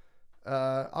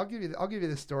I'll give you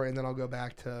this story, and then I'll go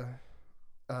back to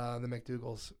the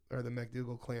MacDougals, or the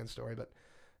MacDougall clan story. But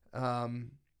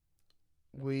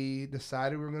we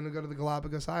decided we were going to go to the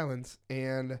Galapagos Islands,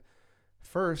 and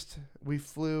first we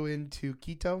flew into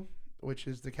Quito, which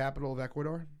is the capital of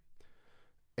Ecuador,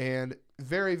 and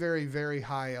very, very, very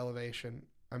high elevation.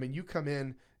 I mean, you come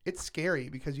in, it's scary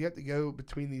because you have to go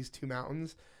between these 2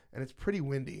 mountains, and it's pretty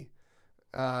windy.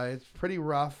 It's pretty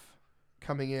rough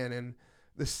coming in, and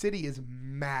the city is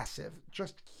massive,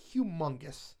 just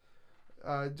humongous.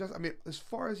 As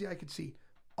far as the eye could see,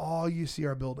 all you see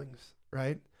are buildings,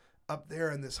 right? Up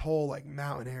there in this whole like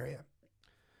mountain area.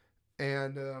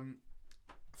 And a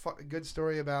good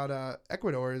story about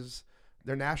Ecuador is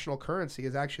their national currency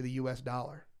is actually the U.S.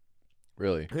 dollar.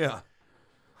 Really? Yeah.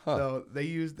 Huh. So they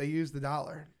use the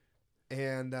dollar,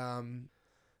 and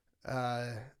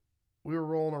we were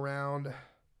rolling around.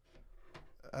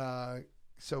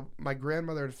 So my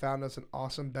grandmother had found us an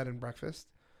awesome bed and breakfast,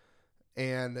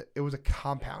 and it was a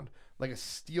compound, like a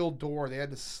steel door. They had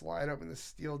to slide open the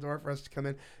steel door for us to come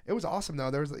in. It was awesome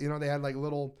though. There was, they had like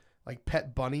little like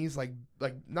pet bunnies, like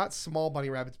not small bunny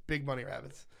rabbits, big bunny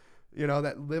rabbits,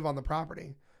 that live on the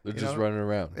property. They're just running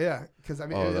around. Yeah, because it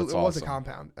was a awesome.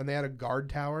 compound, and they had a guard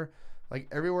tower. Like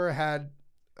everywhere had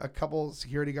a couple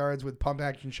security guards with pump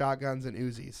action shotguns and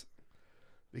Uzis,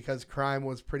 because crime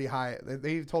was pretty high.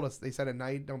 They told us, they said at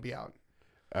night, don't be out.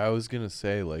 I was gonna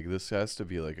say, like, this has to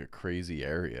be like a crazy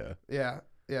area. Yeah,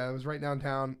 yeah, it was right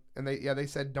downtown, and they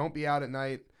said don't be out at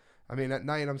night. I mean, at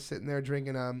night I'm sitting there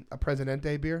drinking a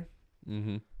Presidente beer,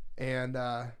 Mm-hmm.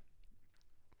 and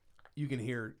you can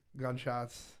hear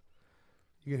gunshots.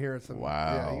 You can hear some.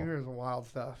 Yeah, you can Wow. hear some wild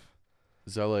stuff.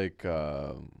 Is that like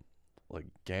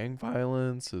gang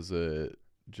violence? Is it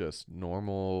just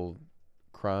normal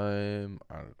crime?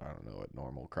 I don't know what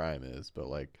normal crime is, but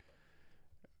like,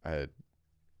 I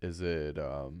is it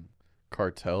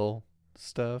cartel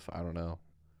stuff? I don't know.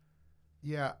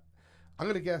 Yeah, I'm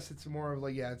gonna guess it's more of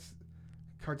like it's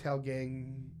cartel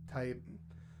gang type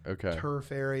Okay.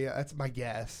 turf area. That's my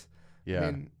guess. I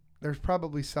Yeah. mean, there's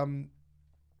probably some.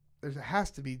 There has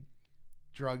to be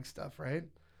drug stuff, right?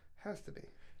 Has to be.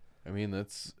 I mean,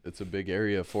 it's a big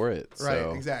area for it. Right,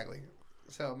 So exactly.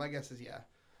 So my guess is yeah.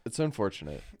 it's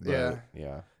unfortunate. But Yeah.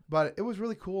 yeah. But it was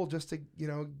really cool just to,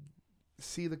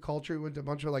 see the culture. We went to a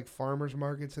bunch of like farmers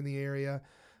markets in the area.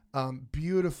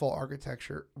 Beautiful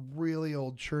architecture, really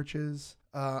old churches.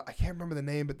 I can't remember the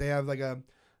name, but they have like a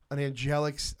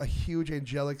huge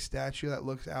angelic statue that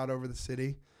looks out over the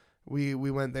city. We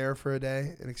went there for a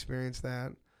day and experienced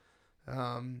that.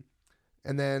 And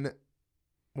then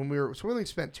we only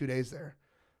spent 2 days there.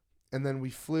 And then we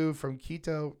flew from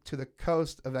Quito to the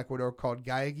coast of Ecuador called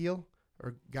Guayaquil,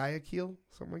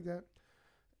 something like that.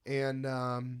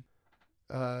 And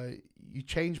you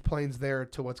change planes there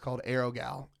to what's called Aero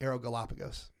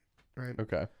Galapagos, right?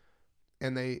 Okay.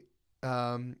 And they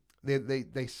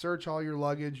search all your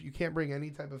luggage. You can't bring any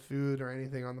type of food or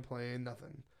anything on the plane,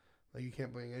 nothing. Like you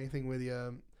can't bring anything with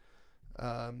you,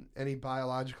 any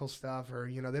biological stuff, or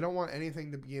they don't want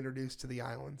anything to be introduced to the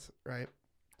islands, right?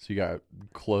 So you got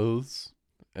clothes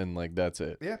and like that's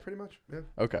it. Yeah, pretty much. Yeah.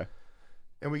 Okay.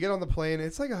 And we get on the plane.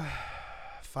 It's like a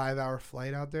 5-hour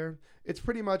flight out there. It's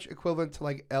pretty much equivalent to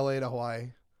like LA to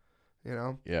Hawaii,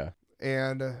 Yeah.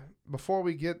 And before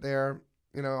we get there,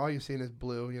 all you've seen is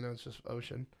blue. It's just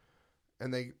ocean.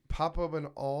 And they pop open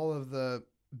all of the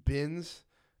bins,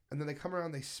 and then they come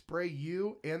around. They spray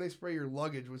you and they spray your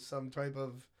luggage with some type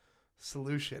of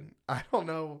solution. I don't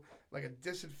know, like a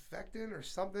disinfectant or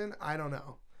something. I don't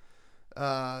know.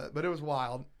 But it was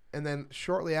wild. And then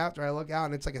shortly after, I look out,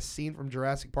 and it's like a scene from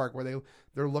Jurassic Park where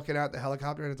they're looking at the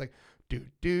helicopter, and it's like do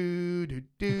do do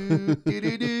do do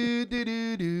do do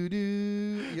do do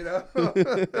do.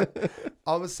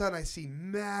 All of a sudden, I see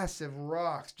massive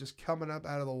rocks just coming up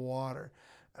out of the water,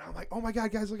 and I'm like, oh my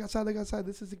god, guys, look outside! Look outside!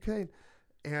 This is insane.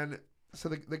 And so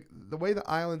the way the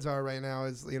islands are right now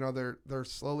is they're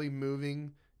slowly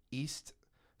moving east.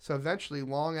 So eventually,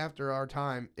 long after our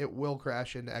time, it will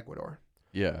crash into Ecuador.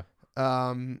 Yeah.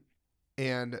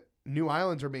 And new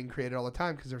islands are being created all the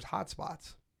time because there's hot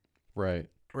spots. Right.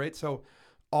 Right. So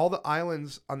all the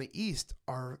islands on the east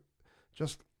are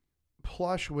just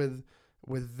plush with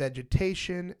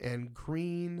vegetation and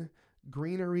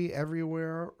greenery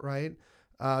everywhere. Right.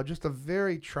 Just a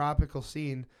very tropical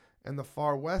scene. And the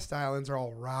far west islands are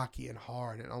all rocky and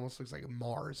hard. It almost looks like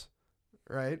Mars.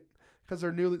 Right. Because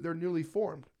they're newly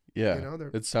formed. Yeah.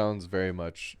 It sounds very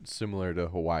much similar to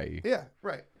Hawaii. Yeah,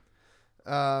 right.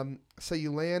 So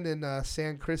you land in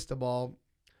San Cristobal,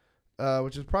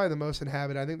 which is probably the most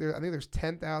inhabited. I think there's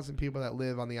 10,000 people that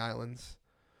live on the islands,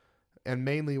 and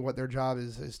mainly what their job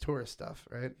is tourist stuff,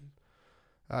 right?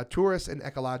 Tourists and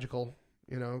ecological,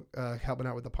 helping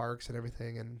out with the parks and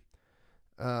everything.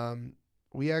 And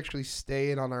we actually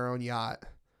stayed on our own yacht.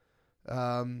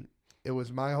 It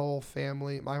was my whole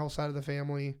side of the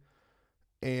family,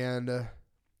 and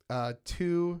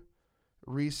 2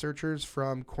 researchers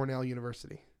from Cornell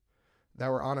University that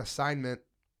were on assignment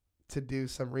to do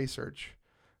some research.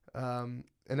 And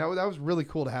that was really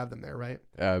cool to have them there, right?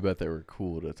 Yeah, I bet they were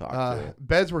cool to talk to.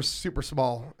 Beds were super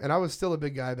small, and I was still a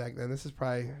big guy back then. This is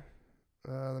probably,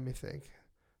 let me think,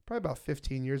 probably about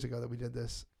 15 years ago that we did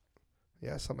this.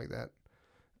 Yeah, something like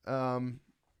that.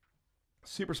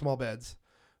 Super small beds.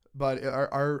 But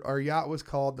our yacht was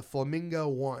called the Flamingo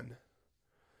 1.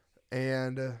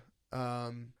 And,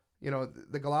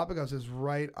 the Galapagos is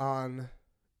right on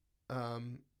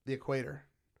the equator,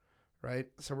 right?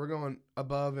 So we're going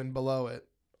above and below it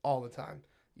all the time.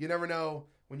 You never know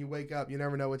when you wake up. You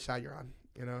never know which side you're on,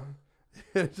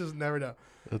 You just never know.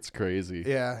 That's crazy.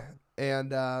 Yeah.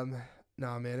 And,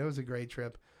 no, man, it was a great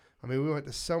trip. I mean, we went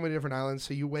to so many different islands.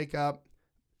 So you wake up.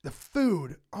 The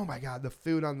food, oh my God, the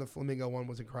food on the Flamingo 1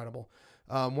 was incredible.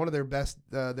 One of their best,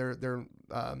 their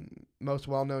most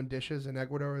well-known dishes in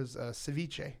Ecuador is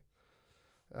ceviche.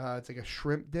 It's like a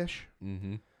shrimp dish.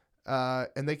 Mm-hmm.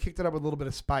 And they kicked it up with a little bit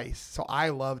of spice, so I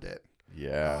loved it.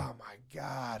 Yeah. Oh my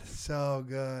God, so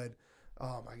good.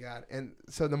 Oh my God. And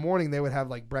so in the morning they would have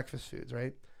like breakfast foods,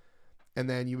 right? And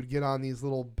then you would get on these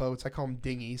little boats. I call them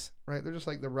dinghies, right? They're just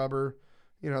like the rubber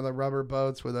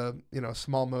boats with a,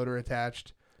 small motor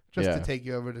attached just to Yeah. take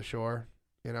you over to shore,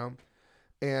 you know?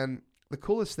 And the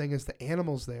coolest thing is the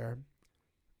animals there,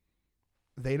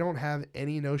 they don't have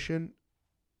any notion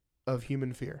of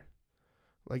human fear.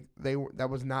 Like that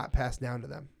was not passed down to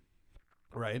them.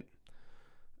 Right?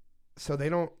 So they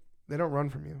don't run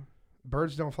from you.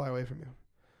 Birds don't fly away from you.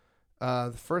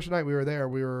 The first night we were there,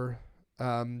 we were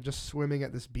just swimming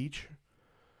at this beach,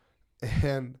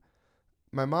 and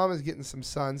my mom is getting some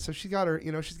sun, so she's got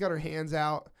her hands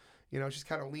out, she's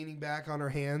kind of leaning back on her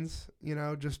hands,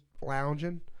 just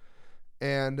lounging,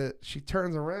 and she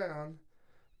turns around,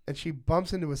 and she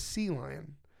bumps into a sea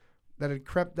lion that had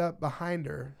crept up behind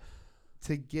her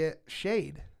to get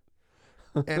shade,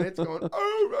 and it's going, oh,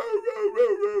 oh, oh, oh,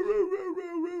 oh, oh,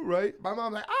 oh, oh, right? My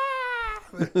mom's like,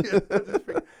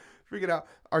 ah! Freaking out.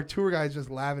 Our tour guide's just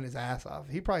laughing his ass off.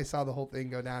 He probably saw the whole thing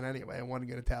go down anyway and wasn't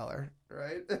going to tell her,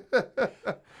 right?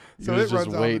 So it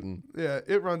runs waiting.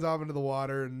 It runs off into the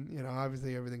water, and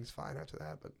obviously everything's fine after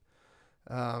that. But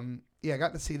I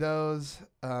got to see those.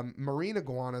 Marine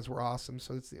iguanas were awesome.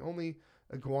 So it's the only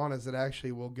iguanas that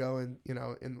actually will go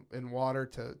in water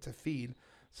to feed.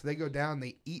 So they go down,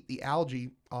 they eat the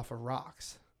algae off of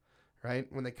rocks, right?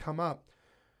 When they come up,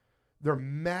 they're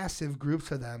massive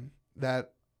groups of them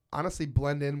that honestly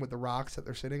blend in with the rocks that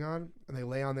they're sitting on, and they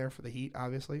lay on there for the heat,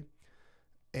 obviously.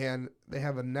 And they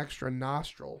have an extra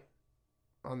nostril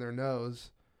on their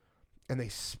nose, and they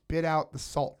spit out the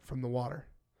salt from the water,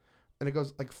 and it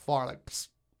goes like far, like psst.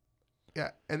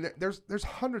 Yeah. And there's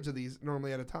hundreds of these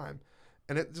normally at a time,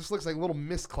 and it just looks like little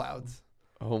mist clouds.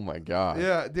 Oh my God.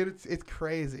 Yeah, dude, it's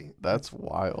crazy. That's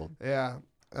wild. Yeah.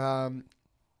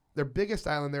 Their biggest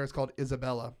island there is called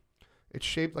Isabella. It's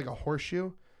shaped like a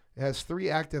horseshoe. It has 3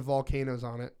 active volcanoes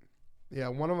on it. Yeah,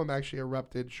 one of them actually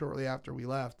erupted shortly after we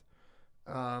left.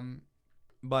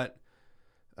 But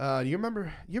do you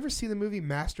ever see the movie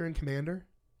Master and Commander?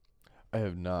 I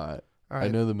have not. All right. I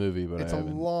know the movie, but it's I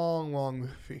haven't. It's a long, long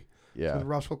movie. Yeah. With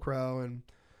Russell Crowe.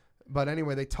 But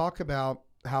anyway, they talk about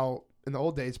how in the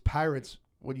old days, pirates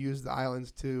would use the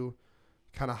islands to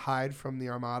kind of hide from the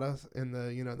armadas and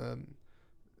the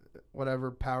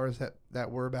whatever powers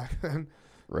that were back then.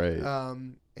 Right.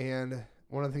 And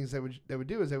one of the things they would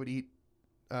do is they would eat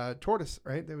tortoise,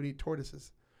 right? They would eat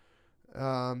tortoises.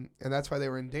 And that's why they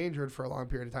were endangered for a long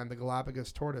period of time, the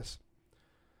Galapagos tortoise.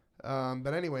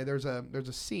 But anyway, there's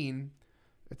a scene.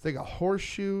 It's like a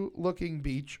horseshoe-looking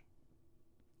beach,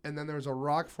 and then there's a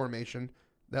rock formation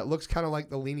that looks kind of like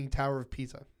the Leaning Tower of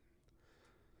Pisa.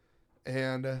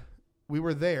 And we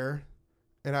were there,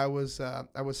 and I was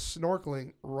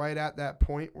snorkeling right at that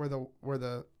point where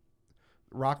the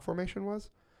rock formation was,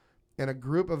 and a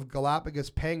group of Galapagos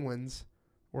penguins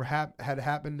had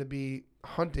happened to be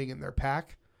hunting in their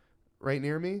pack right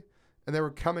near me, and they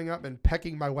were coming up and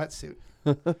pecking my wetsuit.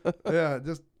 Yeah,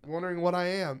 just wondering what I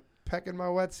am, pecking my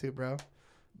wetsuit, bro.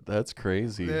 That's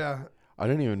crazy. Yeah. I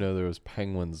didn't even know there was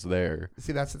penguins there.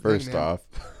 See, that's the First thing, man. off.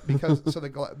 Because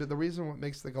the reason what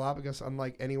makes the Galapagos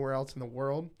unlike anywhere else in the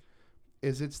world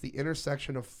is it's the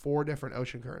intersection of 4 different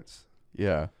ocean currents.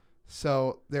 Yeah.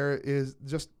 So there is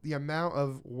just the amount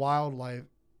of wildlife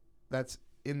that's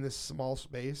in this small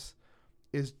space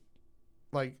is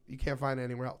like you can't find it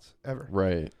anywhere else ever.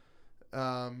 Right.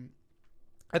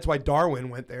 That's why Darwin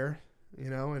went there,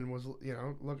 and was,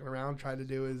 looking around, tried to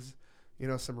do his,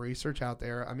 some research out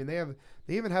there. I mean, they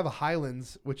even have a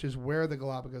highlands, which is where the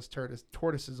Galapagos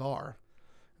tortoises are.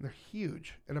 And they're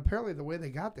huge. And apparently the way they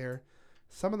got there,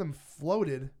 some of them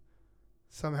floated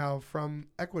somehow from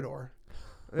Ecuador.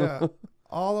 Yeah.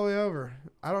 All the way over.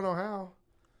 I don't know how.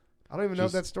 I don't even know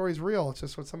if that story's real. It's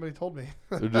just what somebody told me.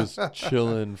 They're just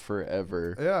chilling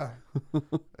forever. Yeah.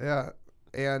 Yeah.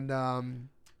 And,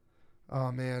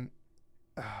 oh man,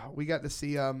 we got to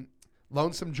see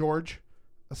Lonesome George,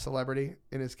 a celebrity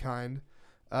in his kind.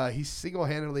 He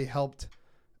single-handedly helped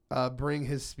bring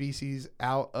his species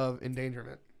out of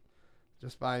endangerment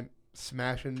just by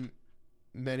smashing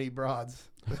many broads.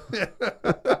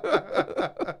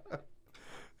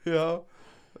 Yeah,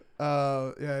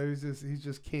 he's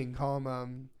just king. Call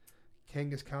him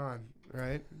Genghis Khan,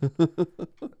 right?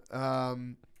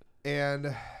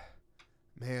 And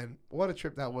man, what a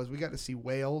trip that was. We got to see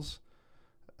whales.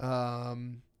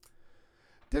 Didn't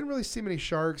really see many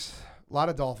sharks. A lot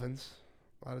of dolphins.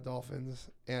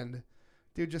 And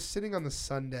dude, just sitting on the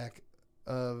sun deck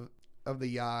of the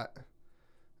yacht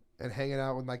and hanging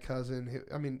out with my cousin.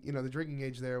 The drinking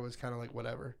age there was kind of like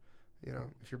whatever.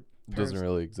 If your parents, doesn't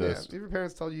really exist. Yeah, if your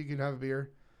parents tell you can have a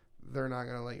beer, they're not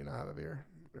gonna let you not have a beer,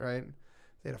 right?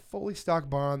 They had a fully stocked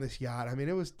bar on this yacht. I mean,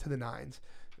 it was to the nines.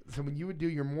 So when you would do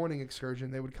your morning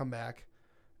excursion, they would come back,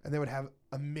 and they would have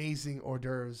amazing hors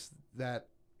d'oeuvres that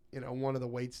one of the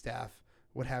wait staff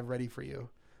would have ready for you.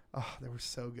 Oh, they were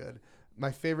so good.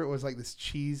 My favorite was like this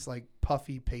cheese, like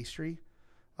puffy pastry.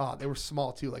 Oh, they were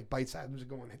small too, like bite size. I'm just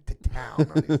going to town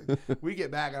on these things. We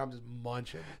get back and I'm just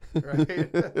munching, right?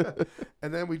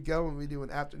 And then we'd go and we'd do an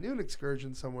afternoon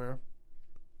excursion somewhere.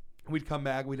 We'd come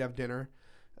back, we'd have dinner,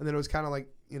 and then it was kind of like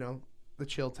the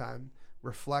chill time.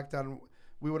 Reflect on.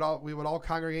 We would all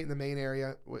congregate in the main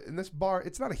area. In this bar,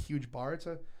 it's not a huge bar. It's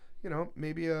a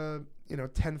maybe a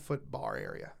 10-foot bar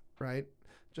area, right?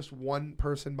 Just one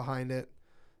person behind it.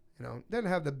 Doesn't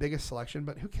have the biggest selection,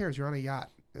 but who cares? You're on a yacht.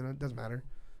 It doesn't matter.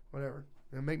 Whatever.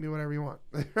 Make me whatever you want.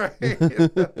 Right?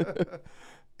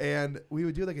 And we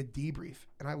would do like a debrief,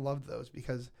 and I loved those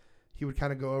because he would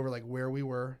kind of go over like where we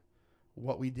were,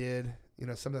 what we did,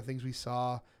 some of the things we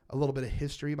saw, a little bit of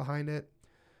history behind it,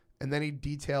 and then he'd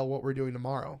detail what we're doing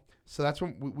tomorrow. So that's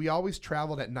when we always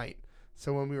traveled at night.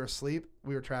 So when we were asleep,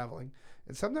 we were traveling,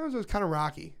 and sometimes it was kind of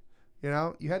rocky. You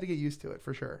had to get used to it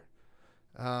for sure.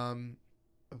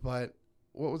 But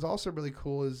what was also really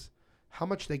cool is how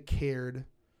much they cared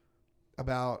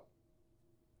about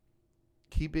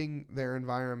keeping their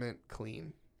environment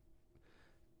clean.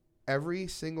 Every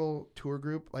single tour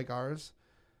group like ours,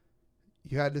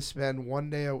 you had to spend one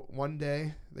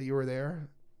day that you were there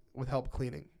with help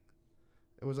cleaning.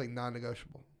 It was like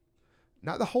non-negotiable.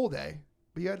 Not the whole day,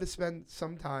 but you had to spend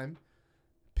some time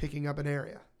picking up an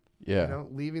area. Yeah.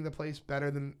 Leaving the place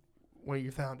better than when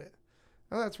you found it.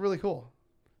 Oh, that's really cool.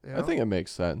 I think it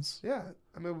makes sense. Yeah.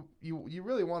 I mean, you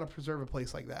really want to preserve a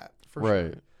place like that for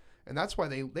right. sure. And that's why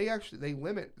they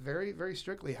limit very, very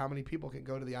strictly how many people can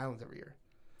go to the islands every year.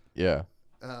 Yeah.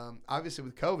 Obviously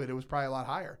with COVID, it was probably a lot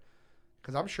higher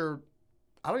because I'm sure,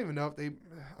 I don't even know if they,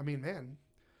 I mean, man,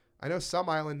 I know some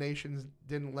island nations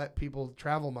didn't let people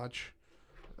travel much.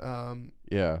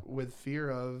 Yeah. With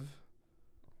fear of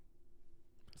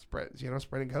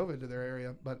spreading COVID to their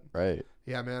area. But right.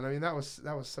 Yeah, man. I mean, that was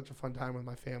such a fun time with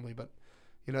my family. But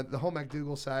the whole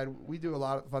MacDougall side, we do a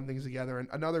lot of fun things together. And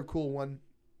another cool one,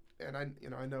 and I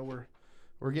know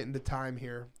we're getting to time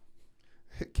here.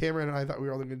 Cameron and I thought we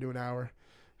were only going to do an hour.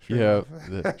 Sure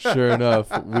enough. Sure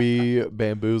enough, we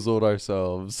bamboozled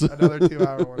ourselves. Another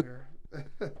 2-hour one here.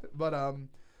 But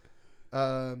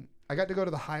I got to go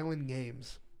to the Highland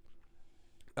Games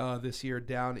this year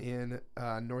down in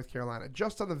North Carolina,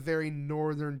 just on the very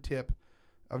northern tip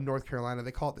of North Carolina.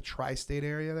 They call it the tri-state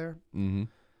area there. Mm-hmm.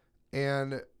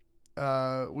 And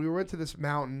we went to this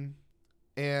mountain,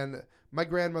 and my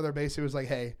grandmother basically was like,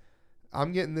 hey,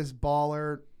 I'm getting this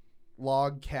baller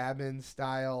log cabin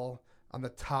style on the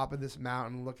top of this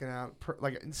mountain looking out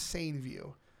like an insane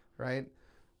view, right?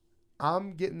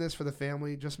 I'm getting this for the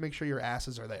family. Just make sure your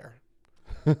asses are there.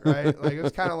 Right? Like it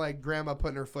was kind of like grandma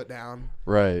putting her foot down.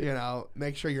 Right.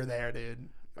 Make sure you're there, dude.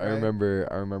 Right? I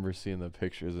remember seeing the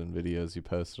pictures and videos you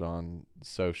posted on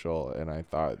social, and I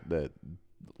thought that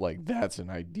like that's an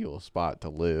ideal spot to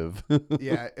live.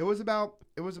 Yeah, it was about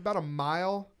a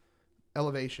mile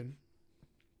elevation.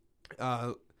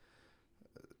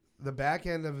 The back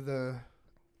end of the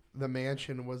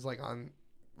mansion was like on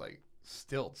like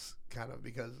stilts kind of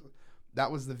because that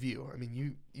was the view. I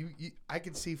mean, you I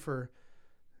could see for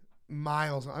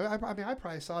miles. I mean, I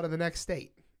probably saw it in the next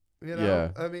state.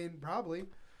 Yeah. I mean, probably.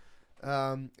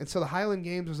 And so the Highland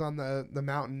Games was on the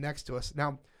mountain next to us.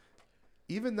 Now,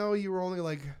 even though you were only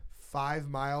like 5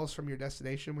 miles from your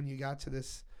destination when you got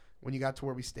to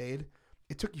where we stayed,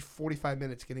 it took you 45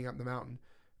 minutes getting up the mountain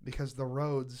because the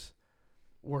roads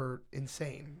were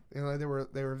insane. They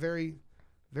were very,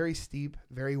 very steep,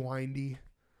 very windy.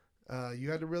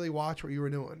 You had to really watch what you were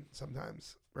doing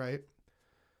sometimes, right?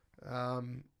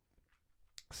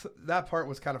 So that part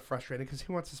was kind of frustrating because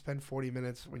who wants to spend 40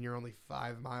 minutes when you're only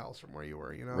 5 miles from where you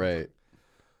were, Right.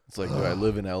 It's like, do I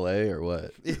live in LA or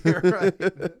what? Yeah, right.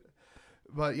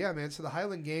 But yeah, man. So the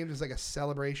Highland Games is like a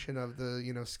celebration of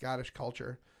the, Scottish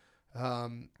culture.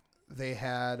 They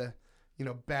had,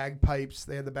 bagpipes.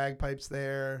 They had the bagpipes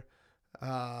there.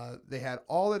 They had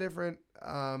all the different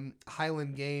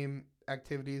Highland game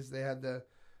activities. They had the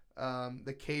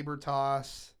caber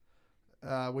toss,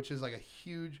 which is like a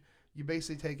huge. You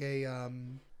basically take a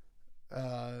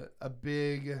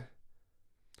big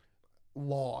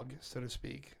log, so to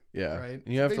speak. Yeah. Right.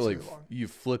 And you have to you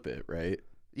flip it, right?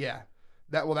 Yeah.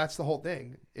 That's the whole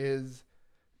thing is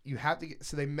you have to get,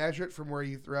 so they measure it from where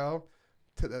you throw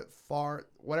to the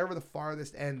whatever the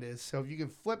farthest end is. So if you can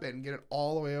flip it and get it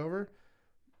all the way over,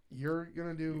 you're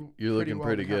going to do looking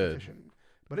pretty good.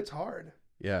 But it's hard.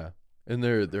 Yeah. And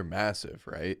they're massive,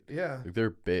 right? Yeah, Like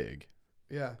they're big.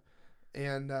 yeah,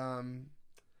 and I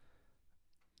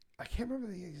can't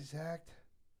remember the exact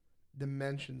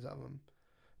dimensions of them,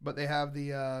 but they have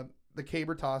the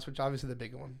caber toss, which obviously the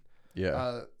big one.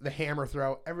 Yeah. The hammer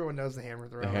throw. Everyone knows the hammer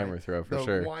throw. The hammer throw for the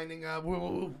sure. winding up, woo,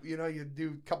 woo, woo, you know, you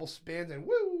do a couple spins and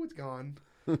woo, it's gone.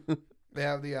 They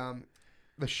have the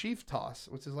sheaf toss,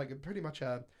 which is like pretty much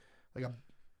like a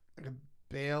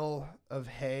bale of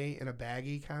hay in a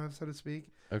baggie, kind of, so to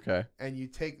speak. Okay. And you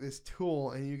take this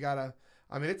tool and you gotta.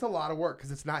 I mean, it's a lot of work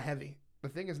because it's not heavy. The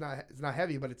thing is it's not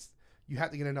heavy, but you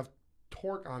have to get enough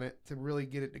torque on it to really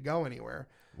get it to go anywhere.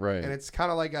 Right. And it's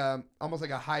kind of like almost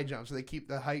like a high jump. So they keep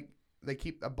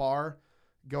the bar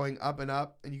going up and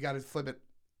up, and you got to flip it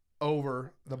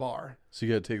over the bar. So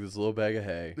you got to take this little bag of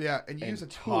hay. Yeah, and you use a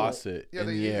tool. Toss it in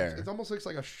the air. It almost looks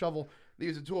like a shovel. They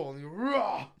use a tool, and you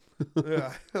rah!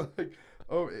 Yeah, like,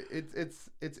 oh, it's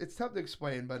tough to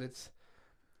explain, but it's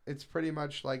pretty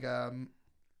much like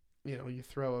you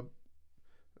throw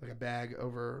a bag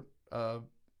over a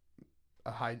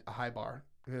high bar,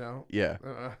 you know. Yeah.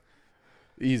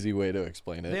 Easy way to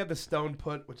explain They it. have the stone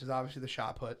put, which is obviously the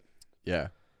shot put. Yeah.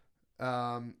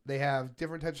 They have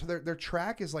different types. So their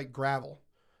track is like gravel.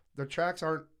 Their tracks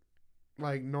aren't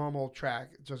like normal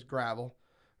track, it's just gravel,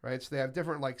 right? So they have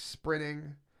different like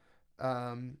sprinting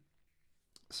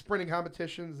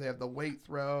competitions. They have the weight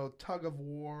throw, tug of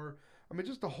war. I mean,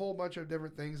 just a whole bunch of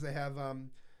different things. They have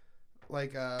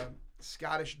like a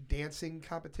Scottish dancing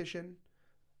competition.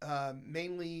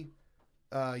 Mainly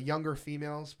younger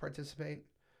females participate,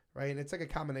 right? And it's like a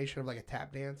combination of like a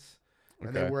tap dance.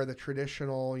 And they wear the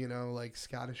traditional, like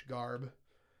Scottish garb.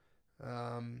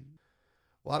 A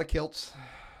lot of kilts.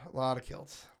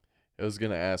 I was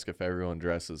gonna ask if everyone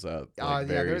dresses up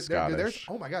They're Scottish.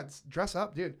 oh my God, dress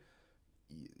up, dude.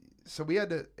 So we had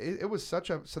to. It was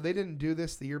such a. So they didn't do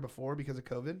this the year before because of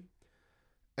COVID,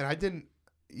 and I didn't.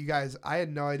 You guys, I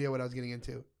had no idea what I was getting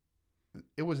into.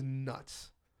 It was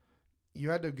nuts. You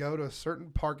had to go to a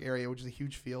certain park area, which is a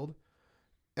huge field.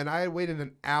 And I had waited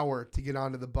an hour to get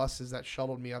onto the buses that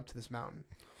shuttled me up to this mountain.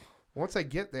 Once I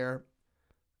get there,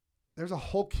 there's a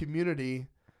whole community,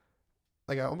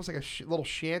 like almost like a little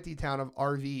shanty town of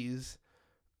RVs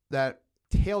that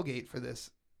tailgate for this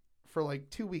for like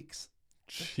 2 weeks.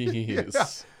 Jeez. Yeah.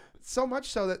 So much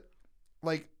so that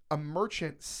like a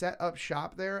merchant set up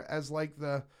shop there as like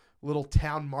the little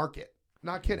town market.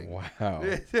 Not kidding. Wow.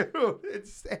 Dude,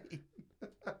 insane.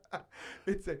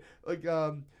 Insane. Like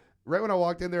right when I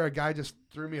walked in there, a guy just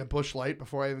threw me a bush light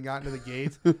before I even got into the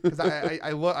gates. Because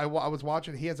I was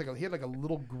watching. He had like a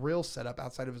little grill set up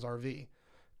outside of his RV,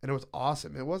 and it was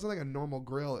awesome. It wasn't like a normal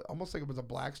grill, almost like it was a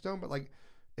Blackstone, but like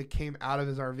it came out of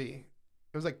his RV.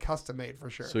 It was like custom made for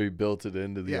sure. So he built it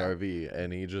into the Yeah. RV,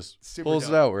 and he just Super pulls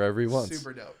dope. it out wherever he wants.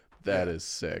 Super dope. That is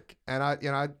sick. And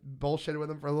I bullshitted with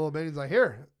him for a little bit. He's like,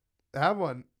 "Here, have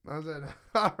one." I said,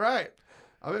 "All right,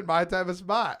 I'm in my type of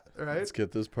spot, right?" Let's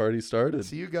get this party started.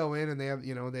 So you go in and they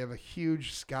have a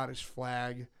huge Scottish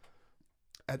flag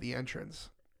at the entrance,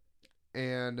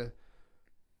 and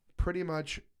pretty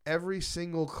much every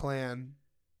single clan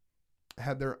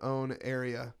had their own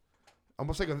area,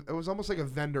 it was almost like a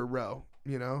vendor row,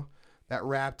 that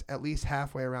wrapped at least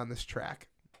halfway around this track.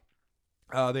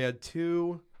 They had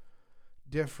 2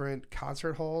 different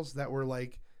concert halls that were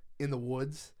like in the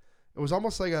woods. It was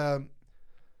almost kind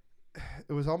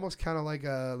of like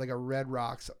a Red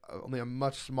Rocks, only a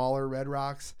much smaller Red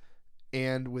Rocks,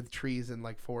 and with trees and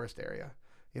like forest area.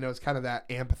 It's kind of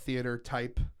that amphitheater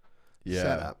type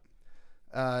setup.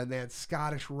 And they had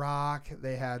Scottish rock.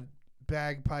 They had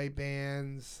bagpipe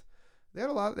bands. They had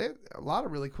a lot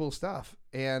of really cool stuff.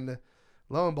 And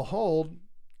lo and behold,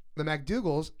 the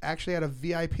MacDougals actually had a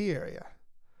VIP area.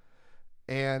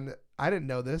 And I didn't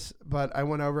know this, but I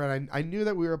went over and I knew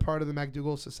that we were a part of the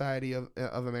MacDougall Society of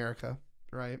America,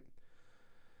 right?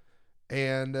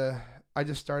 And I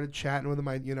just started chatting with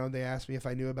them. They asked me if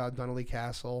I knew about Dunolly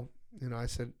Castle. I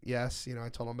said yes. I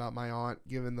told them about my aunt,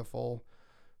 given the full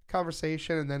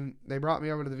conversation, and then they brought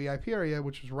me over to the VIP area,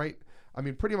 which was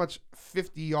pretty much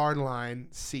 50-yard line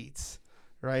seats,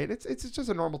 right? It's just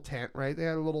a normal tent, right? They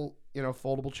had a little,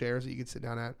 foldable chairs that you could sit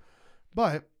down at,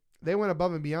 but they went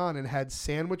above and beyond and had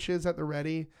sandwiches at the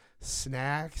ready,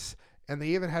 snacks, and they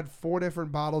even had 4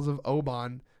 different bottles of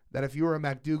Oban that if you were a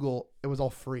MacDougall, it was all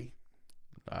free.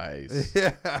 Nice.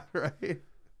 Yeah, right?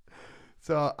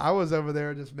 So I was over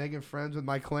there just making friends with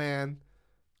my clan,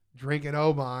 drinking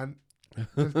Oban,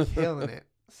 just killing it,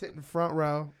 sitting front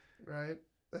row, right?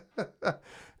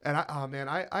 And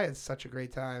I had such a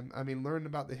great time. I mean, learning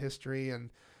about the history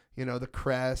and, the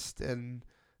crest and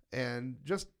and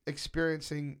just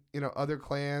experiencing, other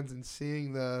clans and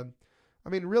seeing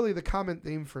really the common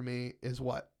theme for me is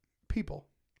what? People.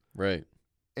 Right.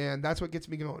 And that's what gets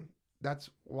me going. That's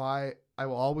why I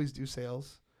will always do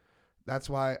sales. That's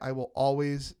why I will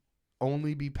always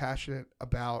only be passionate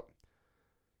about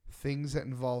things that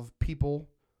involve people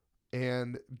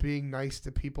and being nice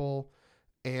to people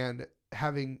and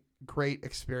having great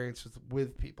experiences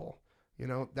with people.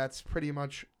 That's pretty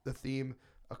much the theme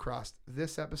across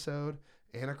this episode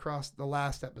and across the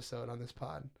last episode on this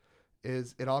pod.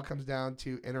 Is it all comes down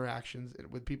to interactions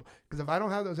with people. Because if I don't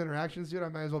have those interactions, dude, I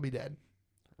might as well be dead.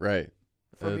 Right.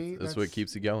 For me, that's what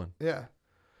keeps you going. Yeah.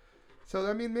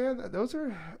 So, man,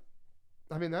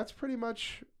 that's pretty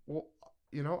much,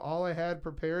 all I had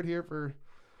prepared here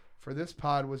for this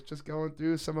pod was just going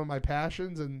through some of my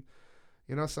passions and,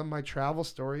 some of my travel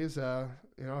stories.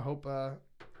 Hope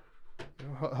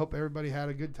everybody had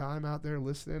a good time out there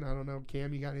listening. I don't know,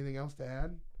 Cam, you got anything else to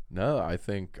add? No, I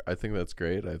think that's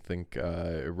great. I think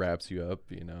it wraps you up,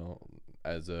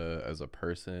 as a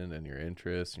person and your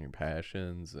interests and your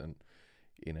passions, and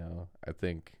I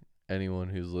think anyone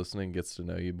who's listening gets to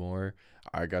know you more.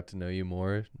 I got to know you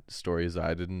more. Stories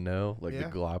I didn't know, like the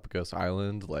Galapagos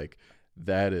Island, like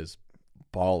that is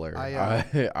baller.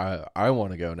 I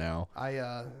want to go now.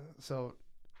 So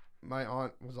my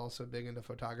aunt was also big into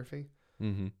photography.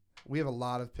 Mm-hmm. We have a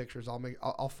lot of pictures.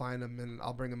 I'll find them and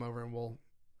I'll bring them over and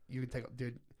you can take,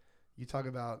 dude. You talk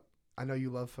about. I know you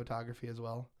love photography as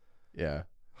well. Yeah,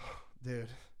 dude.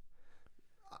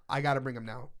 I got to bring them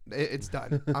now. It's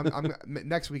done. I'm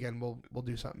next weekend we'll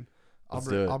do something.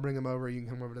 I'll bring them over. You can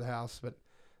come over to the house. But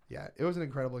yeah, it was an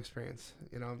incredible experience,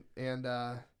 And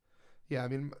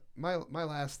my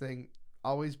last thing,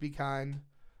 always be kind,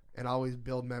 and always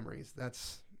build memories.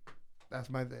 That's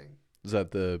my thing. Is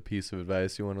that the piece of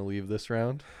advice you want to leave this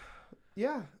round?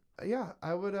 Yeah.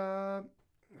 I would. I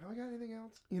got anything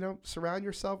else? Surround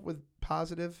yourself with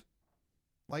positive,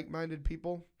 like-minded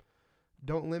people.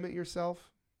 Don't limit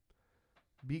yourself.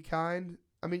 Be kind.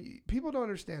 People don't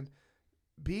understand.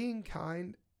 Being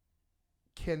kind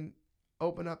can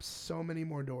open up so many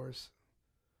more doors.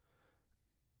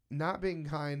 Not being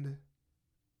kind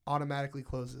automatically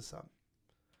closes some.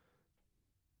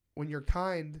 When you're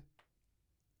kind,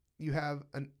 you have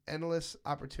an endless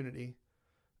opportunity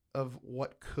of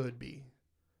what could be.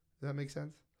 Does that make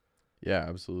sense? Yeah,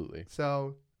 absolutely.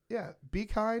 So, yeah, be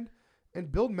kind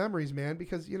and build memories, man,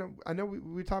 because, I know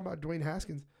we talk about Dwayne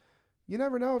Haskins. You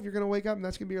never know if you're going to wake up and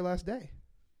that's going to be your last day.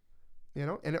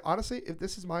 And honestly, if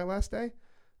this is my last day,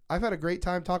 I've had a great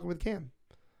time talking with Cam.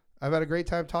 I've had a great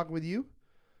time talking with you.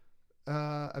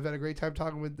 I've had a great time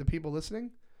talking with the people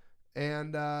listening.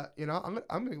 And, I'm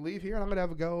going to leave here and I'm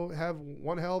going to have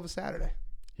one hell of a Saturday.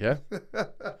 Yeah.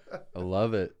 I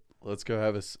love it. Let's go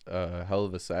have a hell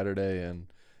of a Saturday and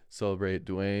celebrate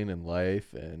Dwayne and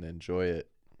life and enjoy it.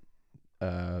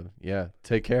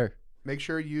 Take care. Make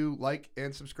sure you like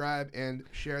and subscribe and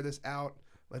share this out.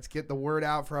 Let's get the word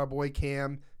out for our boy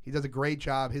Cam. He does a great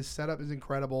job. His setup is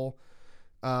incredible.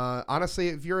 Honestly,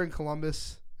 if you're in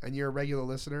Columbus and you're a regular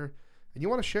listener and you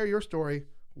want to share your story,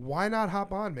 why not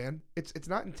hop on, man? It's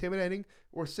not intimidating.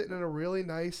 We're sitting in a really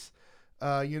nice,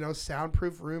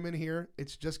 soundproof room in here.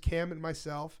 It's just Cam and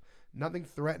myself. Nothing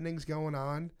threatening's going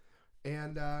on.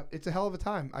 And it's a hell of a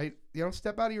time.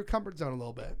 Step out of your comfort zone a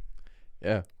little bit.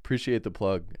 Yeah, appreciate the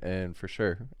plug. And for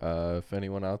sure, if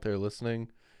anyone out there listening,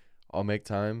 I'll make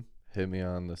time. Hit me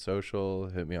on the social.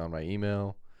 Hit me on my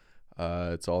email.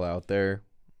 It's all out there.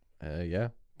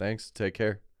 Thanks. Take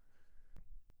care.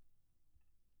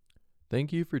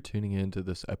 Thank you for tuning in to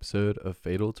this episode of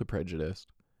Fatal to Prejudice.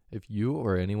 If you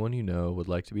or anyone you know would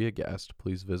like to be a guest,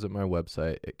 please visit my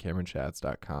website at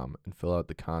CameronChats.com and fill out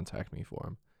the Contact Me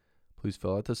form. Please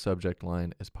fill out the subject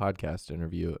line as podcast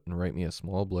interview and write me a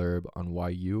small blurb on why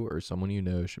you or someone you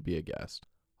know should be a guest.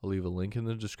 I'll leave a link in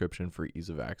the description for ease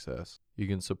of access. You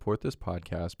can support this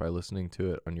podcast by listening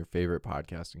to it on your favorite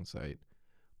podcasting site.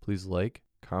 Please like,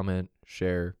 comment,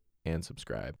 share, and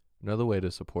subscribe. Another way to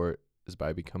support is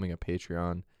by becoming a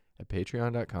Patreon at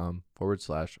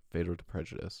patreon.com/Fatal to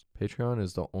Prejudice. Patreon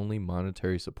is the only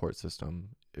monetary support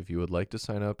system. If you would like to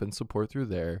sign up and support through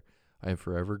there, I am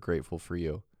forever grateful for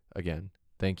you. Again,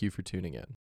 thank you for tuning in.